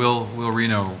 first of all, Will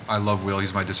Reno, I love Will.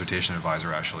 He's my dissertation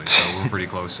advisor, actually, so we're pretty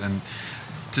close. And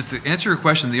just to answer your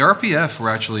question, the RPF were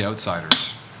actually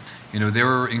outsiders. They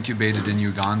were incubated in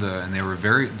Uganda, and they were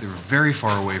very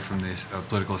far away from the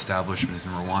political establishment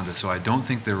in Rwanda. So I don't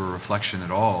think they were a reflection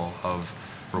at all of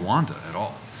Rwanda at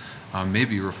all.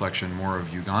 Maybe a reflection more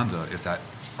of Uganda, if that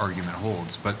argument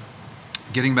holds. But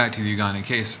getting back to the Ugandan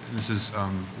case, this is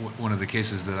one of the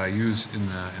cases that I use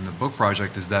in the book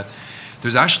project, is that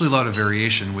there's actually a lot of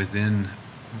variation within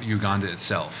Uganda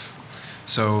itself.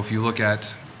 So if you look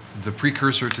at the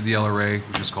precursor to the LRA,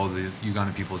 which is called the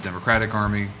Uganda People's Democratic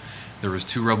Army, there was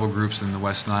 2 rebel groups in the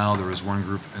West Nile. There was 1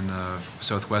 group in the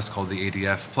Southwest called the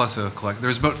ADF, plus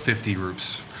there's about 50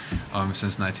 groups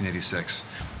since 1986.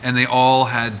 And they all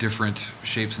had different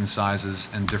shapes and sizes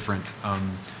and different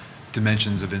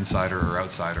dimensions of insider or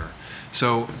outsider.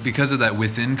 So because of that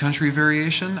within-country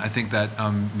variation, I think that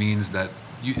means that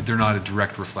they're not a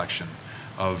direct reflection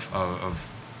of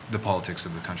the politics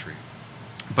of the country.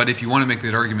 But if you want to make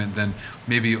that argument, then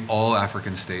maybe all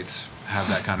African states have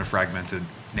that kind of fragmented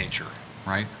nature,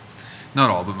 right? Not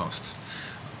all, but most.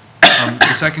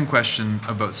 The second question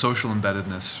about social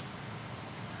embeddedness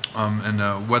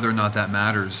and whether or not that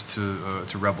matters to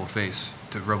rebel fates,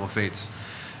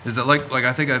 is that like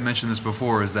I think I've mentioned this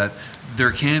before, is that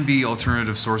there can be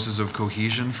alternative sources of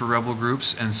cohesion for rebel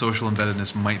groups, and social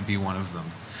embeddedness might be one of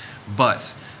them. But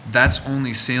that's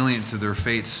only salient to their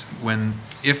fates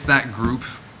if that group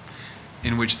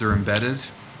in which they're embedded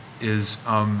is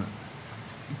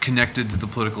connected to the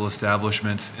political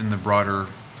establishment in the broader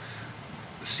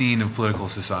scene of political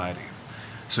society.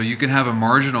 So you can have a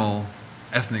marginal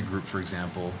ethnic group, for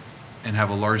example, and have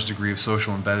a large degree of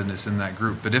social embeddedness in that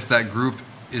group. But if that group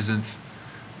isn't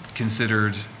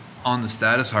considered on the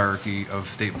status hierarchy of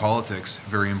state politics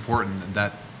very important,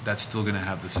 that's still going to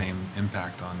have the same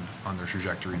impact on their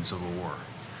trajectory in civil war.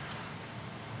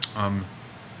 And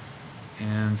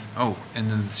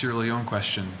then the Sierra Leone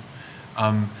question.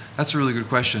 That's a really good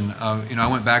question. I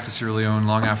went back to Sierra Leone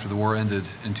long after the war ended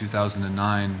in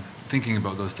 2009, thinking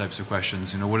about those types of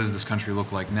questions. What does this country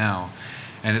look like now?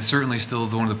 And it's certainly still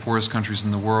one of the poorest countries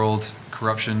in the world.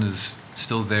 Corruption is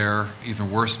still there, even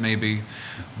worse maybe.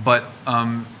 But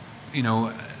there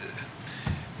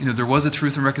was a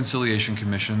Truth and Reconciliation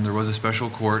Commission. There was a special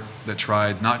court that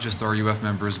tried not just RUF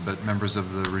members, but members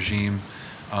of the regime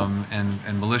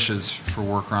and militias for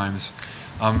war crimes.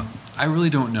 I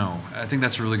really don't know. I think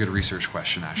that's a really good research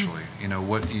question, actually.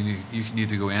 What you need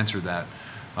to go answer that.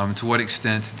 To what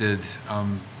extent did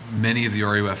many of the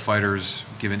RUF fighters,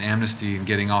 given amnesty and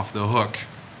getting off the hook,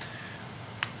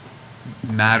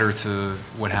 matter to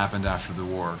what happened after the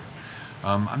war?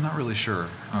 I'm not really sure.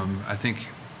 I think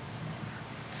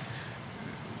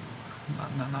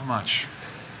not much,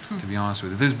 to be honest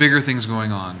with you. There's bigger things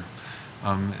going on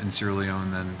in Sierra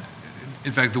Leone than,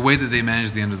 in fact, the way that they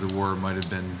managed the end of the war might have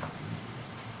been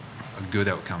a good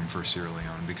outcome for Sierra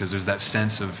Leone, because there's that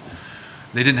sense of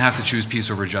they didn't have to choose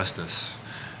peace over justice.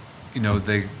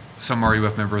 Some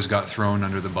RUF members got thrown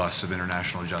under the bus of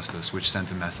international justice, which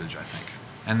sent a message, I think.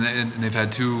 And they've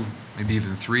had 2, maybe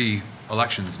even 3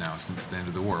 elections now since the end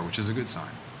of the war, which is a good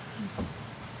sign.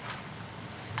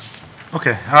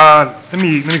 Okay, let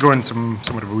me go in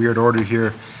somewhat of a weird order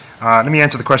here. Let me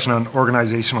answer the question on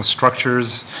organizational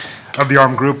structures of the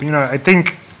armed group. I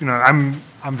think I'm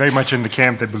very much in the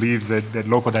camp that believes that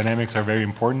local dynamics are very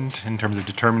important in terms of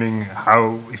determining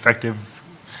how effective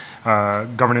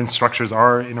governance structures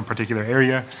are in a particular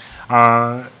area.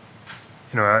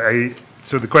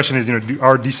 So the question is,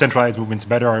 are decentralized movements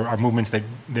better? Are movements that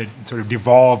sort of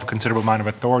devolve a considerable amount of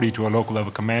authority to a local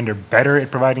level commander better at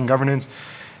providing governance?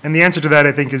 And the answer to that,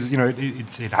 I think, is,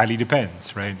 it highly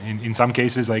depends, right? In some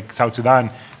cases, like South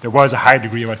Sudan, there was a high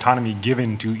degree of autonomy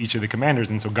given to each of the commanders,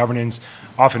 and so governance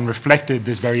often reflected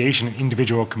this variation in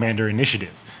individual commander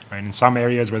initiative, right? In some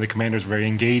areas where the commanders were very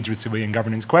engaged with civilian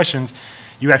governance questions,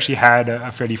 you actually had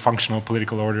a fairly functional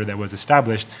political order that was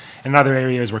established. In other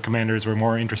areas where commanders were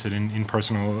more interested in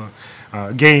personal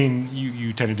gain,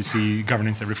 you tended to see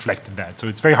governance that reflected that. So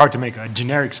it's very hard to make a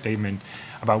generic statement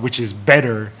about which is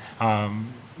better,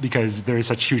 because there is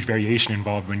such huge variation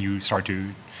involved when you start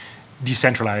to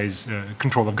decentralize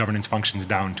control of governance functions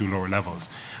down to lower levels.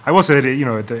 I will say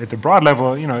that at the broad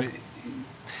level,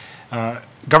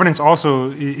 governance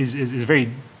also is a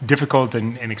very difficult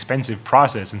and expensive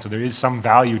process, and so there is some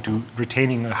value to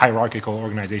retaining a hierarchical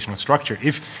organizational structure.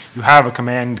 If you have a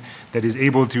command that is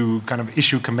able to kind of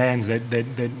issue commands that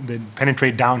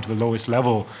penetrate down to the lowest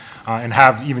level and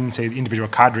have even, say, the individual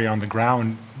cadre on the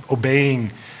ground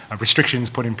obeying restrictions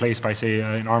put in place by, say,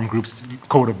 an armed group's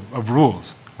code of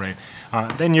rules, right?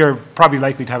 Then you're probably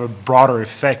likely to have a broader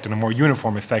effect and a more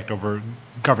uniform effect over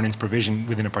governance provision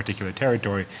within a particular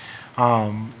territory.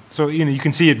 So you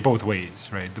can see it both ways,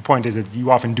 right? The point is that you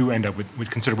often do end up with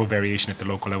considerable variation at the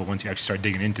local level once you actually start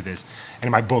digging into this. And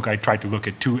in my book, I tried to look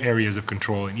at 2 areas of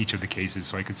control in each of the cases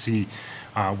so I could see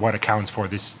what accounts for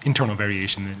this internal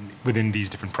variation within these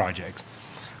different projects.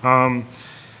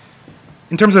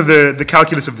 in terms of the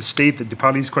calculus of the state, the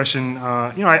Dipali's question,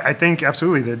 I think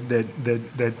absolutely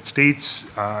that states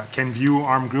can view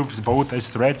armed groups both as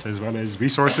threats as well as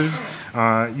resources.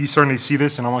 You certainly see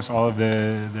this in almost all of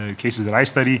the cases that I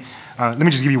study. Let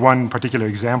me just give you one particular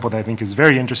example that I think is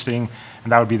very interesting,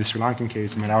 and that would be the Sri Lankan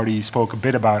case. I mean, I already spoke a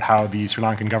bit about how the Sri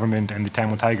Lankan government and the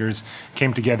Tamil Tigers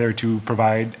came together to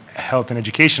provide health and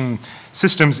education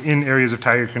systems in areas of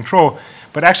tiger control.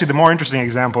 But actually, the more interesting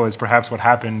example is perhaps what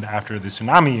happened after the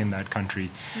tsunami in that country,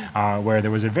 where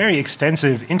there was a very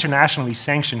extensive internationally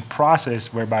sanctioned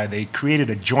process whereby they created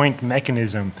a joint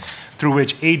mechanism through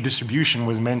which aid distribution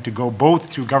was meant to go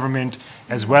both to government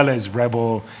as well as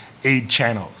rebel aid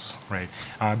channels, right?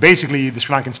 Basically, the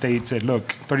Sri Lankan state said,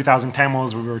 look, 30,000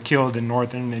 Tamils were killed in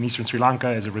northern and eastern Sri Lanka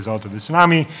as a result of the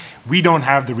tsunami. We don't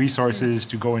have the resources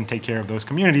to go and take care of those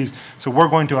communities, so we're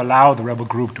going to allow the rebel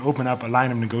group to open up a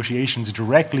line of negotiations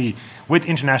directly with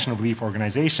international relief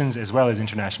organizations as well as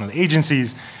international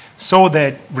agencies so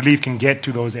that relief can get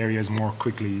to those areas more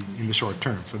quickly in the short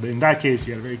term. So in that case,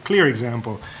 you had a very clear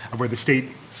example of where the state,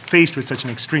 faced with such an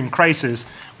extreme crisis,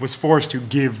 was forced to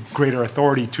give greater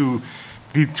authority to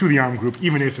the armed group,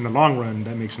 even if in the long run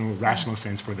that makes no rational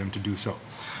sense for them to do so.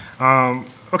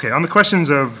 Okay, on the questions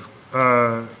of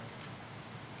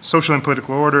social and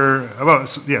political order,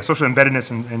 social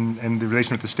embeddedness and the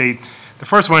relation with the state. The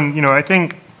first one, I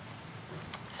think,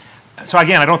 so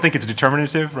again, I don't think it's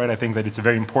determinative, right? I think that it's a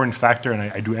very important factor, and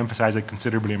I do emphasize it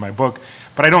considerably in my book,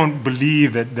 but I don't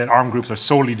believe that armed groups are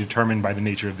solely determined by the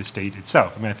nature of the state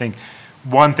itself. I mean, I think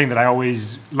one thing that I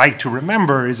always like to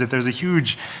remember is that there's a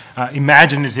huge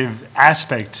imaginative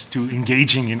aspect to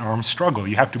engaging in armed struggle.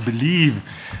 You have to believe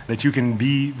that you can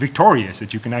be victorious,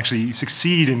 that you can actually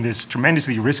succeed in this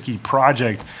tremendously risky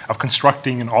project of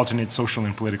constructing an alternate social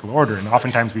and political order. And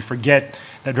oftentimes we forget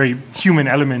that very human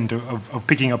element of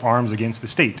picking up arms against the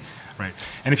state. Right.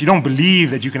 And if you don't believe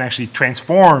that you can actually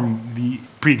transform the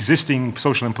pre-existing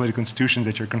social and political institutions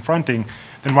that you're confronting,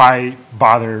 then why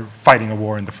bother fighting a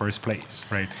war in the first place,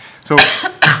 right? So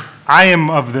I am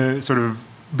of the sort of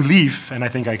belief, and I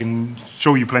think I can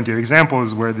show you plenty of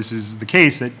examples where this is the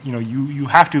case, that you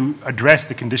have to address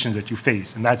the conditions that you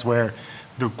face, and that's where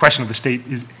the question of the state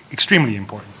is extremely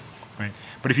important, right?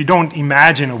 But if you don't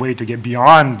imagine a way to get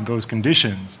beyond those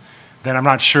conditions, then I'm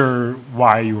not sure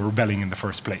why you were rebelling in the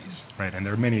first place, right? And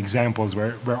there are many examples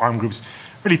where armed groups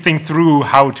really think through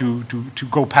how to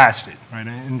go past it, right?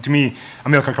 And to me,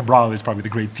 Amilcar Cabral is probably the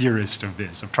great theorist of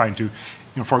this, of trying to,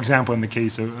 for example, in the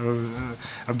case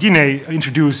of Guinea,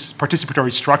 introduce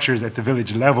participatory structures at the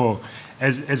village level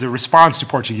as a response to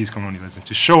Portuguese colonialism,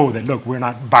 to show that, look, we're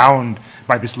not bound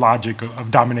by this logic of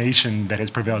domination that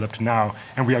has prevailed up to now,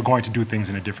 and we are going to do things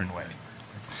in a different way.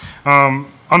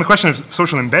 On the question of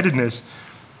social embeddedness,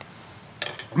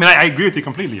 I mean, I agree with you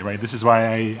completely, right? This is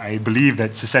why I believe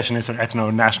that secessionist or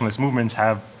ethno-nationalist movements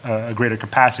have a greater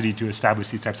capacity to establish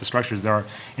these types of structures. There are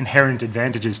inherent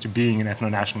advantages to being an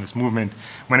ethno-nationalist movement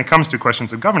when it comes to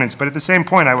questions of governance. But at the same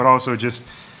point, I would also just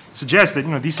suggest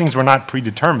that, these things were not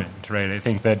predetermined, right? I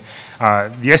think that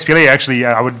the SPLA actually,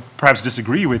 I would perhaps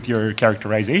disagree with your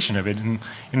characterization of it in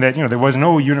that, there was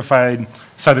no unified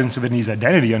Southern Sudanese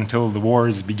identity until the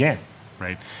wars began.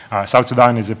 Right? South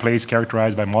Sudan is a place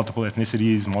characterized by multiple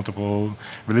ethnicities, multiple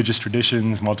religious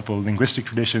traditions, multiple linguistic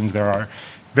traditions. There are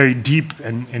very deep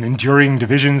and enduring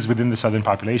divisions within the southern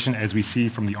population, as we see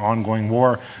from the ongoing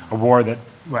war, a war that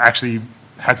actually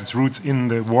has its roots in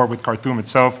the war with Khartoum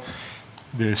itself.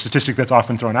 The statistic that's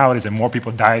often thrown out is that more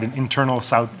people died in internal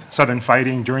southern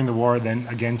fighting during the war than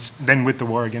with the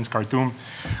war against Khartoum.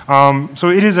 So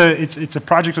it's a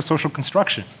project of social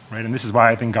construction, right? And this is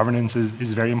why I think governance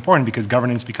is very important, because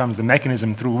governance becomes the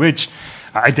mechanism through which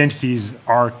identities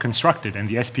are constructed. And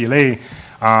the SPLA,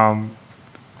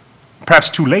 perhaps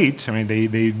too late, I mean, they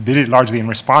did it largely in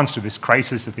response to this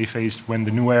crisis that they faced when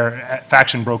the Nuer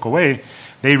faction broke away.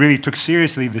 They really took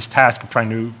seriously this task of trying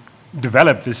to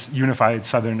develop this unified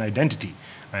Southern identity,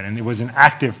 right? And it was an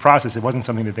active process. It wasn't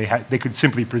something that they could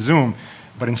simply presume,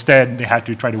 but instead they had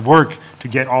to try to work to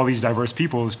get all these diverse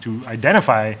peoples to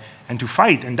identify and to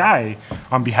fight and die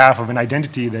on behalf of an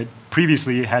identity that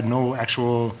previously had no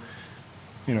actual,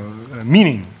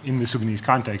 meaning in the Sudanese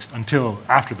context until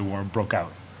after the war broke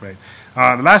out, right?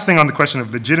 The last thing on the question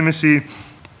of legitimacy,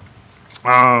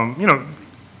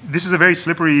 this is a very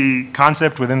slippery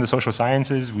concept within the social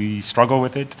sciences. We struggle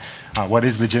with it. What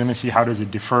is legitimacy? How does it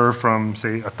differ from,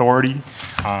 say, authority?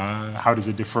 How does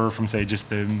it differ from, say, just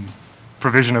the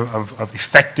provision of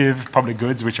effective public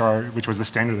goods, which was the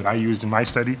standard that I used in my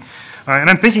study? And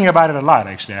I'm thinking about it a lot,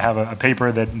 actually. I have a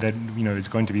paper that is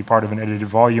going to be part of an edited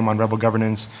volume on rebel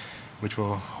governance, which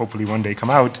will hopefully one day come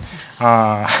out.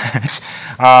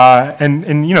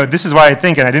 And you know, this is why I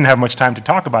think, and I didn't have much time to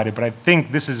talk about it, but I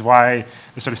think this is why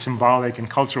the sort of symbolic and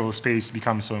cultural space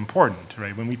becomes so important,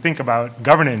 right? When we think about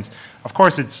governance, of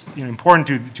course, it's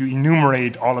important to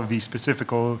enumerate all of these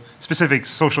specific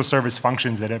social service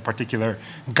functions that a particular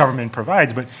government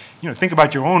provides. But think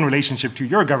about your own relationship to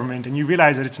your government, and you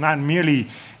realize that it's not merely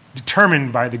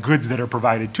determined by the goods that are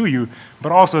provided to you,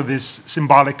 but also this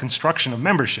symbolic construction of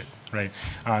membership. Right.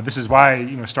 This is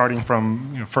why, starting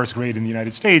from first grade in the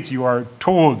United States, you are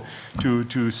told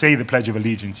to say the Pledge of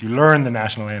Allegiance. You learn the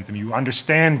national anthem. You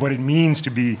understand what it means to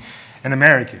be an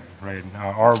American, right,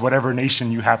 or whatever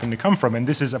nation you happen to come from. And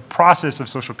this is a process of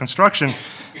social construction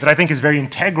that I think is very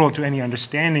integral to any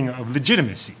understanding of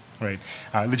legitimacy. Right.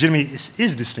 Legitimacy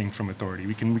is distinct from authority.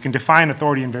 We can define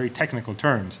authority in very technical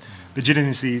terms.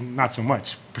 Legitimacy, not so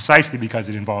much, precisely because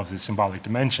it involves this symbolic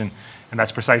dimension, and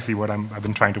that's precisely what I've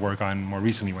been trying to work on more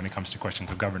recently when it comes to questions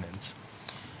of governance.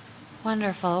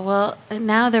 Wonderful. Well,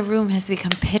 now the room has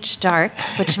become pitch dark,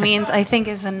 which means I think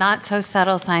is a not so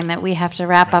subtle sign that we have to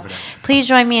wrap up. Please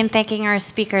join me in thanking our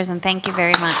speakers, and thank you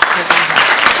very much for being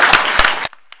here.